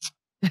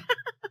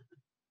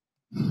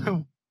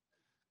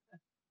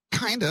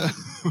 Kinda.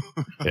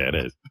 Yeah, it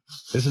is.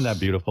 Isn't that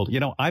beautiful? You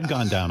know, I've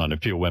gone down on a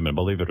few women,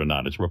 believe it or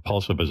not, as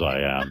repulsive as I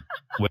am.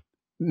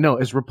 No,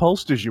 as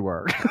repulsed as you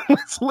are.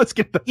 let's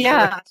get that.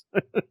 Yeah.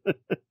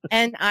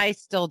 And I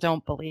still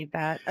don't believe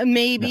that.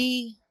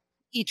 Maybe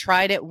he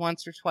tried it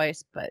once or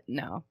twice, but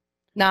no,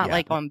 not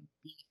like on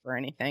beef or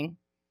anything.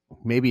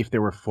 Maybe if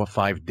there were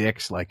 5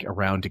 dicks like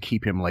around to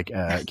keep him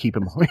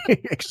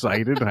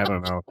excited. I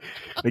don't know.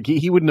 Like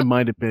he wouldn't have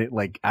minded, but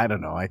like I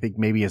don't know. I think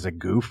maybe as a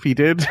goof he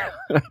did.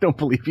 I don't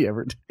believe he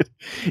ever did.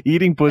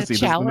 Eating pussy. A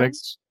challenge?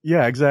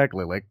 Yeah,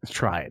 exactly. Like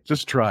try it.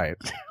 Just try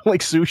it.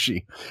 Like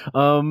sushi.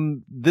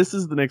 This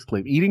is the next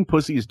clip. Eating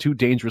pussy is too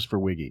dangerous for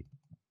Wiggy.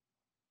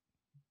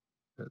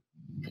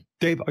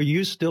 Dave, are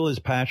you still as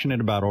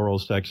passionate about oral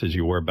sex as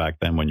you were back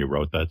then when you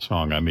wrote that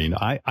song? I mean,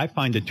 I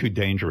find it too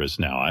dangerous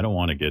now. I don't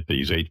want to get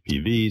these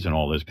HPVs and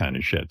all this kind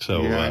of shit.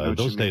 So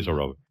those days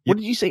are over. What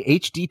did you say?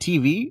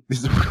 HDTV?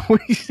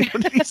 What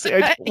did he say?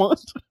 I don't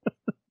want.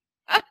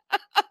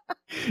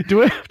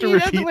 Do I have to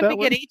repeat that? He doesn't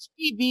want to get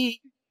HPV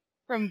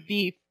from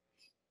beef.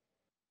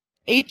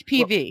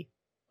 HPV.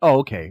 Oh,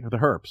 okay. The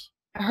herpes.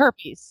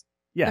 Herpes.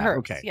 Yeah. The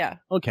herpes, okay. Yeah.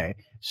 Okay.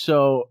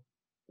 So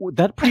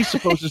that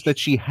presupposes that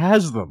she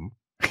has them.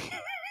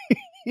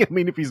 I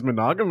mean, if he's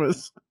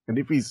monogamous and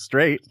if he's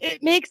straight,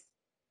 it makes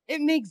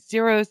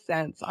zero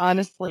sense,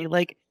 honestly.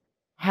 Like,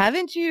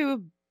 haven't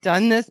you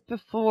done this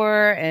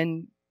before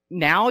and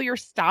now you're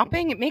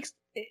stopping? It makes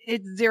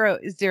zero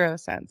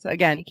sense.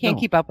 Again, you can't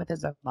keep up with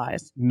his own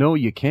lies. No,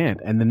 you can't.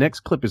 And the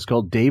next clip is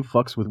called Dave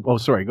Fucks with. Oh,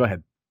 sorry. Go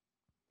ahead.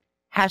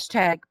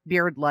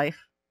 #beard life.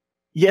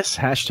 Yes,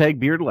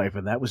 #beard life.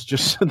 And that was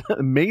just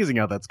amazing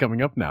how that's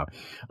coming up now.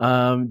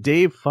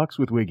 Dave Fucks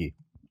with Wiggy.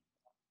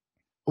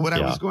 What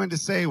I was going to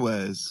say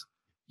was,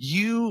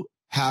 you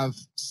have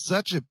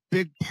such a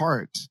big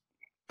part.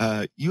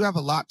 You have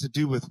a lot to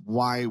do with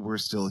why we're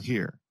still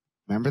here.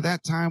 Remember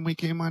that time we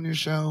came on your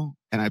show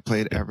and I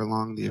played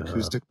Everlong, the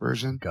acoustic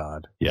version?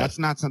 God. Yes. That's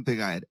not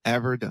something I had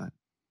ever done.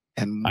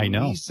 And I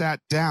know. we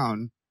sat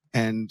down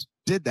and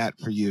did that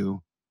for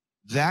you,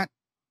 that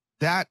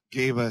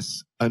gave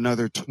us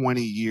another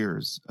 20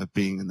 years of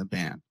being in the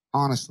band.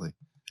 Honestly.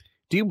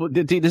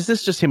 Is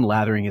this just him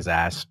lathering his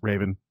ass,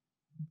 Raven?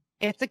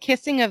 It's a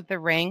kissing of the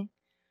ring,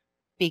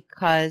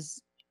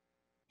 because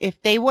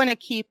if they want to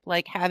keep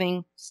like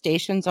having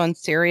stations on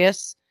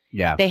Sirius,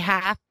 they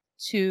have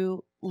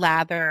to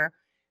lather,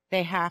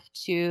 they have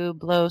to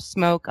blow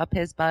smoke up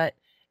his butt,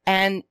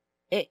 and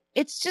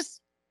it's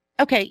just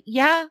okay.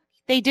 Yeah,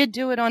 they did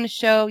do it on a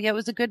show. Yeah, it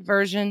was a good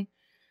version.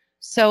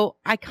 So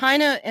I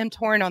kind of am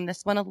torn on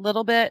this one a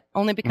little bit,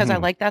 only because I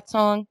like that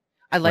song.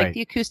 I like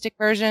the acoustic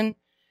version.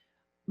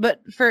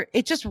 But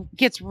it just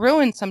gets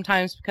ruined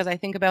sometimes because I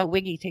think about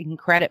Wiggy taking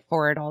credit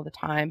for it all the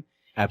time.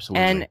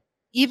 Absolutely. And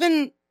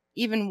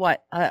even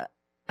what a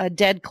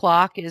dead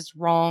clock is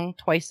wrong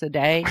twice a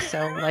day.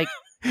 So like,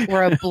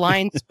 where a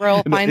blind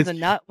squirrel finds a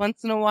nut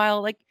once in a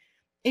while, like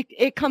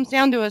it comes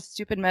down to a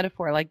stupid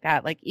metaphor like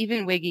that. Like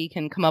even Wiggy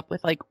can come up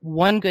with like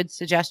one good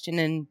suggestion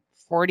in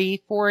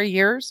 44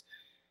 years.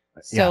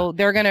 So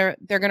they're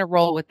gonna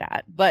roll with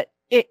that. But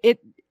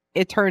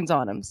it turns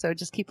on them. So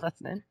just keep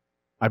listening.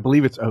 I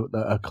believe it's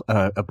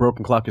a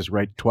broken clock is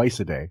right twice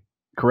a day.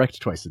 Correct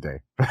twice a day.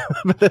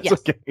 But that's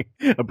okay.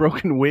 A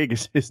broken wig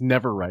is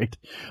never right.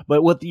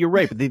 But you're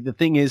right. But the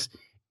thing is,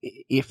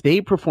 if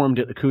they performed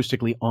it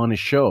acoustically on a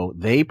show,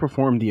 they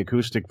performed the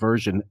acoustic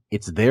version.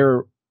 It's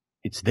their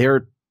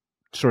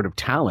sort of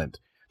talent.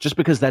 Just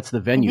because that's the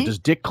venue. Does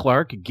Dick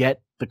Clark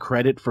get the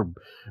credit for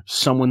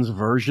someone's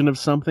version of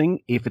something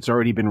if it's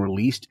already been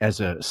released as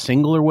a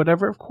single or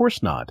whatever? Of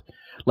course not.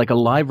 Like a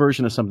live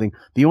version of something.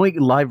 The only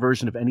live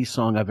version of any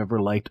song I've ever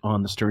liked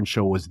on the Stern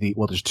Show was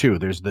there's two.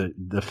 There's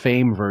the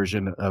Fame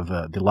version of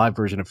the live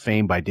version of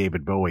Fame by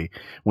David Bowie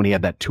when he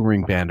had that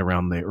touring band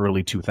around the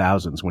early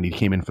 2000s when he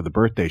came in for the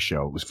birthday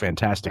show. It was a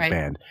fantastic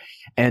band.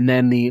 And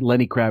then the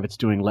Lenny Kravitz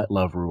doing Let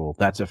Love Rule.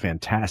 That's a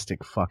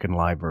fantastic fucking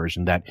live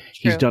version that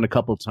he's done a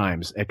couple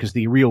times, because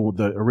the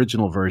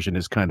original version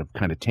is kind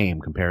of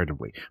tame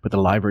comparatively. But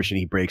the live version,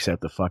 he breaks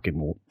out the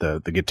fucking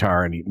the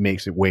guitar and he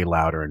makes it way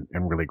louder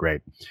and really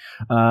great.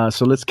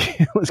 So let's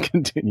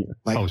continue.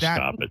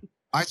 Stop it.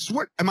 I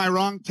swear, am I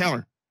wrong? Tell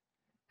her.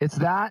 It's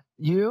that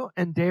you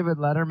and David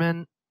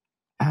Letterman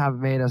have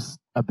made us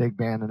a big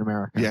band in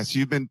America. Yes,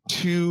 you've been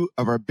two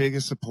of our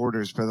biggest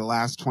supporters for the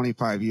last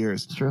 25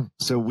 years. It's true.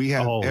 So we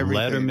have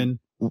everything.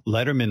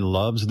 Letterman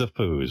loves the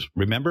Foos.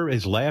 Remember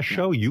his last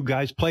show? You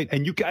guys played,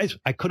 and you guys,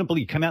 I couldn't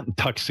believe you came out in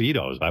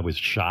tuxedos. I was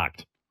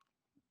shocked.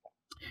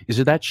 Is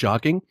it that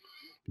shocking?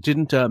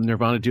 Didn't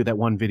Nirvana do that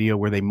one video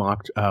where they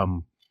mocked?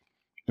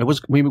 It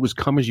was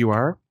Come As You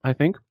Are, I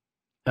think.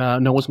 No,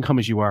 it wasn't Come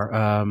As You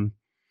Are.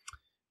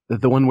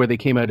 The one where they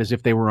came out as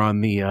if they were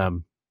on the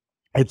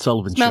Ed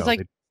Sullivan show.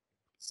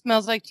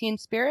 Smells like Teen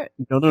Spirit?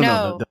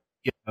 No.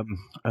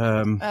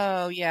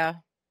 Oh yeah.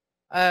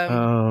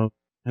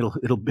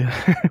 It'll be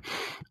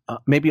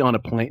maybe on a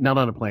plane, not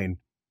on a plane.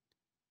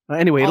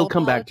 Anyway, it'll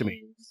come back to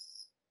me.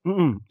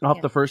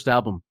 Off the first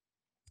album.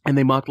 And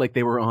they mocked like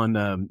they were on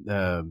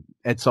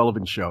Ed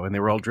Sullivan's show, and they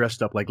were all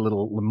dressed up like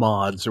little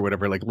mods or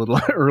whatever, like little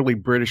early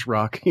British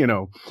rock,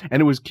 and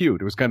it was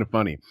cute. It was kind of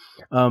funny.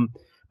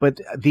 But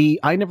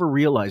I never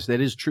realized that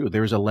is true.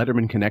 There's a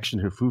Letterman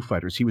connection to Foo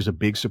Fighters. He was a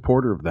big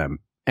supporter of them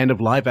and of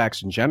live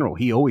acts in general.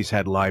 He always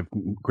had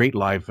great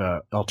live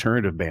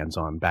alternative bands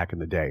on back in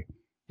the day.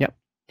 Yep.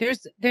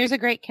 There's a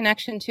great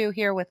connection too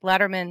here with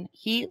Letterman.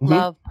 He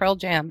loved Pearl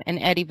Jam and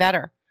Eddie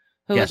Vedder,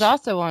 who was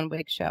also on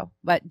Big Show,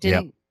 but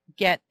didn't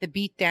get the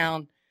beat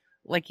down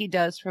like he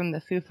does from the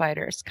Foo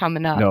Fighters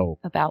coming up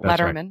about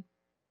Letterman.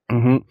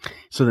 Right.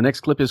 So the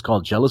next clip is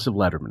called Jealous of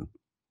Letterman.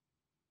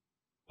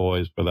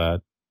 Boys for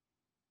that.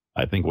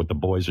 I think what the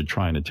boys are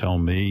trying to tell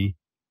me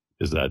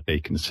is that they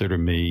consider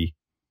me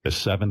the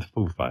seventh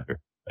Foo Fighter.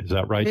 Is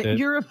that right, Dave?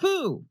 You're a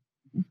Foo.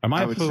 Am I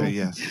I a would Foo? say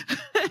yes.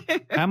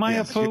 Am I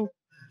a Foo?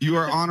 You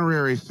are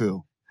honorary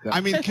Foo.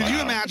 I mean, could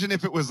you imagine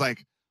if it was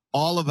like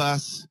all of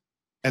us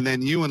and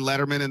then you and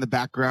Letterman in the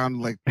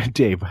background, like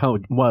Dave, how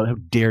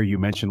dare you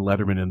mention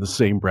Letterman in the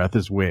same breath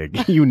as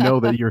Wig? You know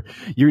that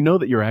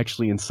you're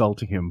actually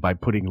insulting him by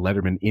putting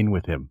Letterman in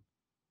with him.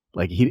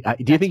 Like do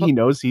you think he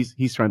knows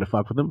he's trying to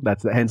fuck with him?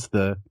 That's hence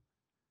the.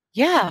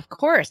 Yeah, of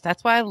course.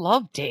 That's why I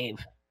love Dave.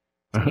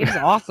 Dave's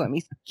awesome.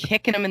 He's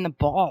kicking him in the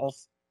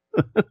balls.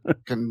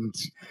 and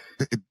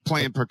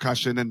playing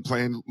percussion and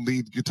playing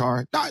lead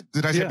guitar. No,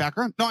 did I say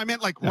background? No, I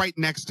meant like right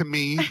next to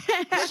me,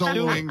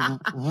 soloing,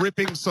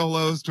 ripping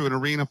solos to an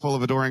arena full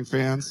of adoring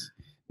fans.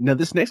 Now,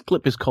 this next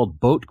clip is called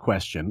Boat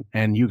Question,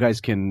 and you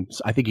guys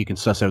I think you can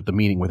suss out the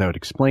meaning without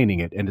explaining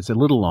it, and it's a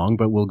little long,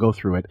 but we'll go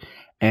through it.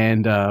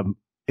 And I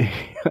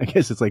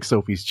guess it's like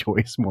Sophie's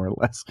Choice, more or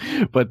less.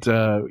 But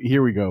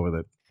here we go with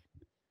it.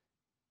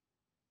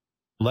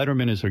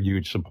 Letterman is a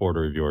huge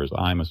supporter of yours.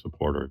 I'm a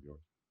supporter of yours.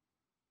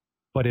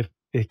 But if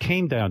it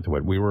came down to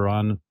it, we were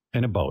in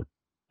a boat,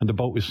 and the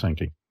boat was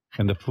sinking,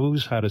 and the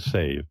Foos had to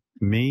save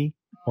me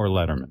or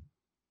Letterman.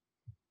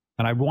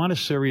 And I want a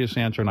serious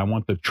answer, and I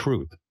want the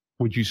truth.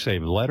 Would you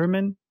save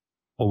Letterman,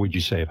 or would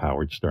you save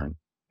Howard Stern?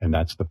 And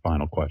that's the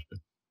final question.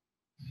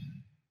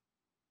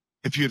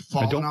 If you had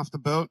fallen off the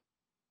boat?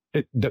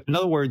 In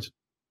other words,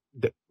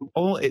 the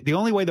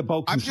only way the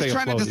boat can stay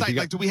afloat. I'm just trying to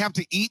decide, do we have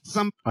to eat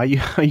some? I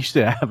used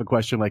to have a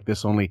question like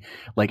this, only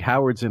like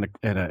Howard's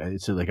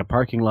it's like a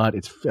parking lot.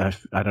 It's,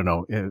 I don't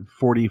know,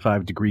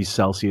 45 degrees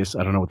Celsius.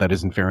 I don't know what that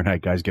is in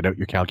Fahrenheit, guys. Get out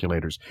your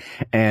calculators.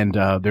 And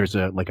there's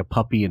a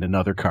puppy in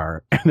another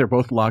car, and they're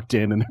both locked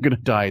in, and they're going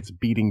to die. It's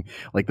beating,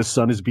 like the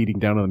sun is beating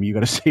down on them. You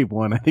got to save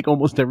one. I think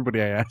almost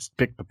everybody I asked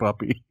picked the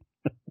puppy.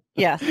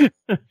 Yes.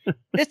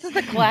 This is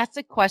a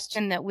classic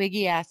question that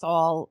Wiggy asks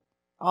all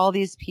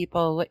these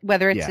people,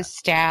 whether it's his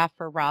staff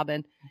or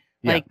Robin.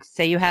 Like,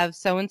 say you have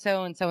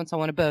so-and-so and so-and-so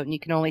on a boat, and you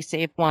can only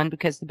save one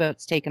because the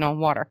boat's taken on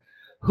water.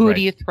 Who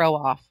do you throw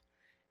off?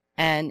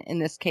 And in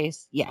this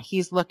case,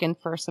 he's looking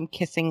for some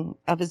kissing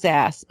of his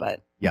ass,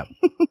 but... Yeah.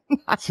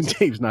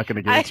 Dave's not going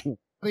to get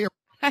it.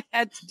 I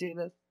had to do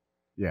this.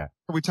 Yeah.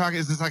 Are we talking,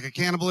 is this like a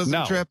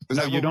cannibalism trip?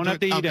 No, you don't have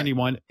to eat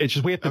anyone. It's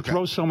just we have to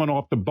throw someone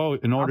off the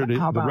boat in order to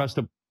the rest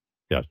of...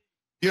 Yes.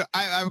 Yeah,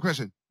 I have a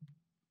question.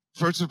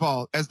 First of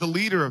all, as the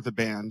leader of the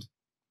band,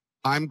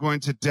 I'm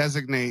going to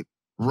designate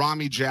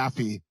Rami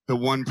Jaffe the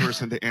one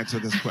person to answer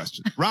this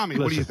question. Rami,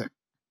 what do you think?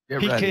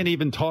 He can't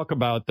even talk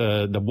about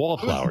the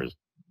wallflowers.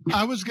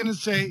 I was going to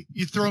say,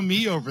 you throw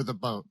me over the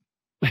boat.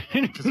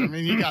 Because, I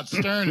mean, you got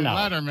Stern and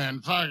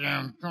Letterman.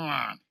 Fucking, come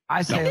on.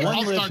 I say,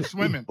 I'll start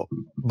swimming.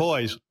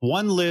 Boys,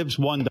 one lives,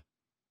 one dies.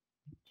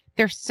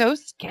 They're so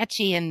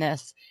sketchy in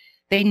this.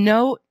 They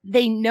know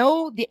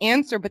the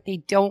answer, but they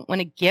don't want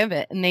to give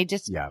it. And they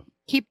just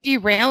keep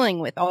derailing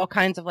with all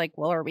kinds of like,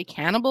 well, are we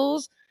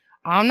cannibals?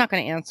 I'm not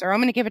going to answer. I'm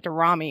going to give it to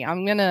Rami.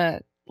 I'm going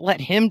to let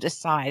him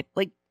decide.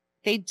 Like,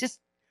 they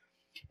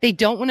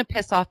don't want to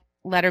piss off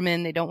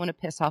Letterman. They don't want to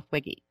piss off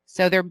Wiggy.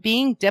 So they're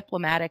being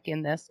diplomatic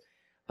in this,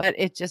 but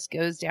it just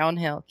goes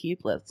downhill.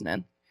 Keep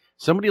listening.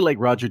 Somebody like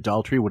Roger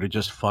Daltrey would have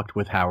just fucked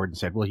with Howard and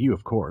said, well, you,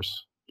 of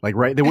course. Like,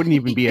 right. There wouldn't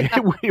even be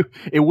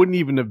it wouldn't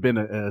even have been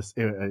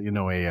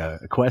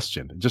a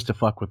question just to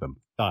fuck with them.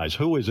 Guys,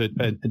 who is it?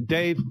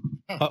 Dave,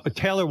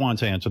 Taylor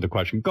wants to answer the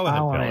question. Go ahead,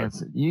 I want Taylor. to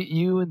answer.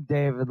 You and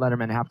David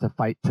Letterman have to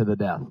fight to the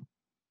death.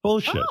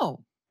 Bullshit.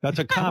 Oh. That's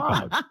a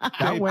cop-out.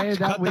 That way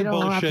that we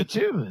don't have to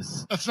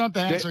choose. That's not the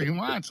answer he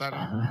wants. I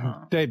don't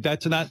know. Dave,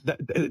 that's not...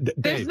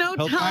 There's no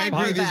time.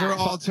 I agree. These are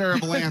all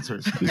terrible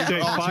answers.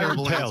 Dave, fire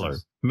Taylor.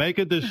 Make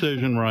a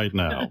decision right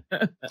now.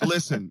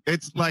 Listen,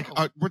 it's like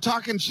we're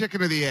talking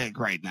chicken or the egg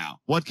right now.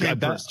 What came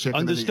first, chicken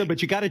understood, or the egg?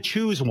 but you got to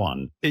choose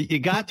one. You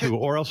got to,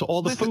 or else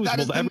all the foods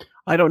will...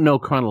 I don't know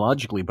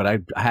chronologically, but I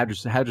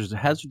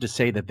hazard to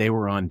say that they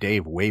were on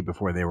Dave way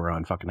before they were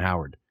on fucking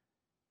Howard.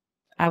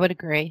 I would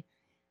agree.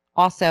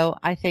 Also,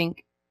 I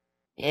think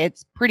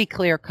it's pretty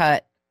clear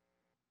cut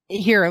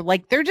here.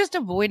 Like, they're just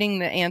avoiding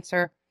the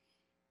answer.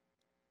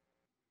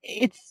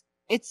 It's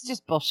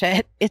just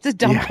bullshit. It's a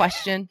dumb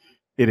question.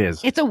 It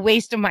is. It's a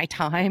waste of my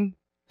time,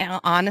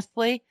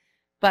 honestly,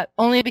 but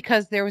only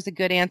because there was a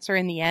good answer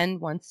in the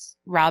end. Once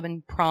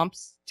Robin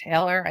prompts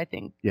Taylor, I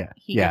think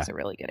he gives a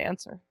really good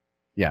answer.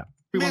 Yeah.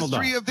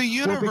 mystery of the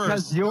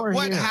universe.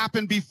 What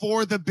happened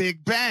before the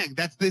Big Bang?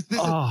 This is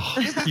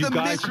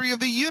the mystery of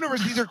the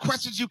universe. These are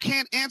questions you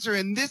can't answer,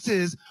 and this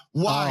is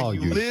why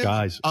you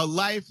live a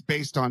life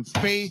based on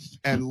faith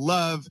and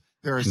love.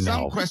 There are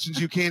some questions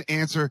you can't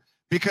answer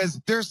because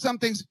there's some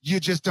things you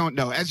just don't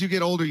know. As you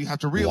get older, you have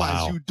to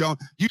realize you don't.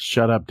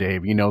 Shut up,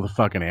 Dave. You know the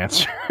fucking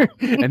answer.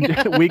 And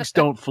wigs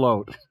don't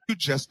float. You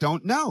just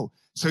don't know.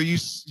 So you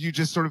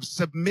just sort of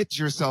submit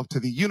yourself to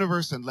the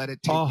universe and let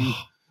it take you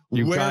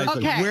where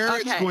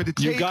it's going to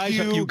take you.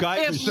 If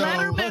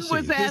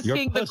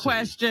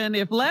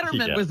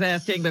Letterman was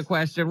asking the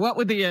question, what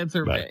would the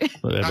answer be?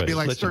 I'd be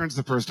like, Stern's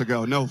the first to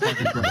go. No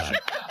fucking question.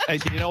 Hey,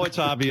 you know it's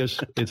obvious.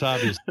 It's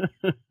obvious.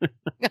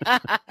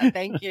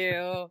 Thank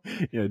you.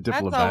 Yeah,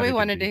 that's all we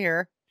wanted to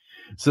hear.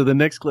 So the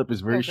next clip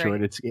is very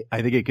short.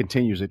 I think it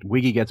continues it.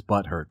 Wiggy gets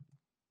butt hurt.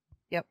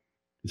 Yep.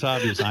 It's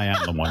obvious I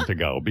am the one to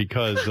go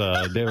because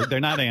they're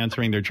not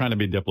answering. They're trying to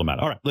be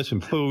diplomatic. All right,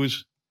 listen,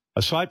 Foos.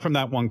 Aside from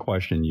that one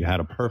question, you had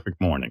a perfect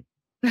morning.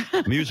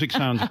 Music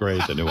sounds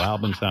great. The new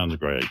album sounds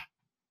great.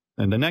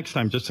 And the next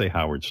time, just say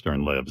Howard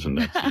Stern lives, and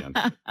that's the end.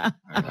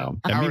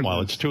 And meanwhile,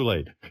 it's too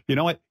late. You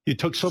know what? You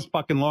took so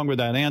fucking long with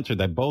that answer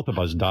that both of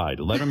us died.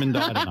 Letterman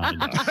died and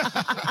I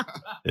died.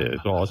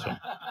 It's awesome.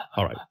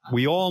 All right.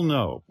 We all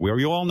know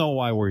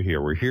why we're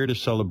here. We're here to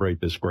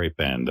celebrate this great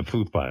band, the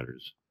Foo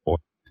Fighters.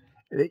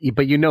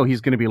 But you know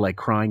he's going to be like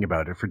crying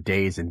about it for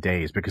days and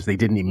days because they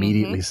didn't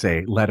immediately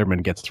say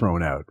Letterman gets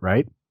thrown out,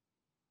 right?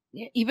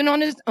 Yeah, even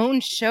on his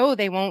own show,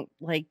 they won't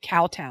like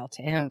kowtow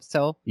to him.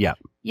 So yeah,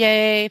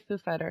 yay, Foo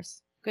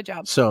Fighters, good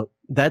job. So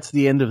that's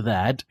the end of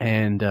that,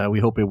 and we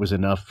hope it was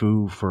enough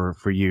Foo for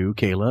you,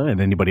 Kayla,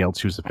 and anybody else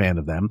who's a fan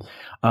of them.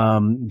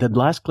 The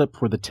last clip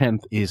for the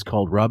 10th is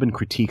called "Robin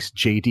Critiques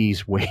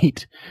JD's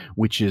Weight,"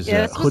 which is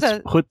that's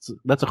a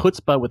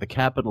chutzpah with a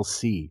capital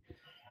C,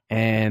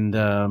 and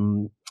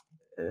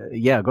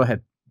yeah, go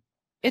ahead.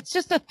 It's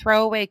just a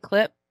throwaway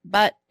clip,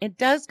 but it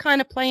does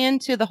kind of play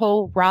into the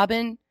whole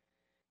Robin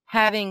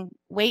having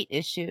weight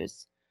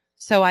issues.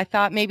 So I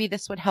thought maybe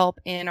this would help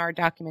in our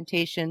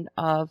documentation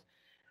of,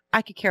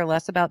 I could care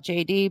less about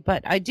JD,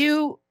 but I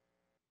do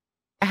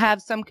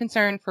have some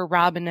concern for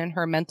Robin and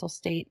her mental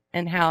state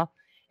and how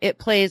it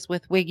plays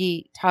with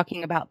Wiggy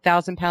talking about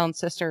 1,000-pound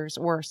sisters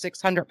or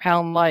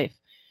 600-pound life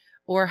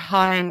or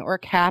Hein or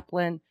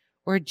Kaplan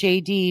or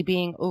JD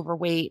being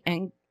overweight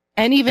and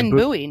even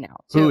Bowie now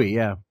too. Bowie,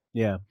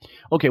 yeah.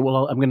 Okay,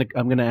 well I'm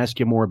gonna ask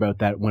you more about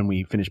that when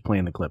we finish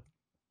playing the clip.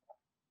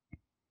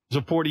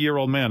 Does a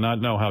 40-year-old man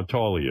not know how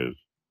tall he is?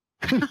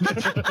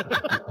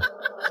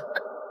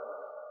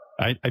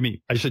 I mean,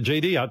 I said,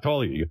 JD, how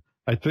tall are you?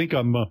 I think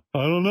I'm, I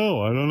don't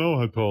know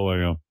how tall I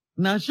am.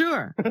 Not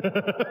sure.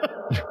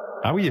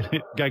 How are you?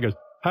 Guy goes,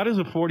 how does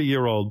a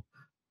 40-year-old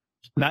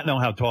not know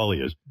how tall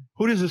he is?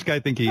 Who does this guy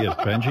think he is,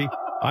 Benji?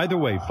 Either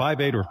way,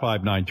 5'8" or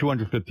 5'9",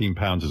 215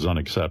 pounds is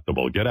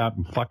unacceptable. Get out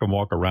and fucking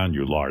walk around,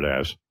 you lard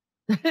ass.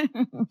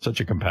 Such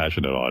a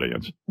compassionate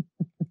audience.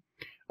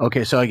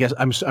 Okay, so I guess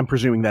I'm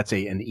presuming that's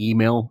an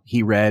email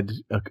he read,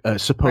 a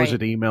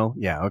supposed email.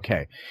 Yeah,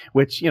 okay.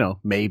 Which,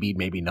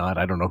 maybe not.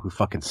 I don't know who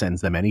fucking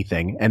sends them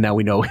anything. And now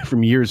we know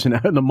from years and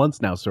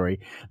months now,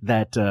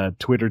 that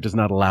Twitter does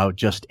not allow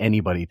just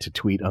anybody to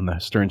tweet on the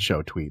Stern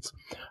Show tweets.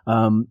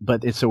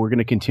 So we're going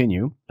to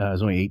continue.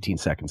 There's only 18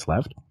 seconds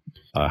left.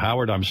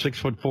 Howard, I'm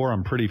 6'4".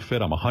 I'm pretty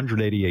fit. I'm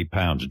 188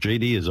 pounds.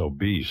 JD is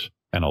obese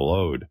and a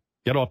load.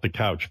 Get off the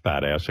couch,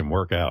 fat ass, and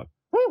work out.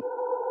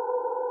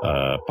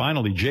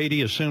 Finally,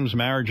 JD assumes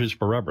marriage is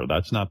forever.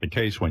 That's not the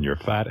case when you're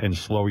fat and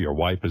slow. Your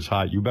wife is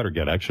hot. You better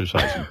get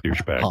exercising,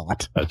 douchebag.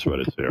 Hot. That's what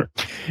it's there.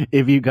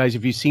 If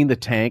you've seen the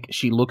tank,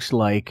 she looks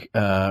like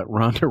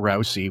Ronda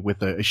Rousey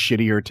with a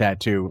shittier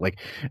tattoo,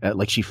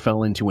 like she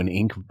fell into an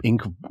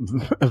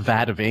a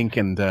vat of ink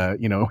and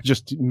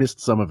just missed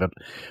some of it.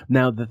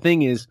 Now the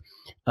thing is,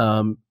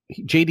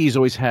 JD's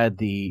always had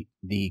the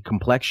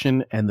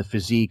complexion and the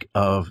physique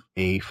of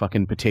a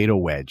fucking potato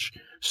wedge.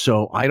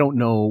 So I don't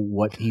know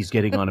what he's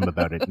getting on him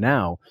about it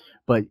now,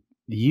 but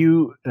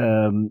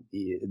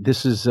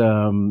this is,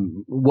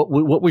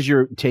 what was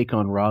your take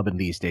on Robin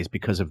these days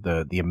because of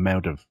the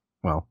amount of,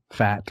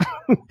 fat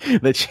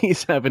that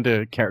she's having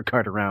to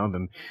cart around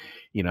and,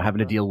 having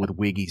to deal with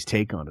Wiggy's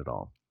take on it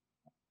all?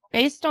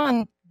 Based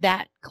on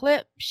that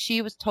clip,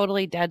 she was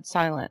totally dead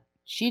silent.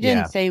 She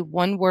didn't say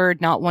one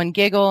word, not one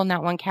giggle,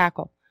 not one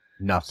cackle.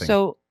 Nothing.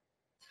 So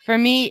for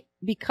me,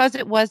 because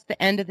it was the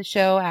end of the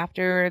show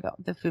after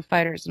the Foo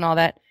Fighters and all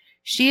that,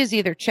 she is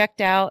either checked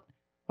out,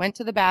 went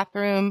to the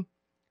bathroom,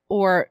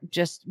 or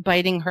just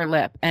biting her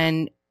lip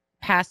and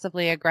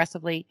passively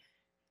aggressively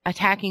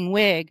attacking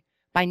Wig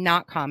by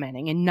not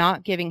commenting and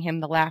not giving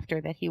him the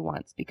laughter that he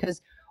wants.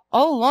 Because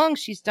all along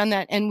she's done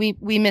that, and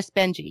we miss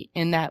Benji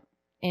in that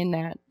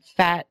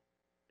fat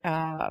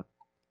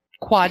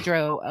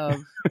quadro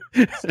of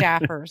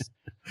staffers.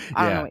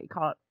 I don't know what you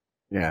call it.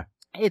 Yeah.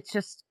 It's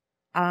just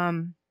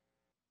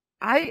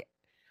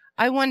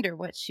I wonder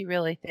what she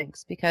really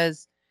thinks,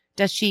 because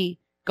does she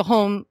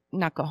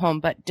not go home,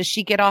 but does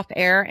she get off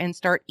air and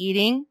start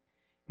eating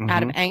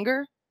out of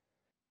anger?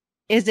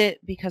 Is it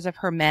because of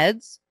her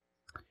meds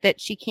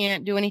that she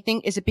can't do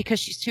anything? Is it because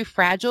she's too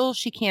fragile?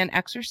 She can't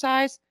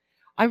exercise?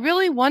 I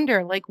really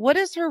wonder, like, what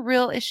is her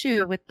real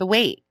issue with the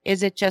weight?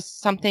 Is it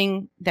just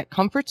something that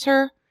comforts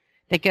her,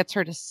 that gets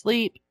her to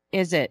sleep?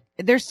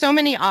 There's so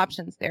many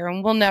options there,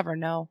 and we'll never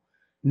know.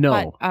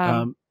 No.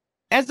 But,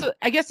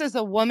 I guess as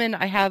a woman,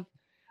 I have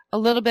a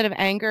little bit of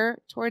anger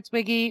towards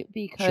Wiggy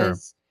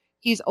because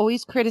he's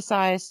always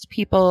criticized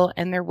people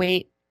and their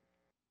weight.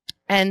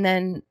 And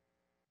then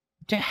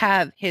to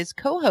have his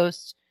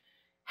co-host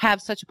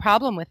have such a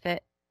problem with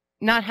it,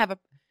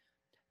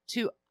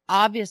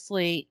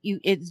 obviously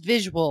it's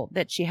visual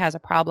that she has a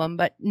problem,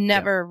 but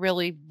never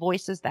really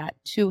voices that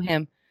to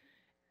him.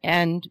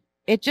 And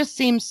it just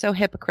seems so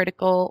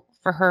hypocritical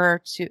for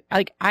her to,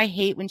 like, I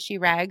hate when she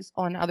rags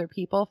on other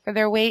people for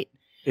their weight.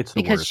 It's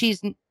the because worst.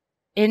 she's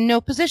in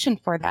no position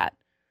for that.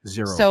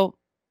 Zero. So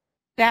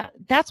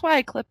that's why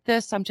I clipped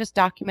this. I'm just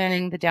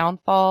documenting the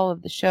downfall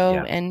of the show,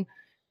 and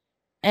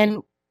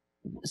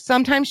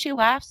sometimes she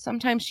laughs,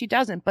 sometimes she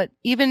doesn't. But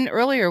even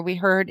earlier, we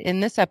heard in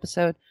this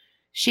episode,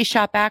 she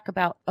shot back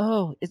about,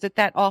 oh, is it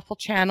that awful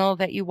channel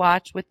that you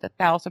watch with the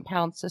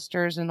 1,000-pound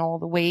sisters and all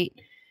the weight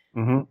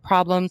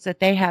problems that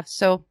they have?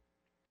 So,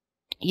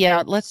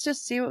 yeah, let's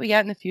just see what we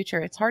get in the future.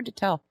 It's hard to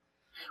tell.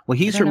 Well,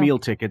 he's her meal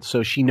ticket,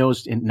 so she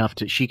knows enough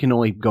she can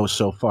only go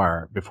so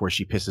far before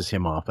she pisses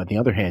him off. On the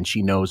other hand,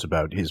 she knows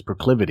about his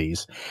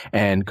proclivities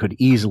and could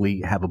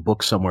easily have a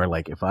book somewhere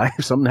like, if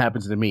something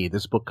happens to me,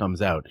 this book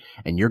comes out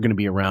and you're going to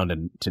be around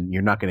and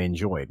you're not going to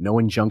enjoy it. No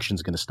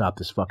injunction's going to stop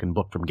this fucking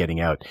book from getting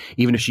out.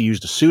 Even if she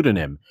used a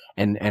pseudonym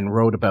and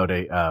wrote about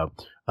a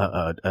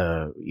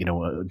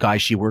guy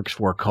she works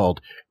for called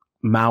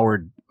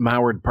Moward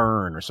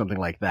Byrne or something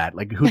like that.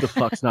 Like, who the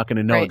fuck's not going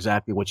to know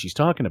exactly what she's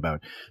talking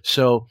about?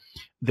 So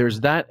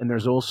there's that, and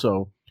there's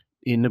also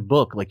in the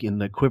book, like in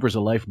the Quivers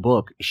of Life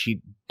book,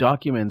 she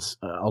documents,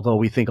 although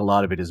we think a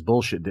lot of it is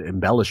bullshit,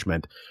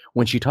 embellishment.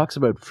 When she talks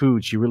about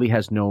food, she really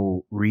has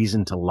no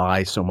reason to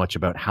lie so much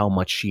about how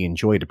much she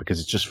enjoyed it,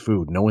 because it's just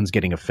food. No one's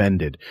getting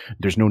offended.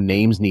 There's no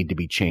names need to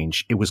be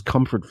changed. It was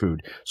comfort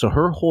food. So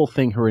her whole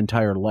thing, her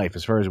entire life,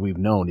 as far as we've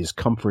known, is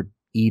comfort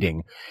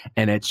eating,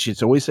 and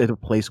it's always at a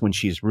place when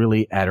she's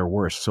really at her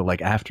worst. So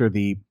like at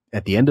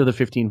the end of the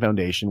 15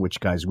 Foundation, which,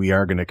 guys, we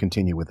are going to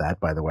continue with that,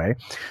 by the way,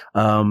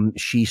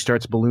 she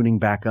starts ballooning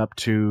back up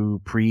to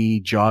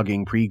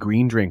pre-jogging,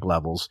 pre-green drink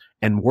levels,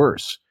 and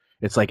worse.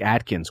 It's like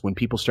Atkins. When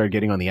people started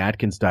getting on the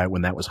Atkins diet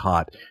when that was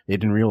hot, they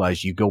didn't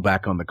realize you go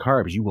back on the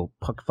carbs, you will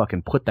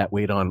fucking put that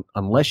weight on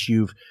unless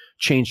you've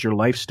changed your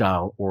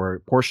lifestyle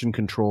or portion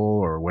control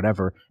or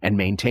whatever and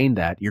maintain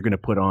that. You're going to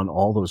put on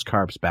all those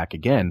carbs back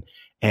again,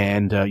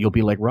 and you'll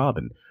be like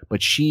Robin.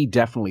 But she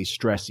definitely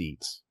stress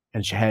eats,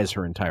 and she has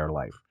her entire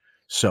life.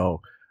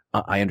 So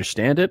I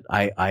understand it.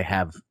 I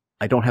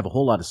don't have a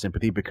whole lot of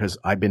sympathy because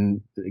I've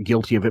been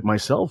guilty of it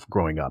myself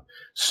growing up.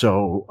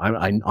 So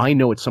I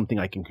know it's something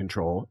I can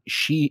control.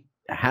 She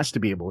has to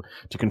be able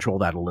to control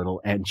that a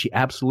little. And she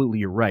absolutely,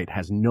 you're right,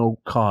 has no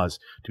cause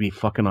to be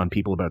fucking on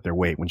people about their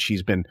weight when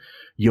she's been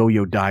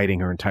yo-yo dieting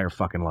her entire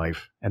fucking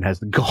life and has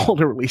the gall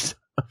to release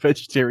a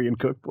vegetarian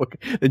cookbook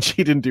that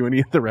she didn't do any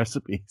of the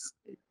recipes.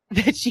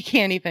 That she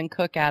can't even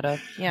cook out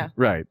of. Yeah.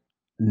 Right.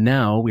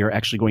 Now we are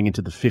actually going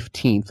into the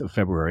 15th of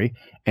February,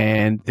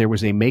 and there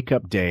was a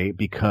makeup day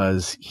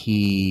because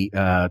he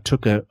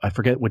took I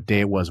forget what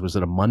day it was. Was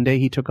it a Monday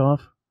he took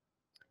off?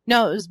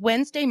 No, it was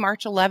Wednesday,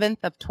 March 11th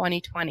of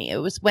 2020. It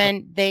was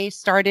when they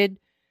started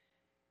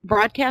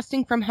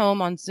broadcasting from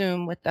home on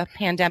Zoom with the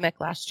pandemic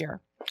last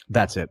year.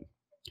 That's it.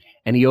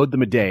 And he owed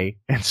them a day,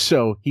 and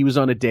so he was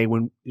on a day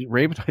when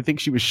Raven, I think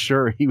she was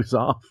sure he was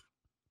off.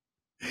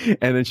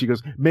 And then she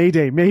goes,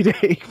 Mayday,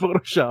 Mayday,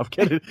 Photoshop,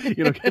 get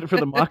it for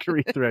the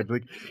mockery thread.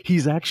 Like,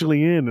 he's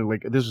actually in, and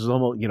like, this was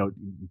almost,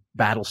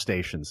 battle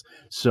stations.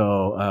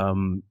 So,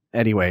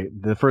 anyway,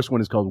 the first one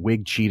is called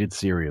Wig Cheated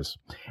Serious.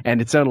 And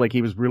it sounded like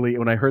he was really,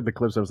 when I heard the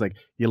clips, I was like,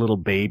 you little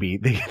baby,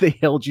 they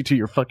held you to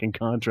your fucking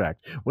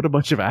contract. What a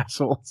bunch of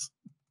assholes.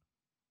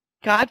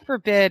 God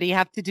forbid he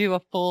have to do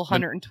a full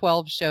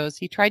 112 shows.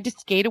 He tried to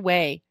skate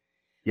away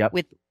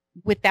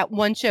with that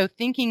one show,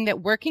 thinking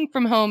that working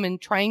from home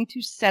and trying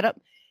to set up,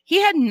 he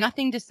had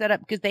nothing to set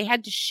up because they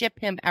had to ship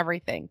him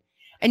everything.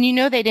 And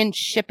they didn't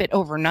ship it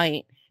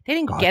overnight. They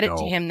didn't get it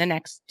to him the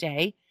next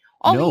day.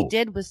 All he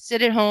did was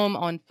sit at home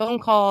on phone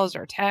calls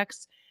or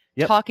texts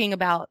talking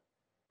about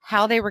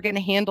how they were going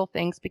to handle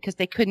things because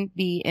they couldn't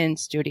be in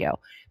studio.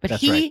 But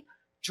he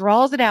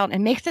draws it out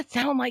and makes it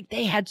sound like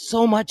they had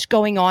so much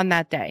going on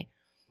that day.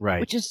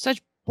 Right. Which is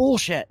such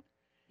bullshit.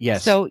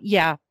 Yes. So,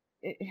 yeah.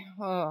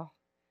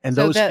 And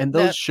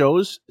those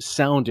shows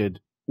sounded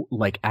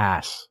like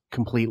ass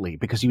completely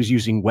because he was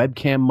using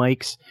webcam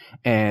mics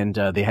and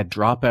they had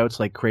dropouts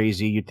like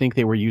crazy. You'd think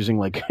they were using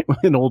like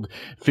an old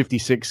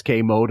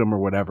 56K modem or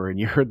whatever, and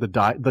you heard the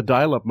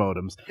dial-up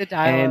modems.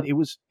 And it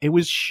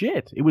was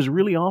shit. It was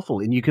really awful.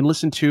 And you can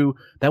listen to,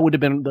 that would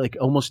have been like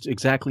almost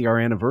exactly our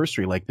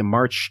anniversary, like the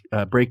March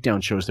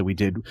breakdown shows that we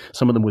did,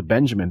 some of them with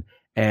Benjamin.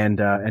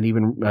 And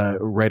even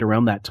right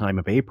around that time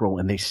of April,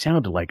 and they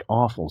sounded like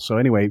awful. So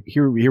anyway,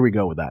 here we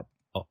go with that.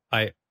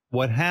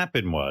 What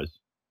happened was,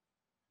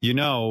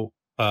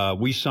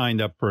 we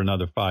signed up for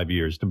another 5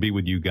 years to be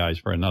with you guys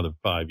for another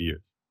 5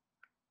 years.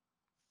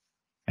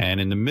 And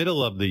in the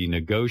middle of the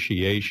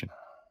negotiation,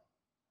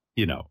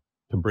 to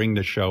bring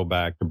the show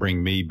back, to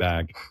bring me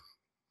back,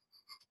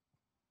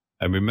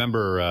 I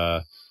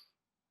remember,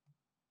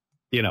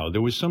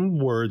 there was some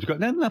words,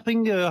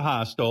 nothing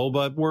hostile,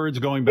 but words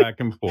going back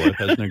and forth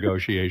as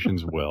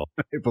negotiations will.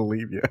 I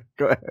believe you.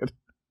 Go ahead.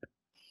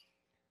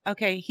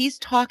 Okay, he's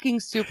talking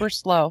super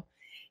slow.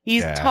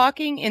 He's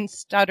talking in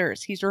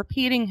stutters. He's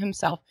repeating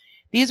himself.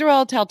 These are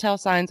all telltale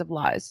signs of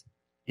lies.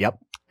 Yep,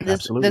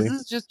 absolutely. This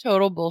is just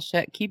total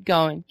bullshit. Keep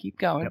going. Keep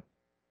going. Yep.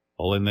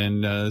 Well, and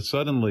then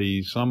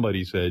suddenly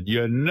somebody said,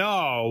 you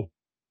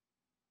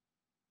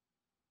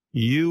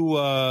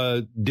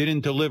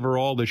didn't deliver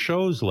all the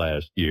shows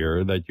last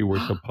year that you were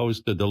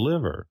supposed to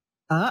deliver.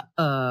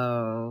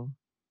 Uh-oh.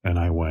 And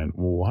I went,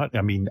 what?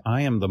 I mean,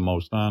 I am the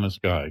most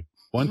honest guy.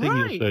 One thing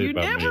you'll say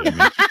about me.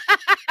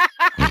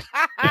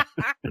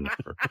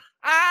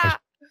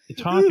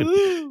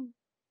 Talking.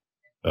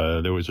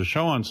 There was a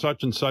show on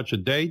such and such a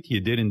date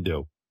you didn't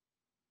do.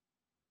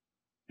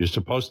 You're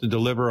supposed to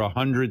deliver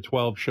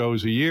 112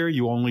 shows a year.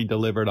 You only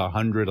delivered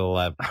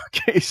 111.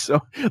 Okay,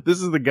 so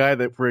this is the guy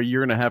that for a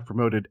year and a half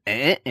promoted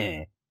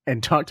and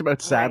talked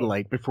about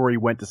satellite before he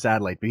went to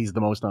satellite, but he's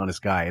the most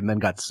honest guy, and then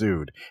got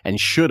sued and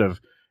should have.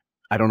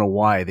 I don't know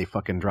why they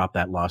fucking dropped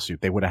that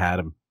lawsuit. They would have had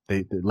him.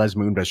 Les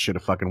Moonves should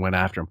have fucking went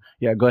after him.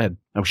 Yeah, go ahead.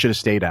 I should have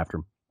stayed after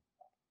him.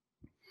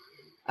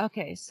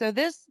 Okay, so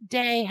this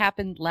day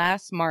happened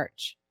last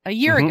March, a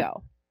year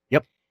ago.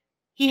 Yep.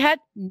 He had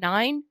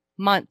 9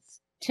 months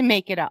to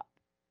make it up.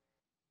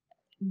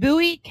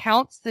 Bowie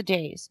counts the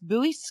days.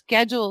 Bowie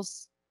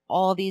schedules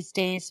all these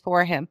days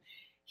for him.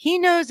 He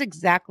knows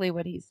exactly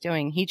what he's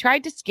doing. He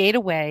tried to skate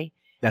away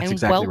and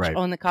welch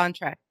on the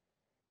contract.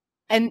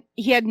 And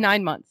he had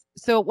 9 months.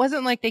 So it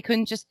wasn't like they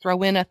couldn't just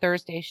throw in a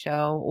Thursday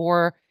show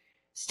or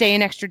stay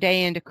an extra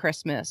day into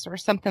Christmas or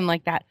something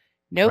like that.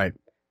 Nope. Right.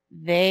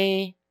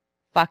 They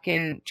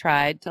fucking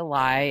tried to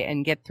lie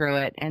and get through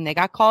it. And they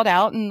got called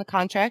out in the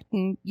contract.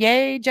 And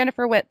yay,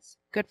 Jennifer Witz.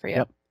 Good for you.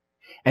 Yep.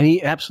 And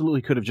he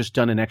absolutely could have just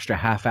done an extra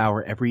half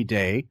hour every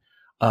day.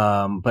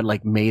 But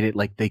like made it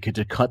like they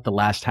could cut the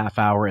last half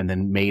hour and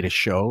then made a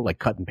show, like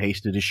cut and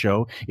pasted a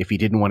show if he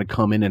didn't want to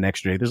come in an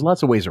extra day. There's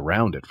lots of ways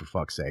around it, for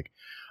fuck's sake.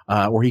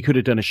 Or he could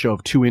have done a show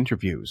of 2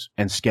 interviews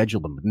and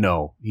scheduled them.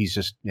 No, he's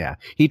just,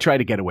 he tried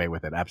to get away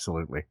with it.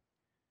 Absolutely.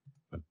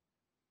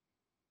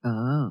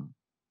 Oh.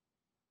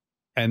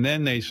 And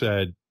then they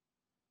said,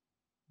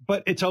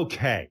 but it's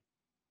okay.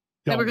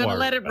 They were going to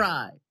let it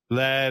ride.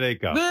 Let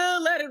it go.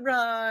 We'll let it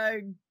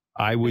ride.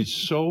 I was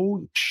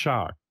so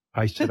shocked.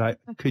 I said,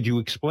 could you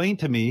explain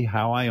to me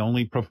how I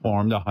only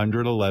performed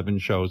 111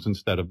 shows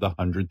instead of the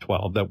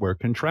 112 that we're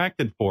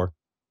contracted for?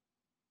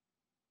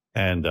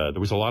 And there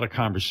was a lot of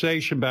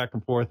conversation back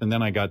and forth. And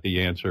then I got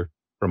the answer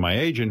from my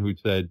agent who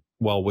said,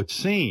 well, what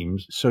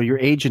seems. So your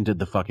agent did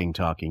the fucking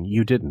talking.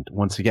 You didn't.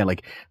 Once again,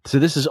 so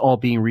this is all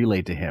being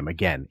relayed to him.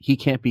 Again, he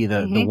can't be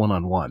the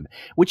one-on-one,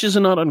 which is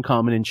not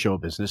uncommon in show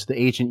business.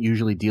 The agent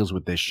usually deals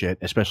with this shit,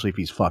 especially if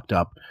he's fucked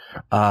up.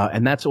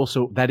 And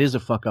that is a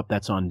fuck up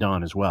that's on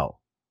Don as well.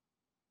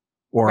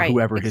 Or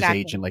whoever his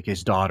agent, like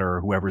his daughter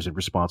or whoever's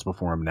responsible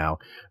for him now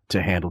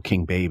to handle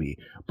King Baby.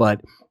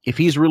 But if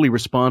he's really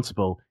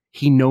responsible,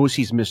 he knows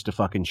he's missed a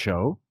fucking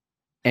show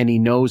and he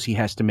knows he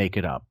has to make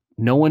it up.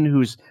 No one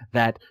who's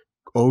that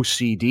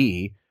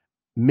OCD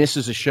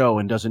misses a show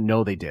and doesn't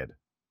know they did.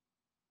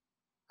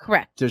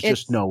 Correct. There's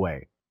just no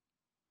way.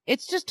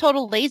 It's just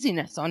total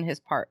laziness on his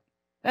part.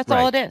 That's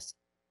all it is.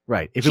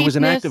 Right. If it was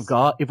an act of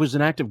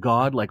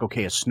God, like,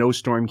 okay, a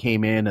snowstorm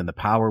came in and the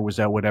power was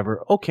out,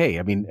 whatever. Okay.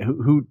 I mean,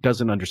 who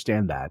doesn't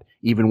understand that?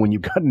 Even when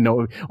you've got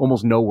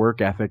almost no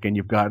work ethic and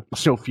you've got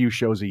so few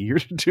shows a year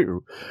to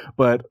do.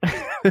 But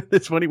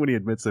it's funny when he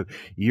admits that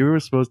you were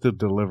supposed to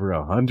deliver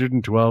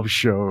 112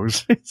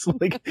 shows.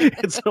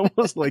 It's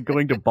almost like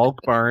going to Bulk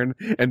Barn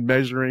and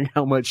measuring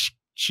how much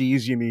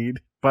cheese you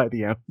need by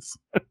the ounce.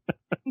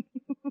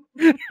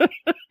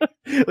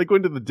 Like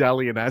going to the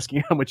deli and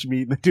asking how much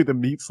meat, and they do the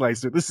meat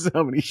slicer. This is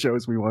how many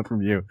shows we want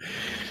from you.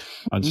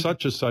 On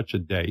such a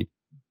date,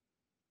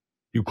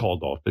 you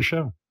called off the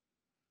show.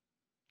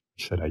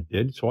 I said I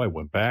did. So I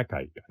went back.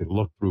 I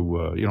looked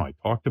through, I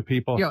talked to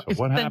people. Yo, so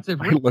what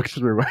happened?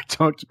 I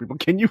talked to people.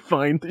 Can you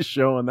find the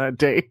show on that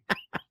day?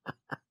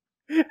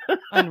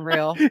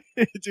 Unreal.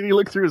 Did he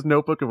look through his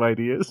notebook of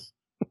ideas?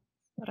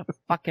 What a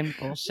fucking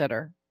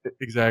bullshitter.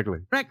 Exactly.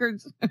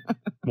 Records.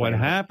 What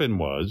happened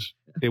was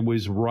it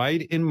was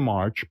right in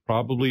March,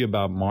 probably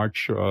about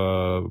March,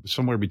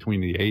 somewhere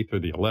between the 8th or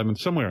the 11th,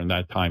 somewhere in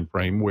that time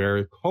frame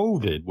where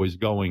COVID was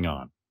going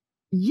on.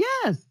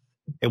 Yes.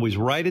 It was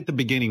right at the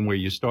beginning where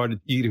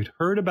you'd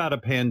heard about a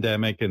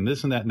pandemic and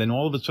this and that, and then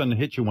all of a sudden it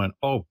hit you, went,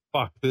 oh,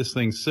 fuck, this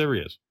thing's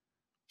serious.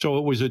 So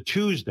it was a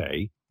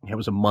Tuesday. It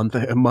was a month,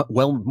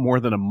 well, more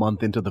than a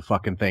month into the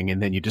fucking thing,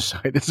 and then you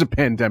decide it's a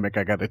pandemic.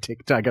 I gotta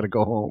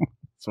go home.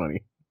 It's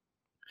funny.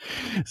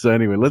 So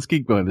anyway, let's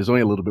keep going. There's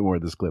only a little bit more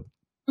of this clip.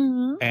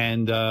 Mm-hmm.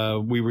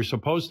 And we were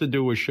supposed to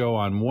do a show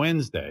on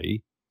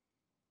Wednesday,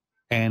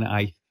 and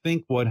I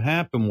think what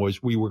happened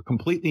was we were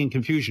completely in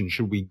confusion.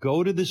 Should we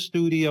go to the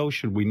studio?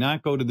 Should we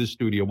not go to the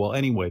studio? Well,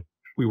 anyway,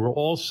 we were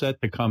all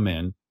set to come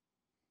in,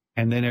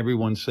 and then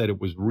everyone said it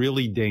was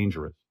really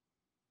dangerous.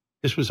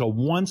 This was a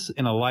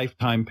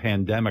once-in-a-lifetime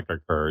pandemic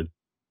occurred.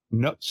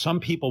 No, some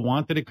people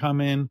wanted to come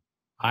in.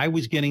 I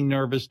was getting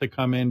nervous to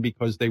come in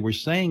because they were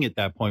saying at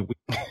that point.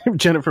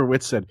 Jennifer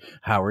Witt said,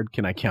 Howard,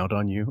 can I count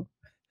on you?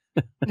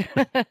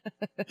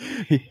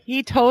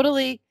 He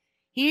totally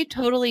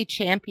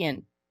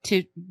championed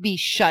to be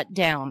shut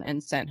down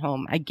and sent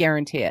home. I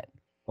guarantee it.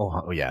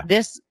 Oh yeah.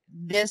 This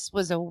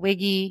was a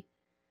Wiggy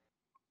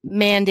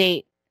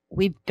mandate.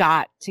 We've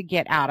got to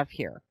get out of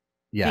here.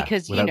 Yeah,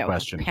 because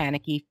question.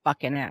 Panicky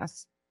fucking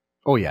ass.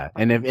 Oh yeah,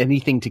 and if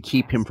anything to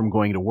keep him from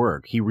going to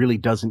work. He really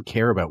doesn't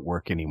care about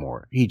work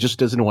anymore. He just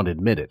doesn't want to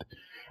admit it.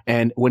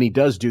 And when he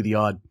does do the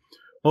odd,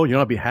 oh, you'll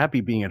not be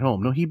happy being at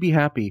home. No, he'd be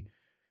happy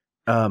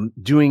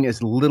doing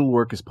as little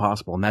work as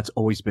possible, and that's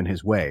always been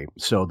his way.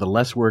 So the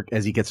less work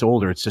as he gets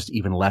older, it's just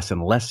even less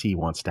and less he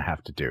wants to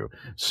have to do.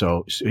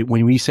 So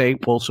when we say,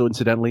 also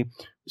incidentally,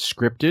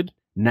 scripted,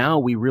 now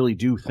we really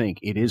do think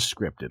it is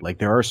scripted. Like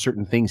there are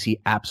certain things he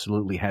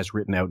absolutely has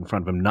written out in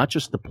front of him, not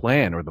just the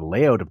plan or the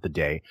layout of the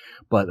day,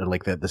 but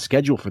like the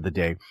schedule for the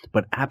day,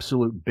 but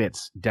absolute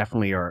bits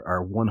definitely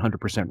are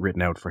 100%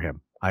 written out for him.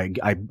 I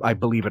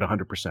believe it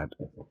 100%.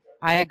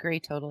 I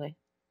agree totally.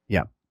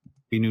 Yeah.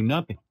 We knew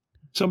nothing.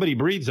 Somebody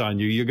breathes on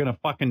you, you're going to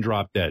fucking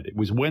drop dead. It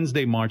was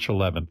Wednesday, March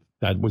 11th.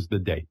 That was the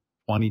date,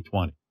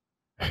 2020.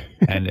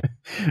 And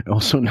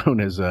also known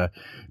as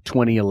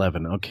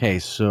 2011. Okay,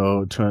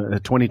 so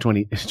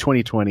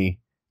 2020.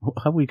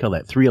 How do we call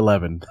that?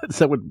 311.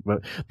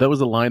 That was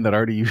a line that I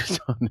already used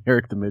on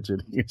Eric the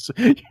Midget.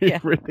 Your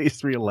birthday's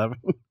 311.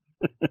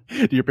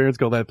 Do your parents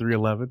call that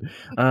 311?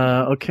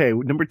 Okay,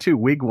 number 2,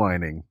 wig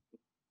whining.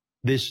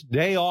 This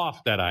day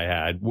off that I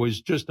had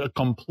was just a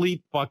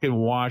complete fucking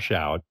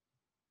washout.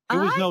 There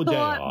was no day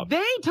off.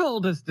 They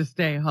told us to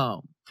stay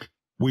home.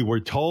 We were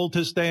told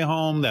to stay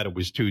home, that it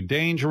was too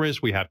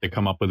dangerous. We have to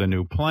come up with a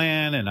new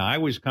plan. And I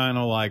was kind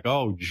of like,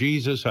 oh,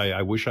 Jesus,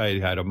 I wish I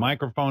had a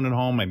microphone at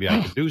home. Maybe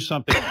I could do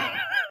something.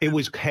 It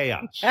was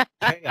chaos.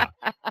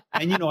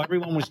 And,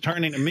 everyone was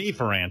turning to me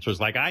for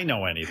answers like I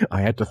know anything.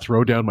 I had to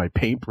throw down my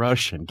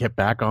paintbrush and get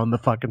back on the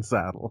fucking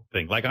saddle.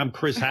 Like I'm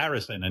Chris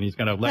Harrison and he's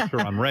going to lecture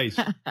on race.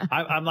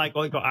 I'm like,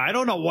 I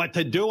don't know what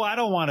to do. I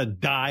don't want to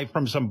die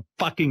from some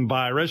fucking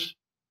virus.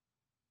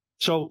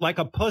 So like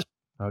a puss.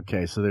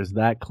 Okay, so there's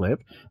that clip.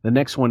 The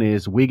next one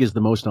is Wig is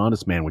the most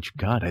honest man, which,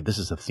 God, this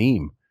is a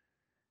theme.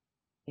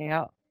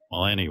 Yeah.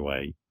 Well,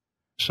 anyway,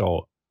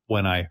 so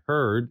when I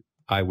heard,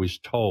 I was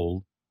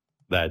told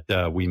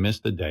that we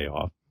missed the day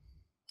off.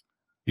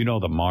 You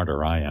know the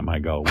martyr I am. I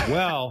go,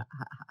 well,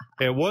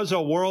 it was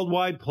a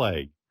worldwide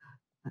plague.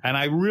 And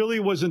I really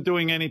wasn't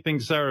doing anything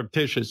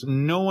surreptitious.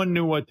 No one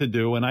knew what to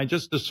do. And I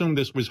just assumed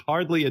this was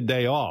hardly a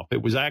day off.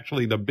 It was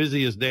actually the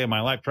busiest day of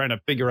my life trying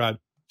to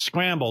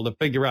scramble to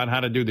figure out how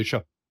to do the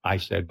show. I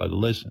said, but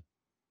listen,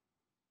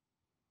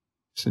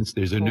 since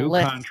there's a new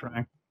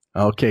contract.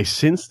 Okay,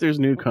 since there's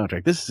new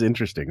contract. This is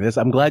interesting.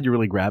 I'm glad you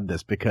really grabbed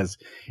this because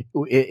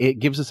it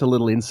gives us a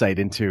little insight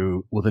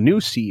into, the new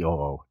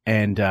COO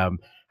and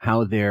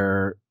how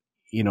they're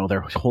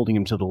holding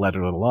him to the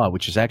letter of the law,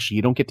 which is actually,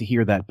 you don't get to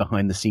hear that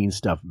behind the scenes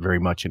stuff very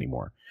much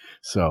anymore.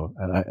 So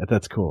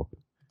that's cool.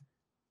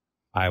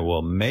 I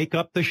will make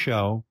up the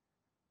show.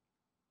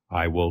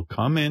 I will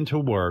come into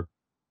work.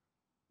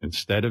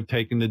 Instead of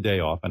taking the day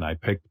off, and I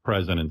picked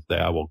President's Day,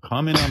 I will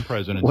come in on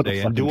President's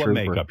Day and do a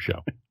makeup show.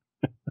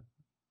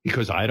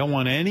 Because I don't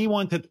want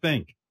anyone to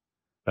think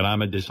that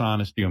I'm a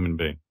dishonest human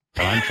being.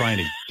 That I'm trying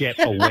to get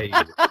away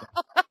with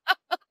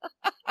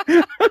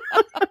it.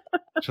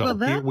 So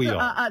here we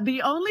are.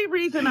 The only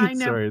reason I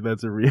never... Sorry,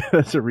 that's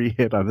a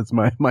re-hit on. It's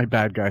my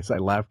bad, guys. I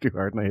laughed too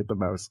hard and I hit the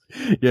mouse.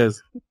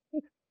 Yes.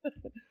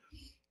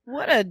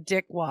 What a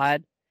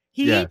dickwad.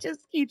 He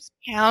just keeps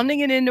pounding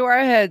it into our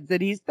heads that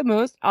he's the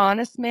most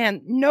honest man.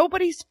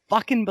 Nobody's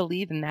fucking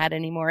believing that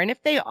anymore. And if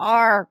they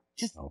are,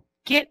 just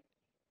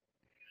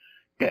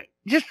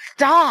just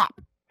stop.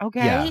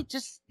 Okay?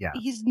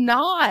 He's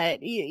not.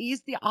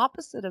 He's the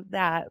opposite of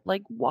that.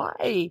 Like,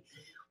 why?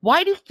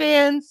 Why do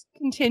fans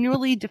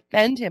continually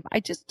defend him? I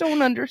just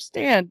don't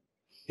understand.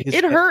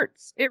 It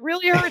hurts. It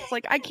really hurts.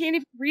 Like, I can't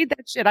even read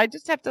that shit. I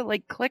just have to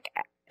click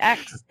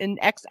X and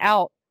X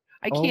out.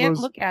 I can't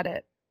look at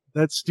it.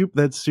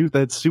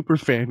 that super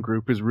fan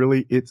group is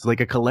really, it's like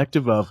a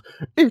collective of,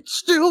 it's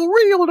still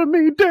real to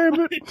me,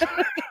 damn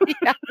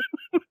it.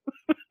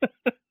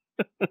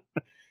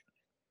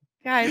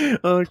 Guys,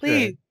 Okay.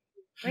 please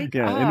wake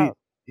Yeah, up. and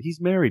he's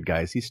married,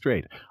 guys. He's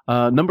straight.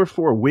 Number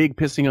 4, Wig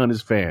pissing on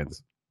his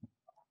fans.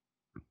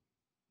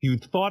 You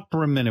thought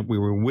for a minute we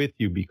were with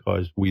you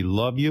because we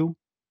love you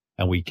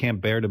and we can't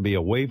bear to be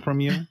away from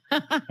you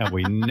and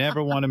we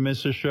never want to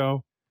miss a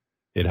show.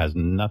 It has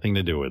nothing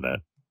to do with that.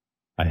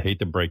 I hate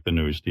to break the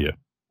news to you.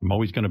 I'm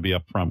always going to be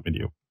upfront with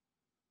you.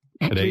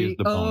 Today is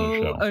the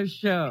bonus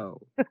show.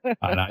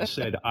 And I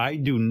said, I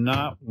do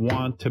not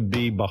want to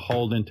be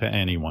beholden to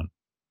anyone.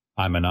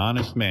 I'm an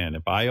honest man.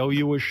 If I owe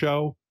you a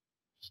show,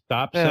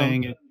 stop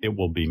saying it. It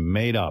will be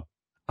made up.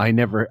 I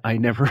never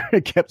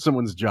kept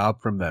someone's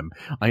job from them.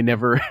 I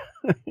never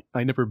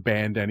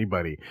banned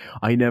anybody.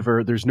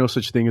 There's no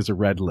such thing as a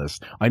red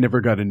list. I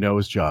never got a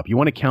nose job. You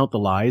want to count the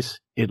lies?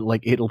 It'll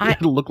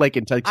look like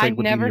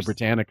Encyclopedia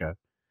Britannica.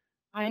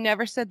 I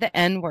never said the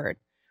N-word.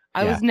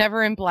 I was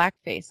never in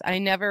blackface. I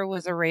never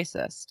was a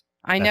racist.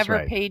 I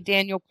never paid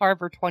Daniel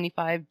Carver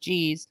 25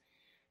 G's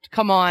to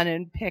come on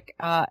and pick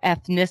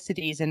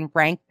ethnicities and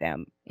rank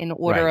them in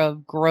order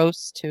of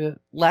gross to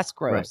less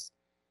gross.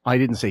 I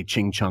didn't say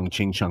ching chung.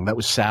 That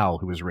was Sal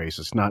who was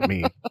racist, not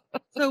me.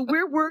 So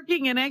we're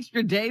working an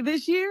extra day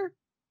this year?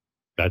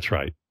 That's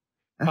right.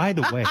 By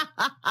the way.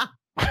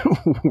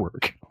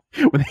 Work.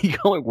 When they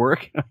call it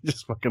work, I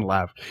just fucking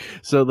laugh.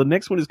 So the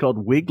next one is called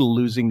Wig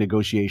losing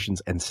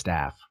negotiations and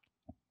staff.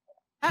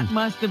 That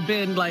must have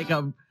been like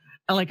a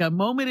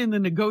moment in the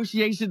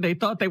negotiation they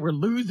thought they were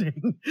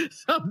losing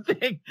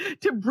something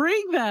to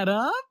bring that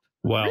up.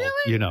 Well,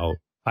 really?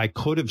 I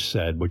could have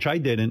said, which I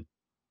didn't.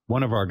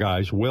 One of our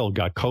guys, Will,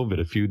 got COVID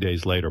a few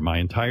days later. My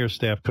entire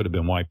staff could have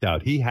been wiped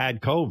out. He had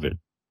COVID.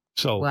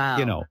 So, wow.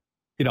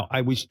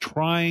 I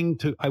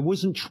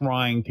wasn't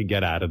trying to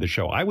get out of the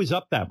show. I was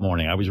up that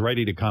morning. I was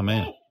ready to come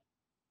in.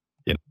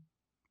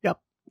 Yep.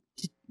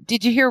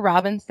 Did you hear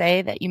Robin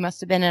say that you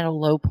must have been at a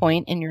low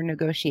point in your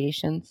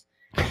negotiations,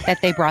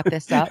 that they brought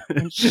this up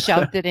and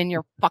shoved it in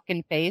your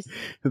fucking face?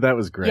 That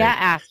was great. Yeah,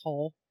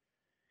 asshole.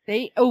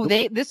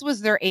 This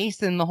was their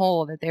ace in the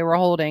hole that they were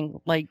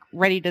holding, like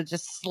ready to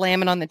just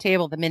slam it on the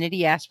table the minute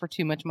he asked for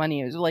too much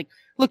money. It was like,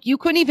 look, you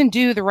couldn't even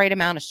do the right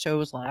amount of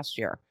shows last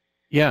year.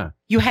 Yeah.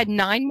 You had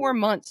 9 more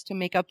months to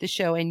make up the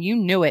show and you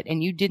knew it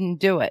and you didn't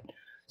do it.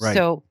 Right.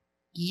 So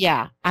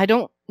yeah, I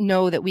don't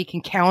know that we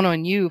can count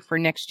on you for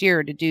next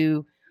year to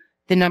do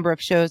the number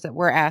of shows that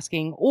we're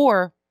asking.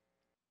 Or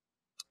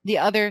the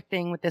other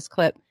thing with this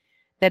clip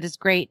that is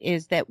great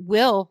is that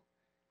Will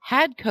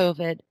had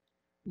COVID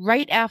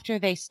right after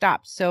they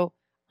stopped. So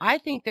I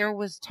think there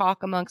was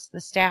talk amongst the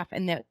staff,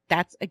 and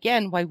that's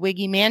again why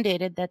Wiggy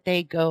mandated that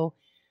they go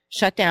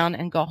shut down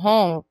and go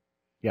home.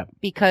 Yeah.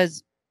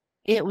 Because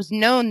it was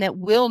known that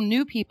Will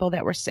knew people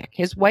that were sick.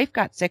 His wife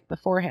got sick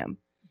before him.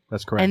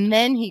 That's correct. And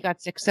then he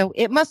got sick. So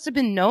it must have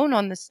been known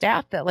on the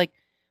staff that like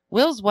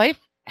Will's wife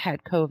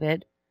had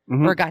COVID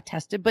or got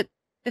tested. But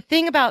the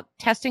thing about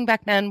testing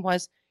back then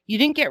was you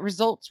didn't get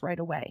results right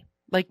away.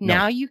 Like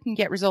now you can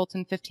get results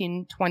in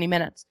 15, 20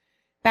 minutes.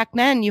 Back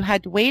then, you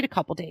had to wait a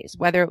couple days,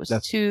 whether it was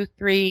 2,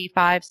 3,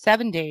 5,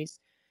 7 days.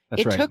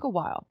 It took a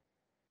while.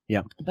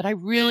 Yeah. But I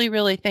really,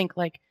 really think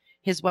like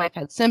his wife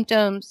had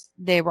symptoms.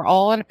 They were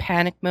all in a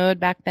panic mode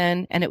back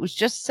then. And it was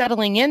just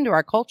settling into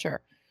our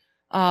culture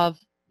of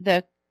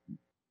the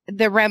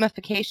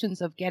ramifications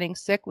of getting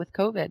sick with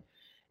COVID.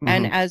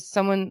 And as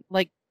someone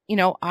like,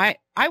 I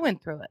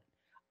went through it.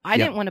 I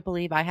didn't want to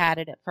believe I had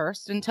it at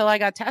first until I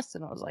got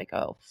tested. I was like,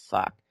 oh,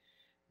 fuck.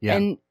 Yeah.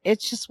 And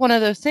it's just one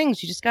of those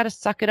things. You just got to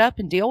suck it up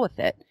and deal with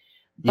it.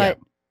 But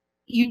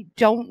you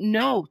don't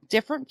know.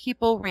 Different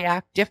people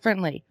react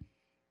differently.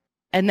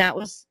 And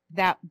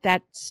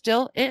that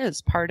still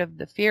is part of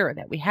the fear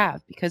that we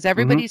have because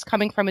everybody's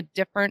coming from a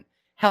different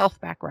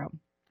health background.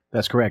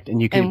 That's correct. And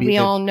we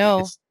all know.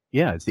 It's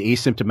the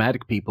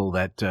asymptomatic people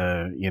that,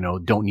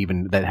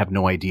 that have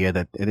no idea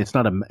that it's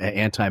not an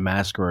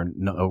anti-mask or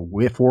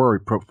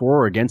for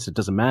or against, it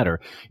doesn't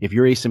matter. If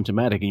you're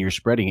asymptomatic and you're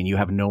spreading and you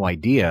have no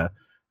idea,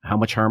 how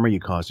much harm are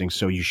you causing?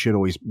 So you should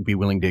always be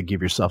willing to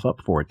give yourself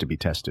up for it to be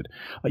tested.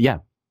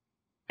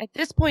 At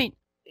this point,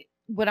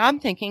 what I'm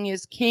thinking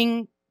is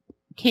King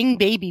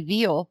Baby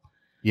Veal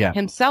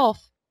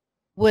himself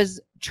was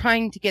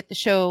trying to get the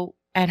show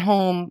at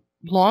home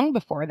long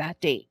before that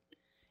date.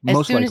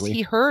 As soon as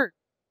he heard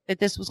that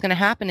this was going to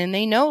happen, and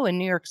they know in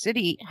New York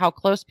City how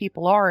close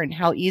people are and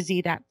how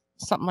easy that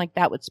something like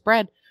that would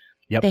spread.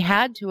 They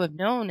had to have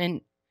known, and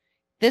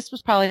this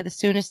was probably the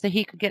soonest that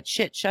he could get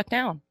shit shut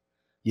down.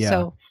 Yeah.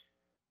 So,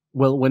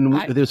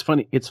 it's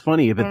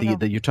funny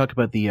that you talk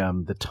about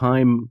the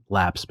time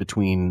lapse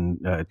between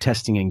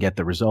testing and get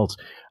the results.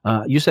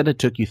 You said it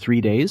took you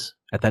 3 days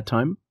at that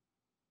time.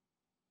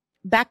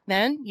 Back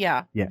then,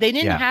 they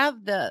didn't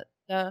have the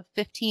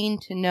 15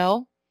 to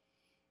know.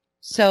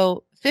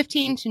 So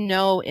 15 to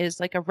know is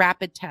like a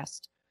rapid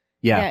test.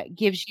 That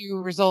gives you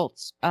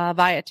results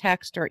via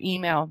text or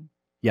email.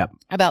 Yep.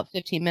 About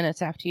 15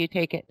 minutes after you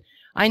take it.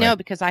 I know Right.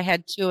 because I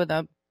had 2 of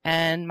them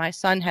and my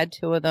son had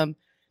 2 of them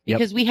Yep.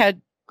 because we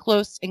had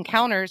close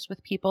encounters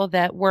with people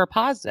that were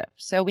positive.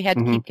 So we had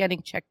to keep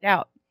getting checked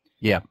out.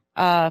 Yeah.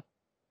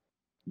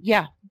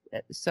 Yeah.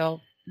 So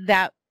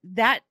that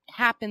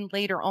happened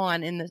later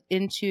on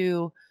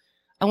into,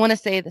 I want to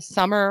say, the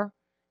summer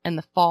and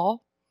the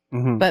fall.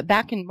 But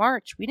back in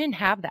March, we didn't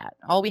have that.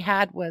 All we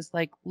had was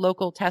like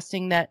local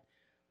testing that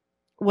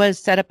was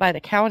set up by the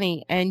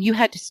county, and you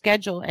had to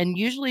schedule. And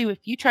usually if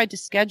you tried to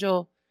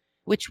schedule,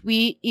 which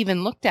we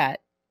even looked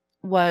at,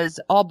 was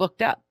all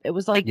booked up. It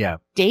was like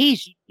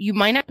days. You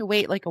might have to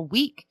wait like a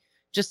week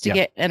just to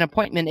get an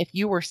appointment if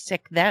you were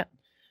sick then.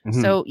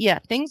 So yeah,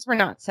 things were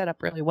not set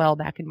up really well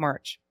back in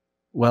March.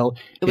 Well,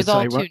 It was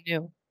all too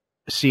new.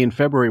 See, in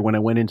February, when I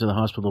went into the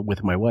hospital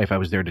with my wife, I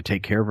was there to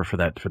take care of her for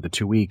the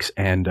 2 weeks.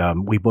 And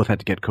we both had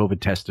to get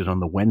COVID tested on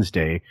the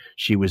Wednesday.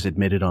 She was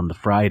admitted on the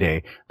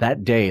Friday.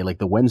 That day, like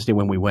the Wednesday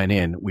when we went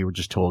in, we were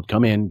just told,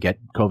 come in, get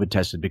COVID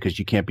tested because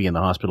you can't be in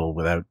the hospital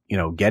without,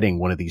 getting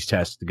one of these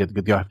tests. They're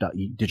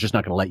just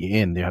not going to let you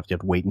in. You have to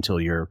wait until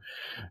you're,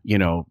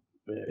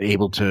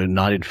 able to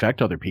not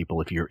infect other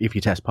people if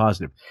you test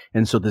positive.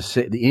 And so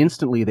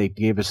instantly they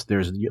gave us,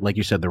 there's, like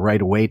you said, the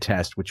right away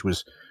test, which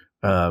was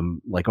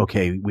like,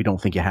 okay, we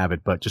don't think you have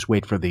it, but just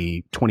wait for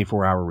the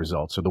 24-hour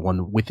results, or the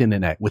one within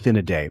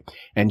a day.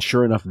 And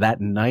sure enough, that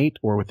night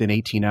or within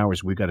 18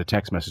 hours, we got a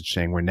text message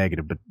saying we're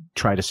negative, but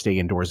try to stay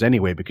indoors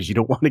anyway because you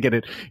don't want to get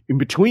it in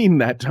between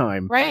that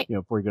time, right?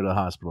 Before you go to the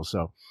hospital.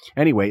 So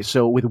anyway,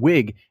 so with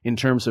Wig, in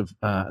terms of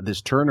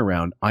this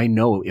turnaround, I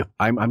know if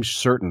I'm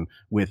certain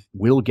with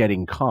Will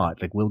getting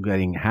caught, like Will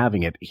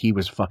having it, he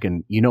was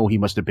fucking, he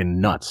must have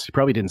been nuts. He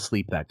probably didn't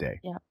sleep that day.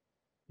 Yeah.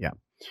 Yeah.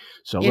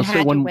 So it let's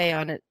had say to weigh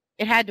on it.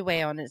 It had to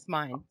weigh on his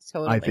mind.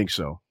 Totally. I think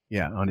so.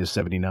 Yeah, on his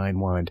 79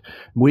 wind.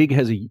 Wig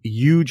has a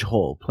huge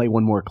hole. Play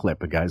one more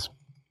clip, guys.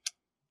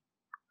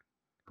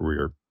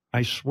 Career.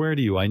 I swear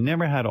to you, I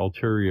never had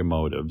ulterior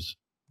motives.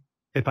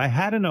 If I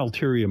had an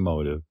ulterior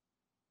motive,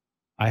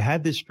 I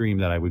had this dream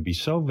that I would be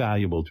so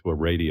valuable to a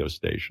radio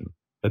station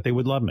that they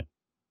would love me.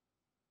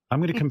 I'm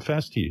going to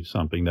confess to you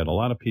something that a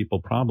lot of people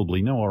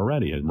probably know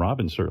already, and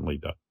Robin certainly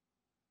does.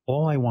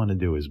 All I want to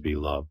do is be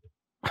loved.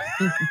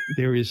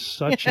 There is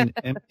such an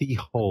empty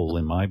hole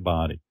in my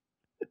body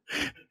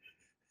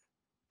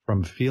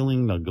from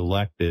feeling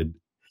neglected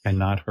and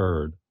not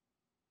heard.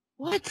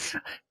 What?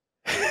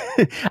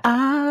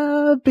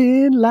 I've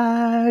been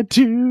lied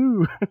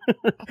to.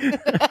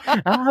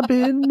 I've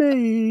been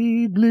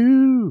made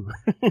blue.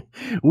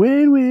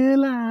 When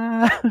will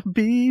I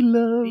be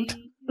loved?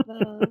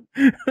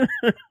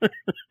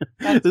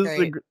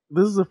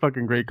 This is a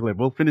fucking great clip.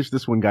 We'll finish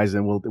this one, guys,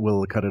 and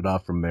we'll cut it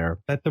off from there.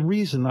 That the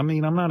reason,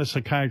 I'm not a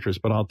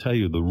psychiatrist, but I'll tell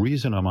you the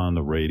reason I'm on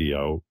the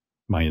radio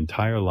my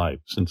entire life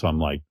since I'm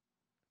like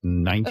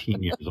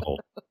 19 years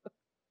old.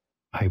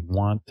 I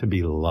want to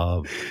be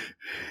loved.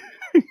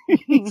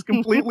 He's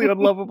completely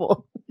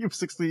unlovable. You've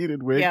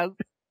succeeded, Wig. Yes.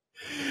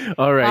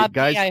 All right,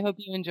 guys. I hope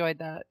you enjoyed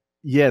that.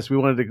 Yes, we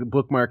wanted to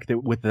bookmark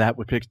with that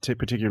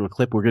particular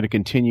clip. We're going to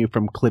continue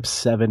from clip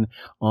 7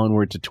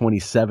 onward to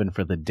 27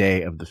 for the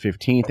day of the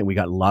 15th, and we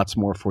got lots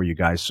more for you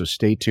guys, so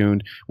stay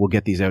tuned. We'll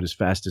get these out as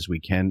fast as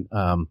we can.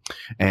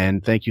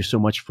 And thank you so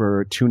much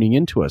for tuning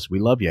in to us. We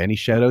love you. Any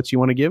shout-outs you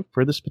want to give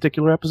for this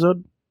particular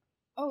episode?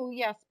 Oh,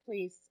 yes,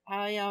 please.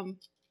 I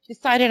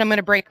decided I'm going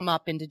to break them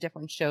up into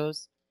different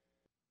shows.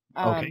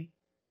 Okay.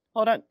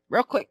 Hold on,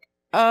 real quick.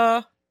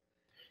 Dun,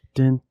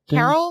 dun.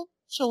 Carol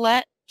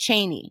Gillette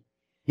Cheney.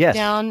 Yes.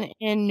 Down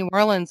in New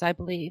Orleans, I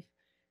believe.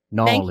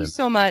 Thank you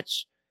so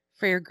much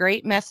for your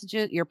great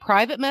messages, your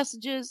private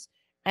messages,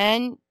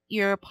 and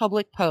your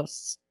public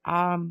posts.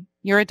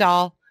 You're a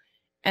doll,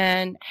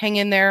 and hang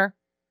in there.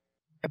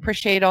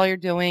 Appreciate all you're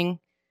doing.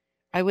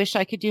 I wish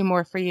I could do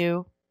more for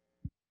you.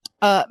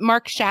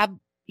 Mark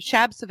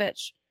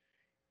Shabsovich,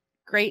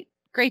 great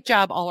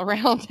job all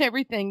around.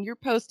 Everything you're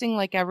posting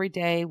like every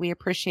day. We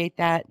appreciate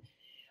that.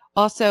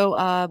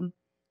 Also,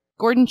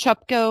 Gordon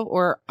Chupko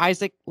or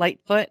Isaac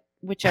Lightfoot,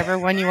 whichever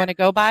one you want to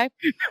go by.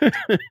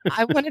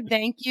 I want to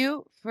thank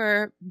you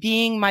for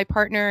being my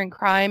partner in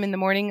crime in the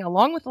morning,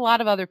 along with a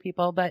lot of other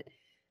people, but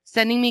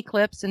sending me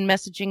clips and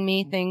messaging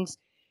me things.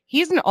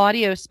 He's an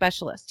audio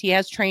specialist. He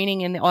has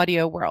training in the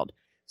audio world,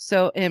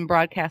 so in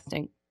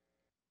broadcasting.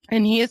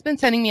 And he has been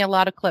sending me a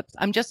lot of clips.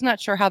 I'm just not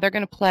sure how they're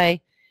going to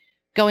play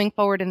going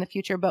forward in the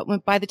future, but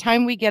by the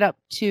time we get up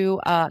to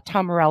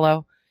Tom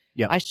Morello,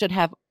 I should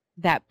have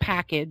that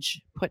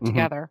package put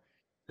together.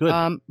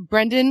 Good.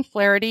 Brendan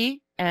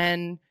Flaherty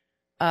and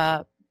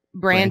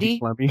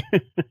Brandy.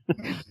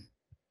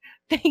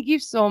 Thank you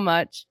so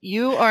much.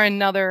 You are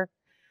another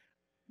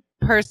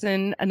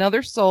person,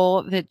 another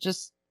soul that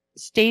just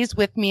stays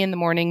with me in the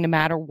morning no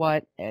matter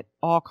what, at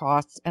all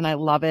costs, and I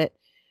love it.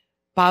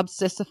 Bob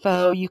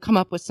Sisifo, you come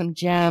up with some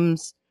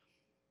gems.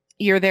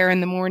 You're there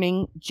in the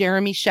morning.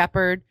 Jeremy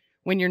Shepard,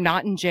 when you're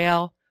not in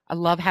jail, I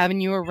love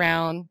having you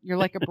around. You're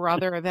like a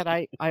brother that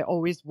I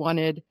always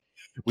wanted.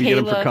 We get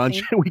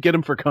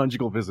him for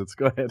conjugal visits.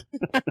 Go ahead.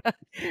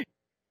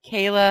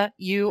 Kayla,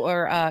 you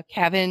or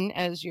Kevin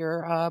as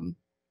your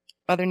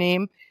other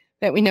name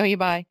that we know you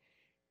by.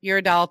 You're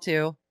a doll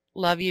too.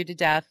 Love you to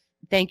death.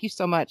 Thank you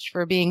so much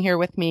for being here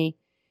with me.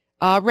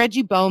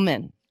 Reggie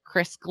Bowman,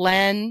 Chris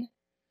Glenn,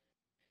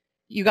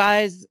 you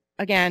guys,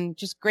 again,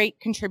 just great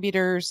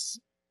contributors.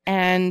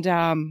 And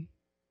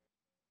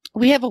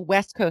we have a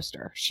West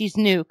Coaster. She's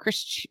new,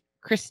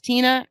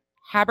 Christina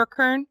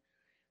Haberkern.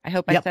 I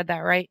hope I said that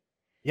right.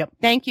 Yep.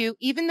 Thank you.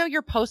 Even though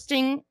you're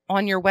posting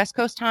on your West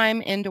Coast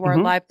time into our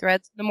live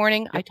threads in the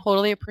morning, I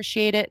totally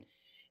appreciate it.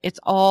 It's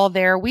all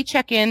there. We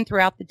check in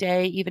throughout the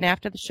day, even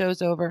after the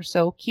show's over.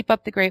 So keep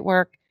up the great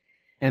work.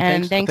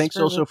 And thanks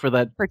also for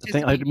that.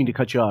 I didn't mean to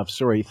cut you off.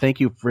 Sorry. Thank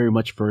you very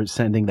much for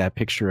sending that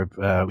picture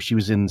of. She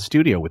was in the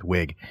studio with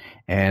Wig,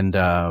 and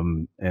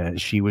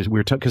she was.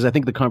 Because I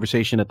think the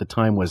conversation at the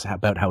time was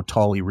about how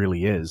tall he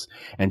really is,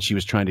 and she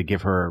was trying to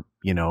give her,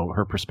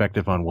 her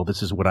perspective on. Well,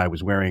 this is what I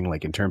was wearing,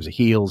 like in terms of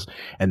heels,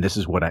 and this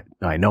is what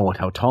I know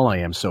how tall I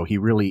am. So he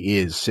really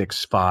is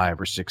 6'5"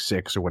 or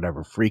 6'6" or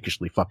whatever,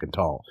 freakishly fucking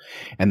tall.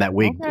 And that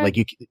wig,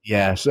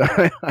 So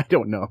I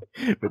don't know,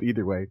 but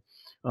either way.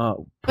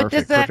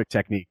 Perfect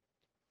technique.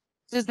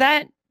 Does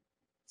that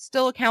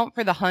still account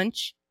for the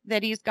hunch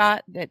that he's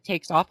got that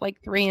takes off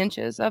like 3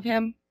 inches of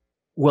him?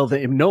 Well,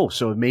 no.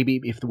 So maybe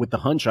with the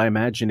hunch, I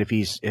imagine if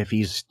he's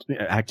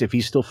active,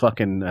 he's still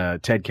fucking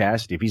Ted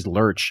Cassidy. If he's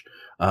Lurch,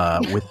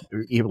 with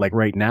like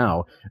right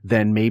now,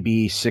 then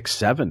maybe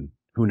 6'7".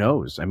 Who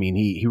knows? I mean,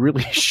 he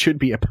really should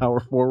be a power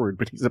forward,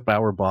 but he's a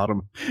power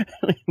bottom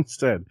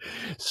instead.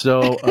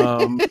 So,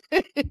 can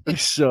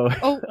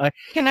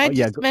I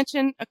just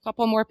mention a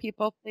couple more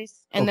people,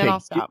 please? And then I'll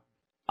stop.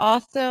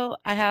 Also,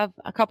 I have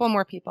a couple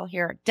more people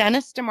here.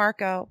 Dennis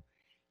DeMarco,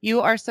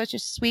 you are such a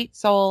sweet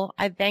soul.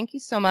 I thank you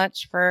so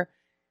much for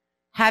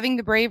having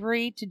the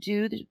bravery to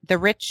do the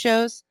Rich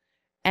shows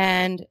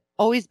and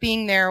always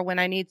being there when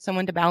I need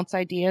someone to bounce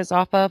ideas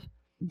off of.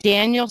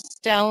 Daniel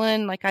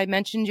Stellan, like I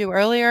mentioned you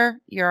earlier,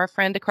 you're our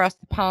friend across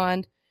the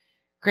pond.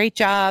 Great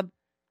job.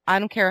 I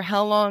don't care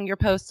how long your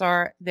posts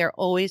are. They're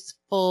always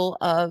full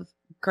of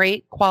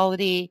great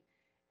quality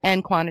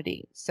and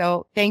quantity.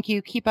 So thank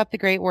you. Keep up the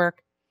great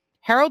work.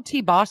 Harold T.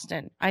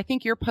 Boston, I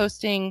think you're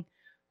posting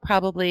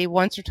probably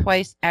once or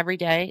twice every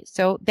day.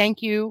 So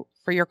thank you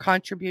for your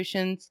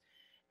contributions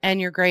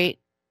and your great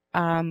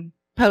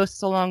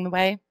posts along the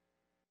way.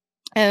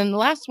 And the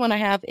last one I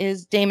have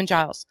is Damon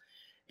Giles.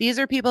 These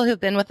are people who've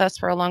been with us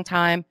for a long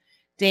time.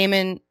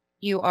 Damon,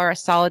 you are a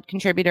solid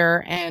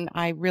contributor, and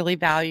I really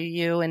value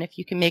you. And if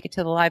you can make it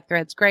to the live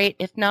threads, great.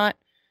 If not,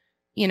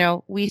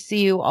 we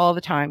see you all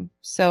the time.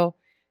 So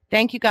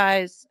thank you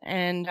guys.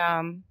 And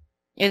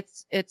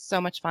it's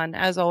so much fun,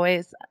 as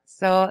always.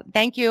 So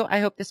thank you. I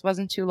hope this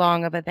wasn't too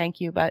long of a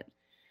thank you, but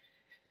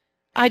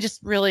I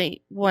just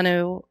really want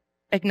to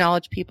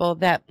acknowledge people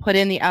that put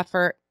in the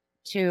effort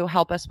to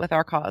help us with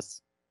our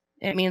cause.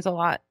 It means a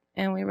lot,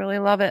 and we really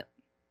love it.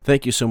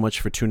 Thank you so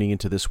much for tuning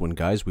into this one,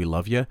 guys. We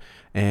love you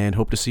and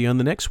hope to see you on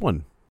the next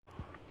one.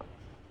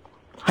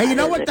 Hey, you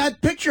know what?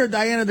 That picture of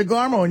Diana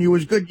DeGarmo and you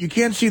was good. You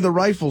can't see the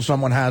rifle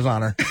someone has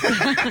on her.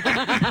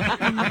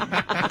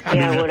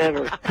 Yeah,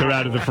 whatever. They're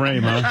out of the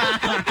frame,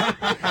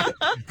 huh?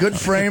 Good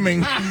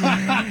framing. All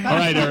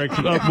right, Eric.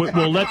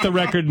 We'll let the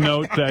record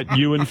note that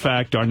you, in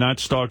fact, are not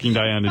stalking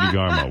Diana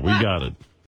DeGarmo. We got it.